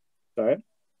 Sorry?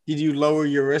 Did you lower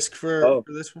your risk for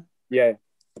this one? Yeah.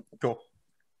 Cool.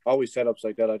 Always setups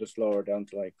like that, I just lower down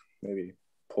to like maybe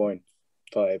 0.5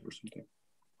 or something.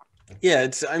 Yeah,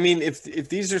 I mean, if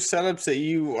these are setups that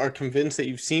you are convinced that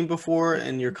you've seen before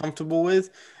and you're comfortable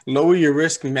with, lower your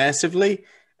risk massively,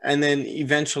 and then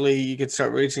eventually you could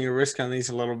start raising your risk on these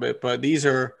a little bit. But these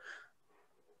are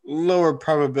lower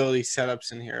probability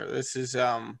setups in here. This is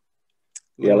yeah,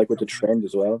 like with the trend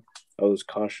as well. I was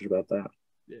cautious about that.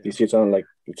 Yeah. You see, it's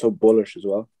so bullish as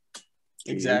well.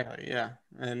 Exactly, yeah,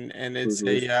 and it's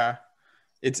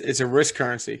it's a risk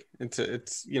currency.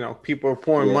 It's people are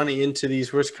pouring money into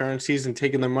these risk currencies and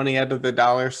taking their money out of the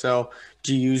dollar. So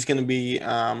GU is going to be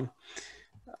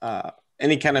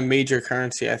any kind of major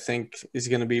currency. I think is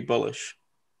going to be bullish.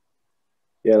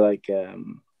 Yeah, I'd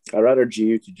rather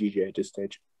GU to GJ at this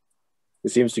stage.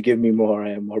 It seems to give me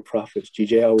more profits.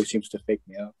 GJ always seems to fake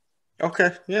me out.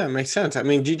 Okay, yeah, it makes sense. I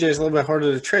mean, GJ is a little bit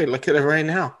harder to trade. Look at it right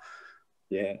now.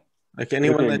 Yeah. Like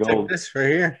anyone that took this right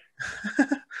here.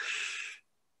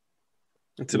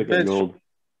 It's a bitch. Gold.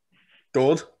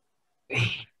 Gold?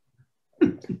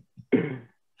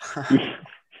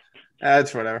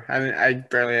 That's whatever. I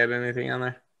barely had anything on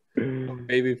there.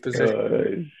 Baby position.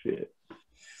 Oh, shit.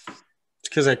 It's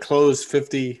because I closed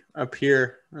 50 up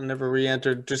here. I never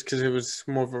re-entered just because it was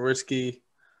more of a risky.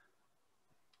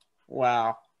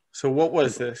 Wow. So what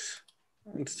was this?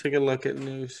 Let's take a look at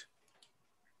news.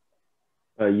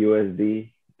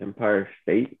 USD Empire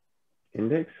State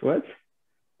Index. What?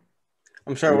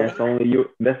 I'm sorry. That's only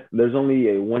you. There's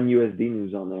only one USD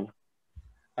news on there.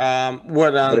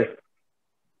 What on?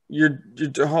 You're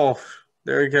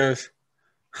there it goes.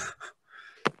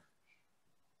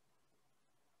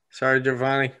 Sorry,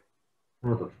 Giovanni.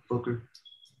 Motherfucker.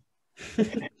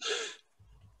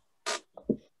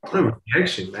 What a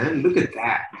rejection, man. Look at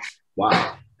that.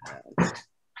 Wow.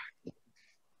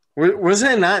 Was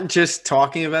I not just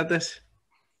talking about this?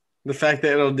 The fact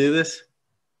that it'll do this?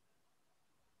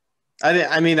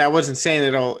 I mean, I wasn't saying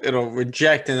it'll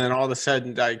reject and then all of a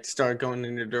sudden like start going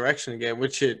in your direction again,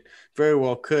 which it very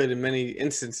well could in many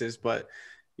instances. But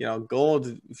gold,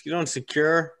 if you don't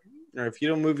secure or if you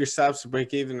don't move your stops to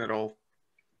break even, it'll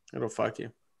fuck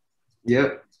you.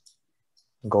 Yep.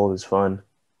 Gold is fun.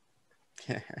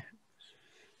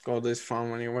 Gold is fun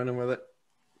when you're winning with it.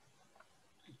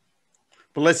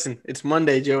 But listen, it's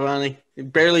Monday, Giovanni. You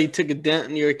barely took a dent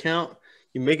in your account.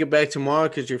 You make it back tomorrow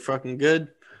because you're fucking good.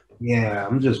 Yeah,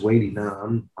 I'm just waiting now.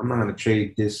 I'm not gonna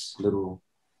trade this little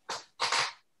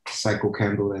cycle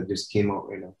candle that just came out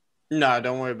right now. No,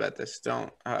 don't worry about this.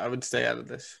 Don't. I would stay out of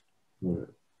this. Yeah.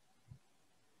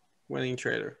 Winning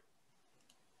trader.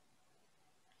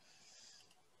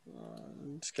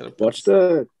 What's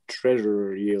the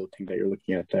treasury yield thing that you're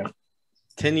looking at there?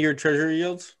 10-year treasury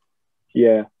yields?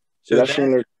 Yeah. So that's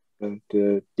similar to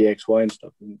the DXY and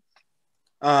stuff.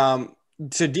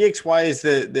 So DXY is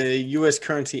the U.S.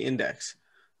 currency index.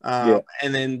 And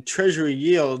then treasury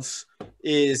yields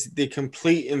is the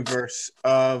complete inverse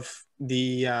of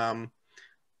the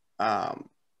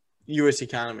U.S.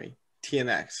 economy,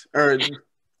 TNX, or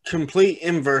complete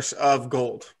inverse of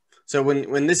gold. So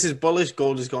when this is bullish,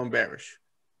 gold is going bearish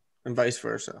and vice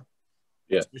versa.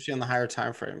 Yeah. Especially on the higher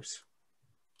time frames.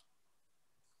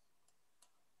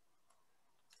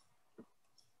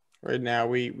 Right now,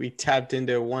 we tapped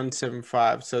into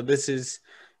 175. So this is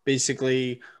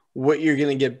basically what you're going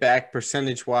to get back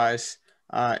percentage-wise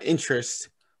interest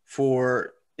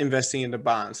for investing into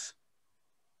bonds.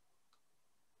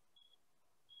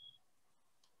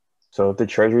 So if the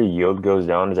treasury yield goes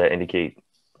down, does that indicate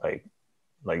like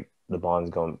the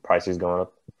bonds prices going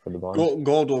up for the bonds?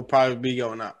 Gold will probably be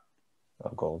going up.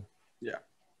 Oh, gold. Yeah.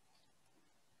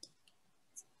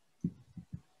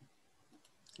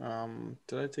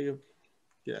 Did I take a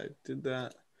Yeah, I did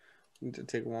that. Need to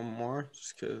take one more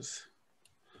just because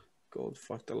gold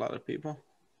fucked a lot of people.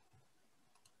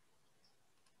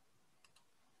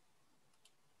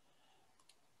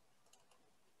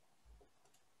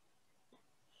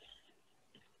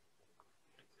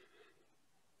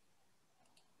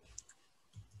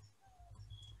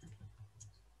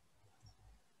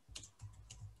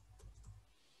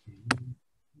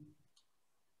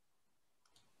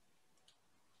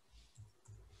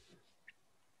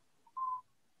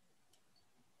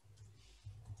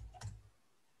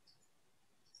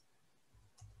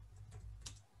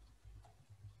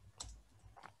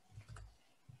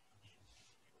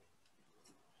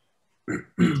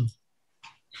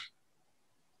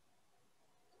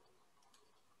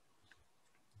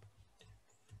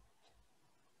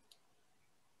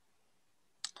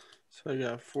 So I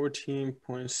got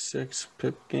 14.6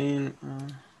 pip gain.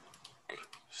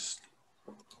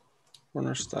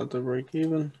 Wanna start the break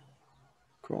even.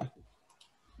 Cool.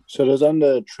 So does on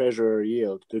the treasurer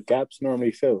yield, do gaps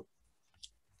normally fill?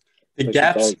 The Like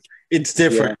gaps, it's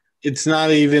different. Yeah. It's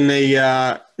not even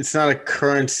it's not a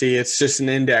currency. It's just an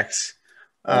index.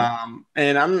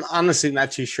 And I'm honestly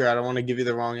not too sure. I don't want to give you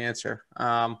the wrong answer.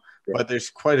 But there's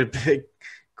quite a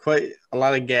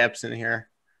lot of gaps in here.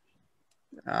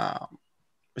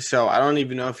 So I don't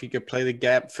even know if you could play the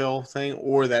gap fill thing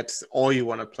or that's all you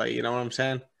want to play. You know what I'm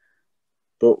saying?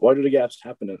 But why do the gaps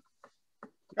happen?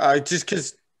 Just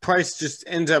because price just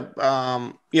ends up,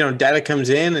 data comes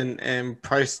in and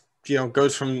price,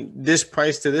 goes from this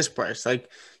price to this price. Like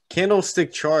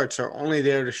candlestick charts are only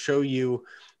there to show you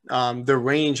the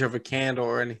range of a candle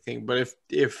or anything. But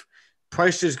if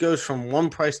price just goes from one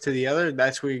price to the other,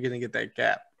 that's where you're going to get that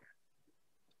gap.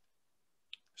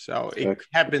 So it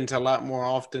happens a lot more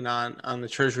often on the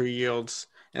treasury yields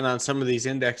and on some of these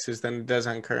indexes than it does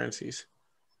on currencies.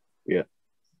 Yeah.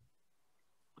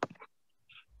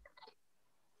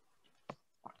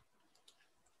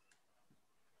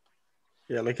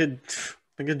 Yeah, look at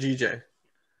GJ.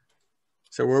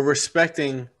 So we're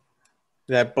respecting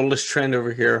that bullish trend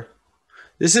over here.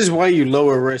 This is why you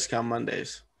lower risk on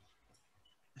Mondays.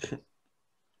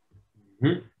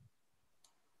 Mm-hmm.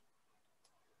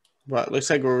 But it looks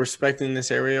like we're respecting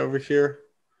this area over here.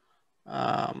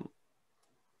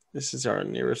 This is our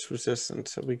nearest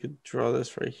resistance, so we could draw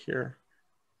this right here.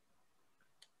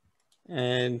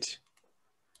 And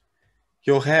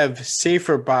you'll have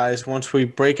safer buys once we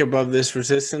break above this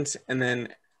resistance and then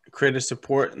create a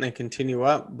support and then continue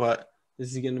up. But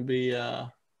this is going to be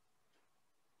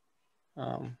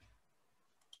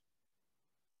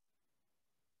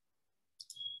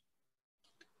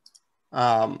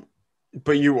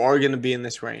but you are going to be in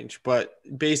this range. But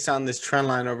based on this trend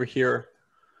line over here,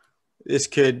 this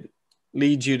could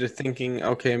lead you to thinking,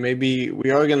 okay, maybe we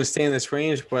are going to stay in this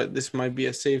range, but this might be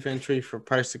a safe entry for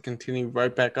price to continue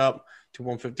right back up to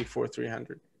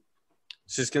 154.300.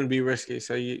 It's just going to be risky,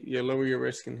 so you lower your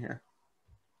risk in here.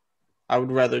 I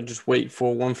would rather just wait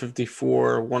for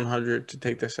 154.100 to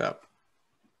take this up.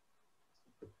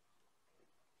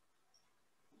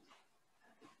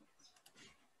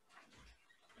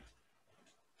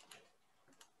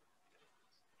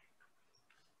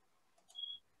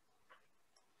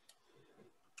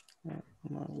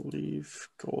 I'll leave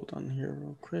gold on here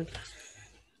real quick.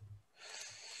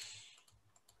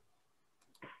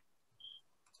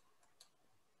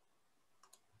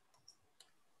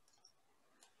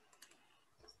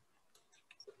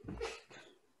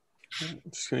 I'm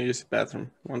just going to use the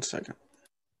bathroom. 1 second.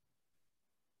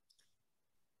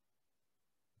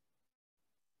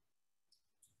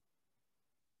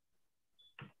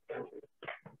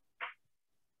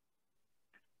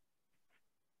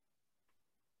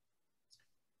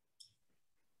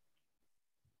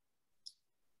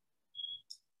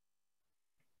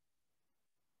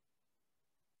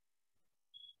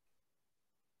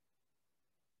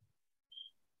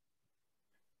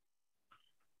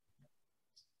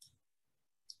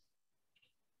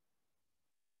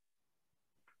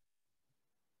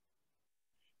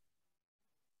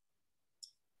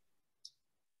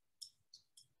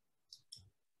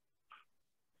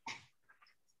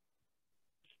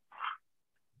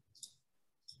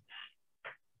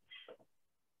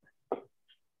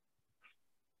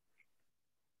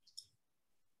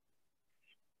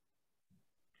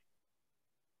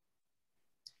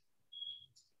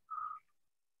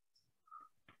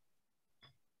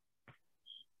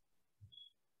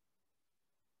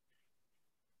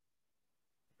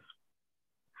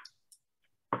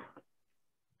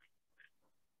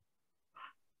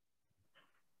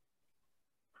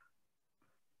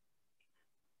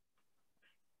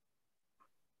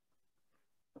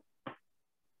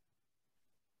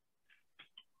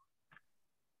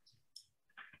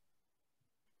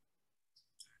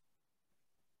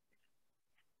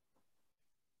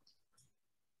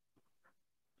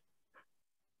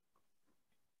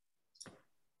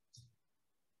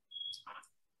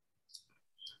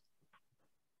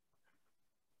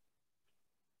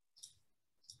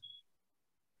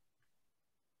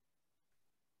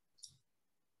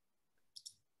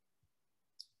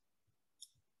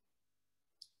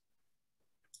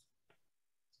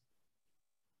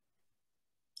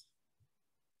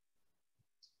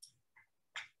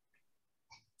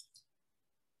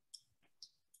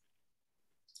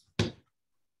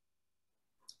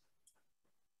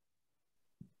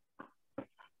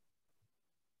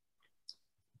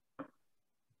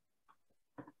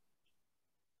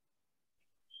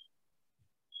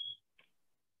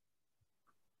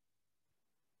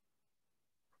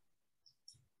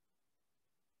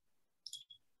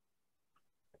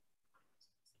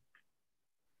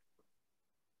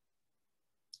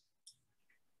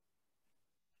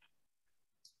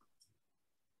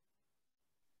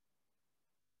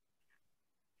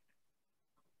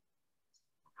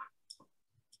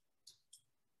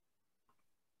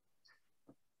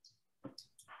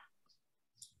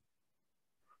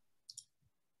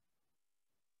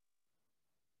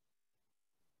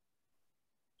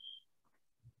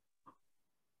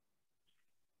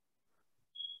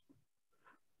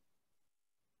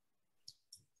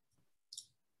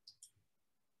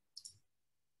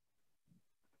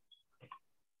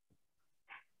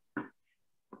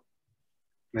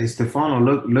 Hey, Stefano,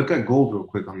 look at gold real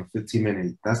quick on the 15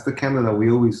 minute. That's the candle that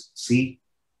we always see,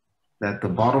 that the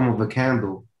bottom of the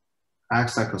candle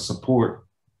acts like a support,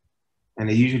 and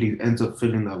it usually ends up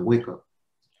filling that wick up.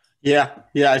 Yeah,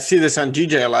 I see this on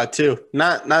GJ a lot too.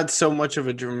 Not so much of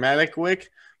a dramatic wick,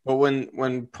 but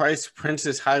when price prints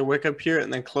this high wick up here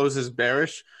and then closes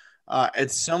bearish,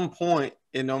 at some point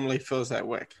it normally fills that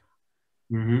wick.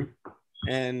 Mm-hmm.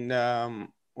 And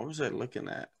what was I looking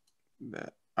at?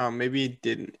 That maybe it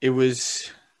didn't.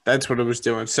 That's what it was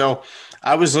doing. So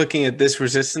I was looking at this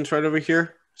resistance right over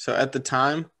here. So at the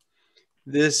time,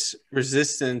 this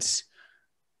resistance.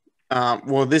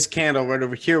 This candle right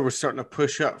over here was starting to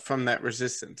push up from that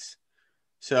resistance.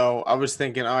 So I was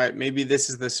thinking, all right, maybe this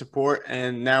is the support,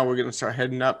 and now we're going to start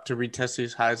heading up to retest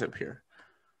these highs up here.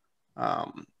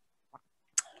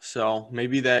 So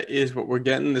maybe that is what we're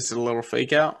getting. This is a little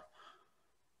fake out.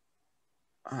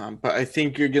 But I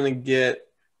think you're going to get,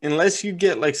 unless you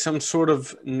get like some sort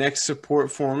of next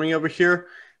support forming over here,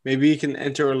 maybe you can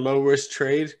enter a low risk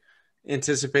trade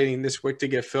anticipating this wick to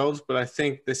get filled. But I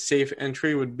think the safe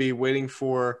entry would be waiting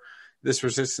for this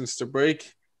resistance to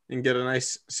break and get a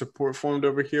nice support formed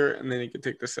over here, and then you can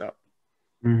take this out.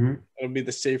 Mm-hmm. It'll be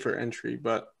the safer entry.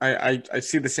 But I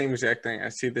see the same exact thing. I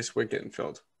see this wick getting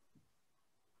filled.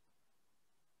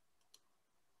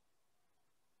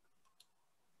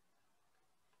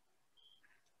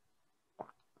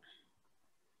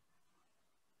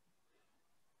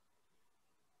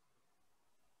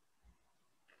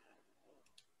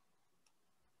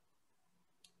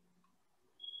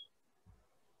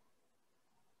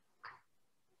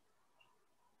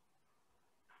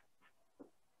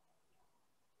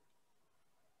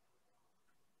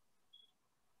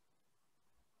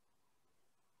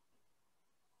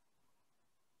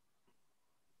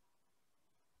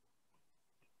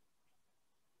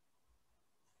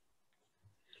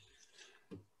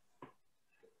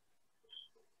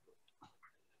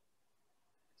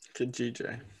 Good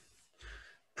GJ.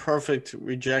 Perfect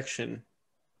rejection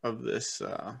of this.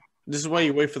 This is why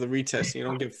you wait for the retest. You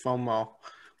don't get FOMO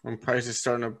when price is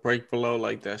starting to break below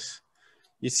like this.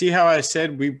 You see how I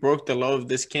said we broke the low of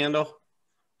this candle?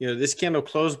 This candle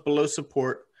closed below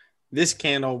support. This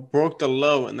candle broke the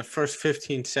low in the first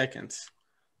 15 seconds.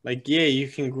 Like, yeah, you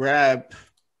can grab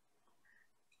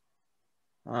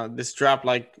this drop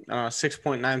like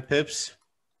 6.9 pips,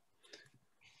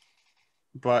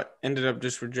 but ended up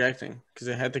just rejecting because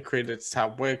it had to create its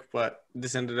top wick, but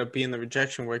this ended up being the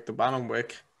rejection wick, the bottom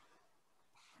wick.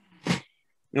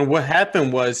 And what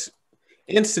happened was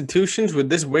institutions with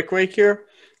this wick right here,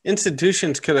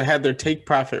 institutions could have had their take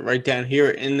profit right down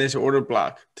here in this order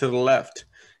block to the left.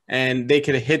 And they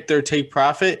could have hit their take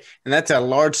profit. And that's a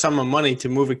large sum of money to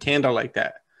move a candle like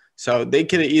that. So they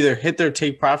could have either hit their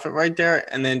take profit right there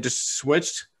and then just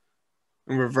switched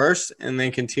and reversed and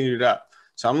then continued up.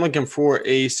 So I'm looking for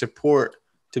a support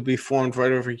to be formed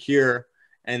right over here.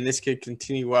 And this could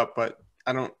continue up, but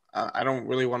I don't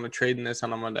really want to trade in this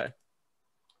on a Monday.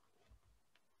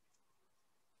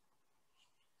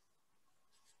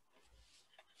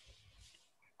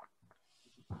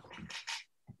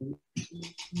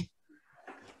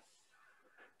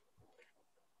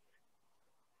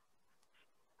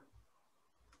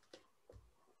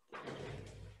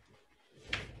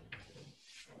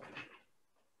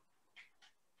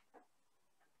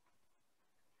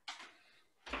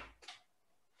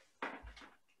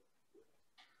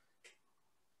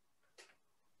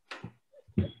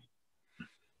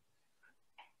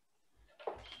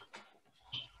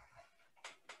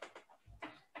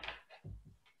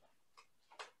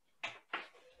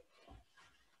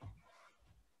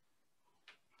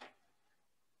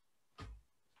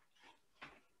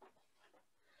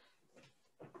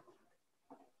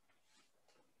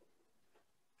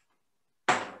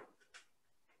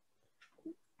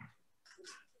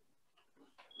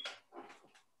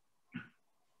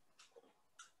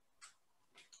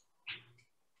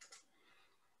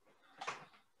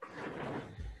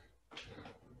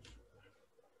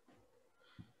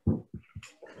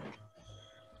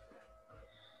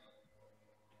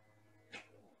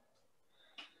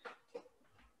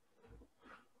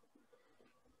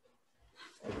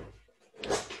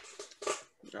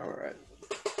 All right.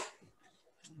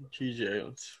 GJ,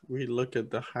 let's relook at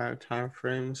the higher time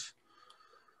frames.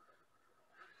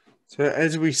 So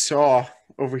as we saw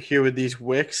over here with these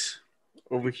wicks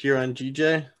over here on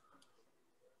GJ,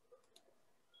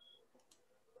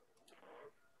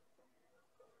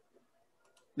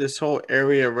 this whole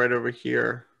area right over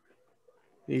here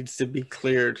needs to be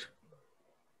cleared.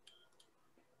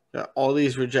 Got all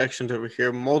these rejections over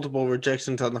here, multiple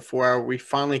rejections on the 4 hour. We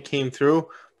finally came through,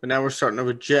 but now we're starting to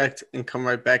reject and come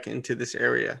right back into this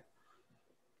area.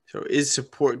 So is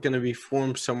support going to be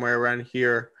formed somewhere around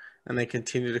here and they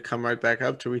continue to come right back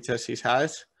up to retest these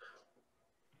highs?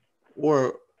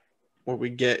 Or what we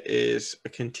get is a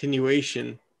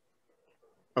continuation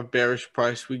of bearish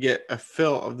price. We get a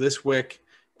fill of this wick.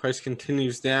 Price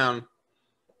continues down.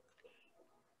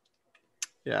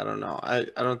 Yeah, I don't know. I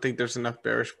don't think there's enough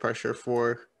bearish pressure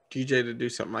for DJ to do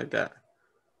something like that.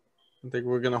 I think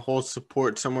we're going to hold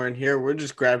support somewhere in here. We're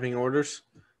just grabbing orders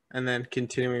and then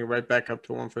continuing right back up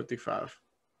to 155.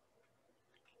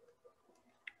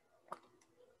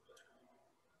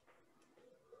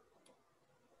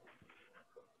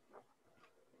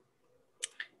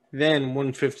 Then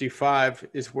 155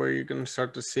 is where you're going to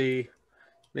start to see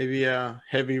maybe a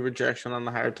heavy rejection on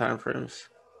the higher time frames.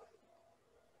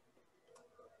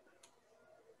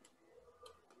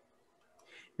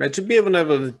 Imagine being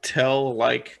able to tell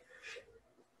like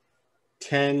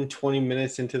 10, 20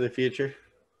 minutes into the future.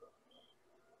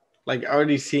 Like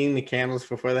already seeing the candles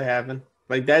before they happen.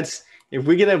 Like that's, if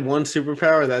we could have one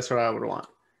superpower, that's what I would want.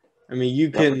 I mean, you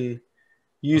can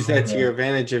use that to your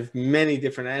advantage of many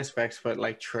different aspects, but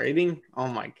like trading, oh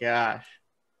my gosh.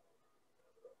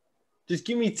 Just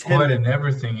give me 10 minutes. And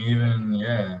everything, even,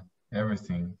 yeah,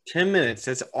 everything. 10 minutes,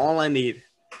 that's all I need.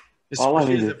 All I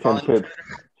need is 10 pips.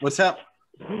 What's up?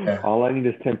 Yeah. All I need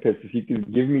is 10 pips. If you can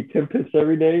give me 10 pips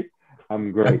every day,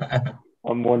 I'm great.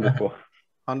 I'm wonderful.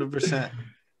 100%.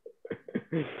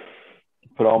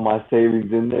 Put all my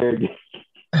savings in there.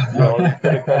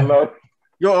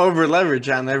 Go over leverage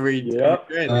on every Yep.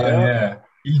 trade. Yeah.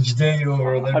 Each day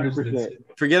over 100%.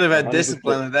 Forget about 100%.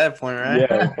 discipline at that point, right?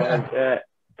 Yeah, like that.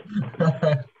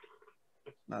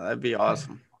 No, that'd be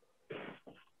awesome.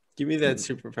 Give me that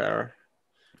superpower,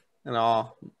 and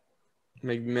I'll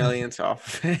make millions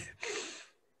off of it.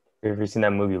 You ever seen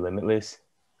that movie Limitless?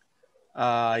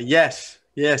 Yes,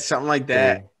 something like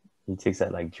that. He takes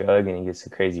that like drug and he gets a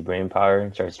crazy brain power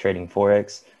and starts trading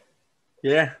Forex.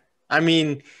 Yeah, I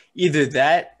mean either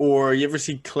that or you ever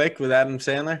see Click with Adam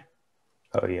Sandler?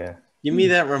 Oh yeah. Give me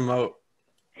that remote.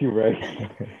 You're right.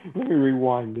 Let me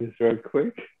rewind this real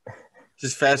quick.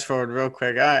 Just fast forward real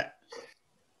quick. All right,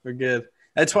 we're good.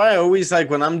 That's why I always like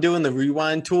when I'm doing the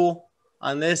rewind tool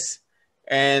on this,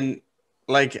 and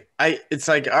like it's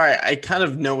like, all right, I kind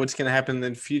of know what's gonna happen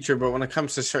in the future, but when it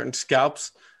comes to certain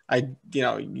scalps,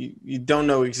 you don't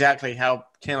know exactly how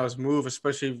candles move,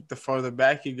 especially the farther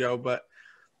back you go. But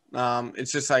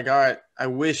it's just like, all right, I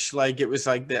wish like it was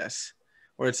like this,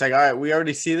 where it's like, all right, we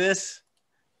already see this.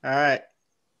 All right.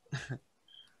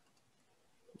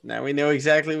 Now we know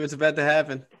exactly what's about to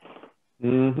happen.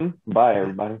 Bye,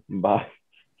 everybody. Bye.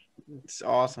 It's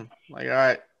awesome. Like, all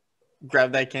right,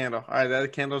 grab that candle. All right,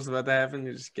 that candle's about to happen.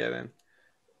 You just get in.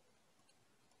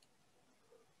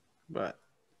 But,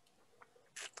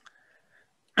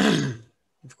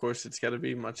 of course, it's got to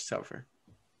be much tougher.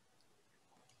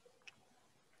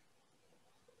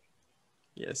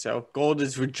 Yeah, so gold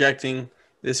is rejecting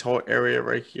this whole area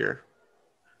right here.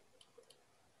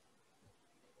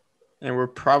 And we're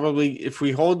probably, if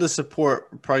we hold the support,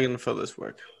 we're probably going to fill this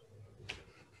work.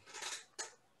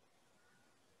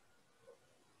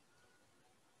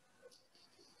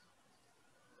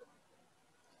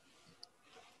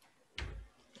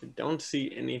 I don't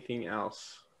see anything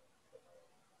else.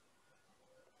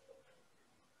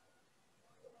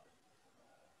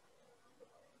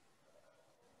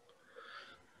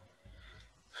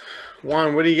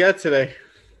 Juan, what do you got today?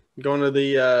 Going to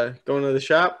the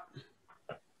shop?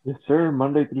 Yes, sir.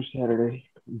 Monday through Saturday.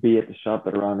 Be at the shop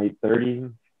at around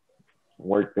 8:30.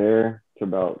 Work there to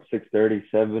about 6:30,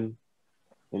 7.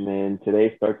 And then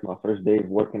today starts my first day of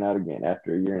working out again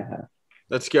after a year and a half.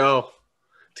 Let's go.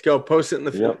 Let's go. Post it in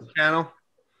the fitness channel.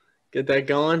 Get that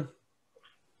going.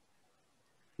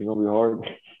 It's going to be hard.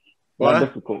 What? Not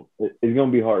difficult. It's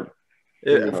going to be hard.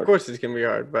 Of course it's going to be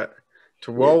hard, but it's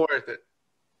well worth it.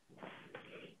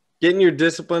 Getting your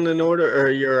discipline in order or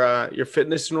your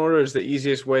fitness in order is the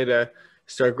easiest way to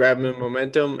start grabbing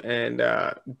momentum and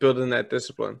building that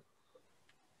discipline.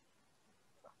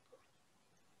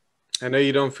 I know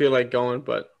you don't feel like going,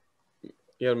 but you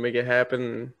got to make it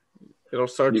happen. It'll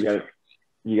start. You got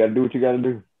to do what you got to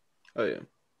do. Oh, yeah.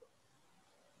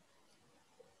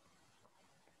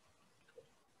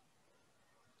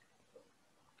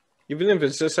 Even if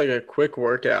it's just like a quick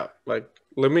workout, like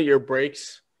limit your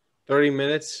breaks, 30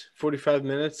 minutes, 45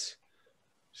 minutes.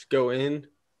 Just go in,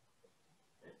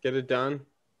 get it done,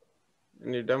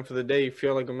 and you're done for the day. You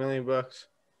feel like $1 million.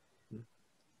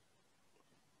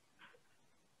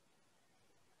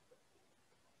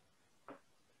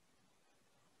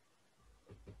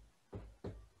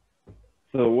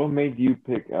 So what made you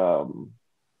pick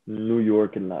New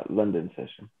York and not London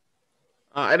session?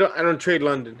 I don't trade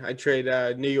London. I trade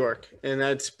New York, and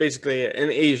that's basically an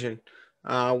Asian.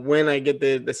 When I get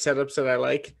the setups that I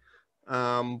like,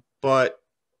 but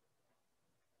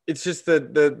it's just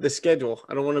the schedule.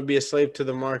 I don't want to be a slave to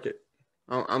the market.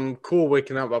 I'm cool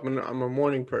waking up. I'm a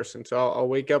morning person, so I'll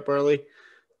wake up early,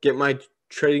 get my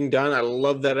trading done. I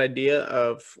love that idea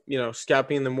of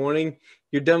scalping in the morning.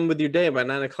 You're done with your day by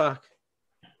 9 o'clock.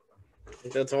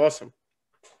 That's awesome.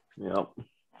 Yep.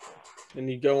 And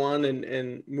you go on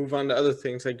and move on to other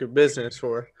things like your business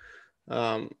or,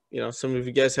 some of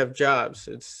you guys have jobs.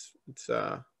 It's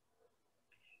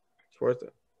worth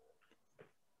it.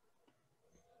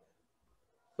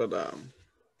 But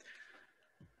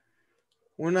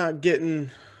we're not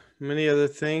getting many other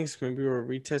things. Maybe we're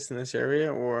retesting this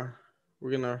area, or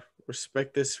we're gonna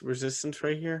respect this resistance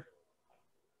right here.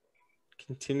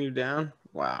 Continue down.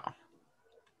 Wow.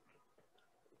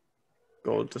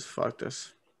 Gold just fucked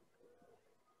us.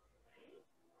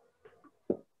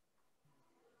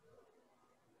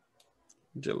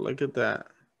 Just look at that.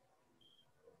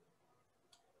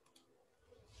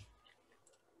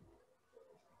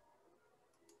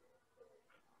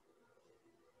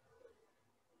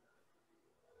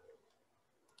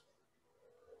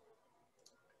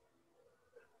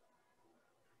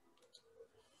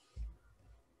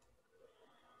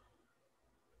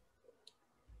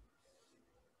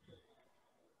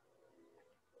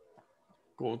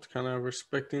 Gold's kind of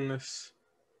respecting this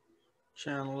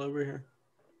channel over here.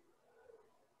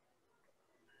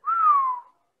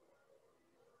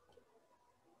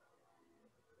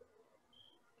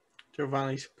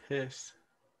 Giovanni's pissed.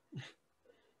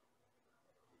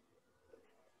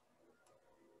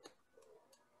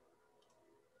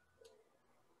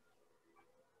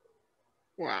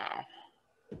 Wow.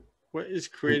 What is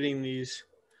creating these?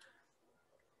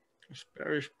 This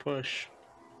bearish push.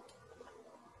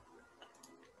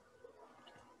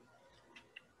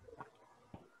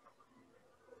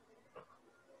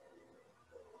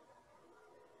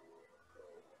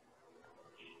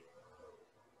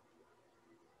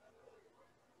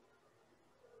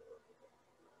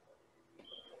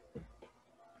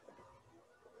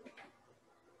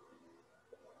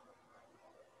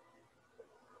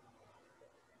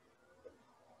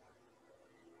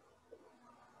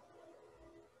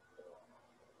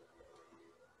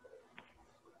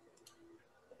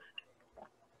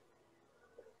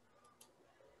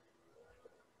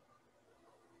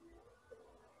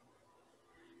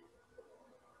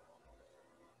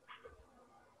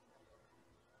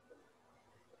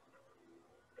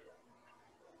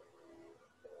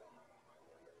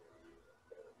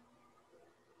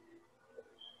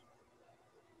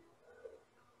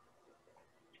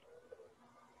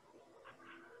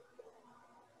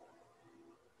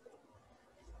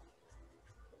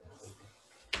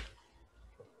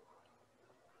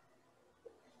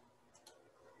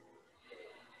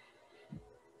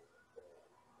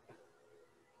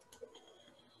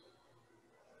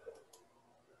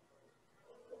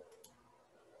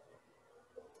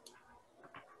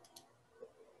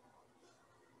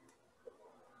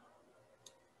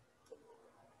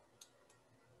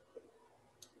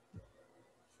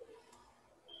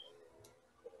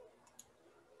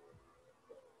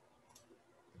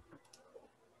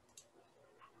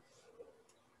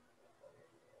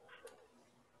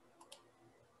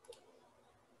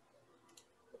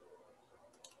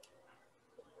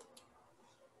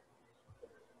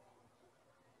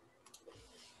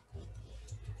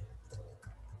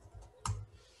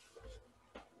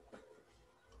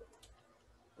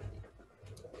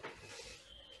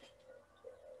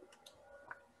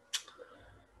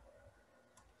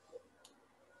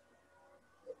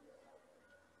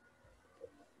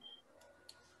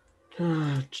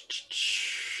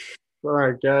 All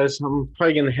right, guys. I'm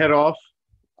probably gonna head off.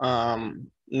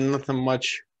 Nothing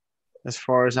much as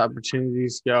far as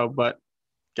opportunities go, but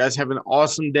guys, have an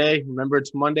awesome day. Remember,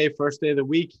 it's Monday, first day of the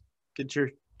week. Get your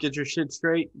shit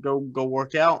straight. Go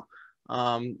work out.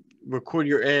 Record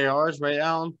your ARs, right,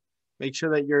 Alan? Make sure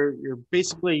that you're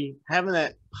basically having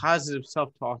that positive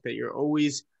self-talk, that you're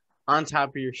always on top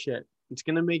of your shit. It's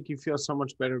gonna make you feel so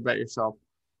much better about yourself.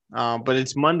 But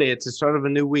it's Monday. It's the start of a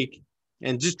new week.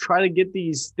 And just try to get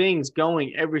these things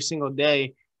going every single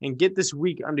day and get this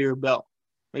week under your belt.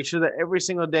 Make sure that every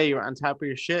single day you're on top of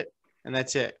your shit, and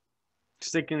that's it.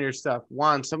 Stick in your stuff.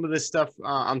 Juan, some of this stuff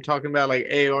I'm talking about, like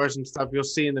ARs and stuff, you'll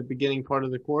see in the beginning part of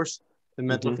the course, the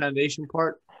mental foundation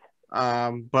part.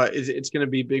 But it's going to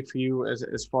be big for you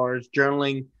as far as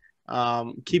journaling,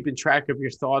 keeping track of your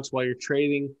thoughts while you're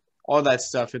trading, all that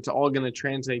stuff. It's all going to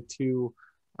translate to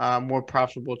more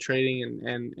profitable trading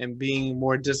and being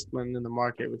more disciplined in the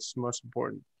market, which is most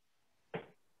important.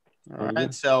 All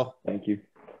right, so thank you.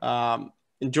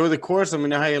 Enjoy the course. Let me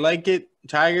know how you like it.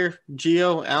 Tiger,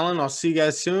 Gio, Alan, I'll see you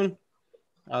guys soon.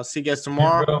 I'll see you guys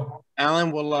tomorrow. Yeah,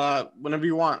 Alan, we'll whenever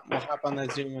you want, we'll hop on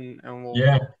that Zoom and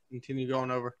we'll continue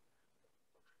going over.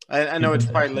 I know it's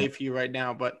probably late for you right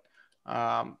now, but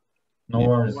no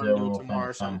worries. Yeah, we'll do it tomorrow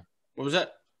or something. What was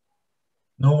that?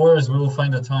 No worries. We will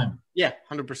find the time. Yeah,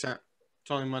 100%.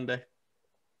 It's only Monday.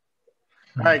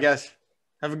 All right, guys.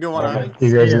 Have a good one. See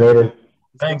you guys later.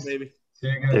 Thanks, baby. See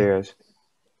you guys. See you guys.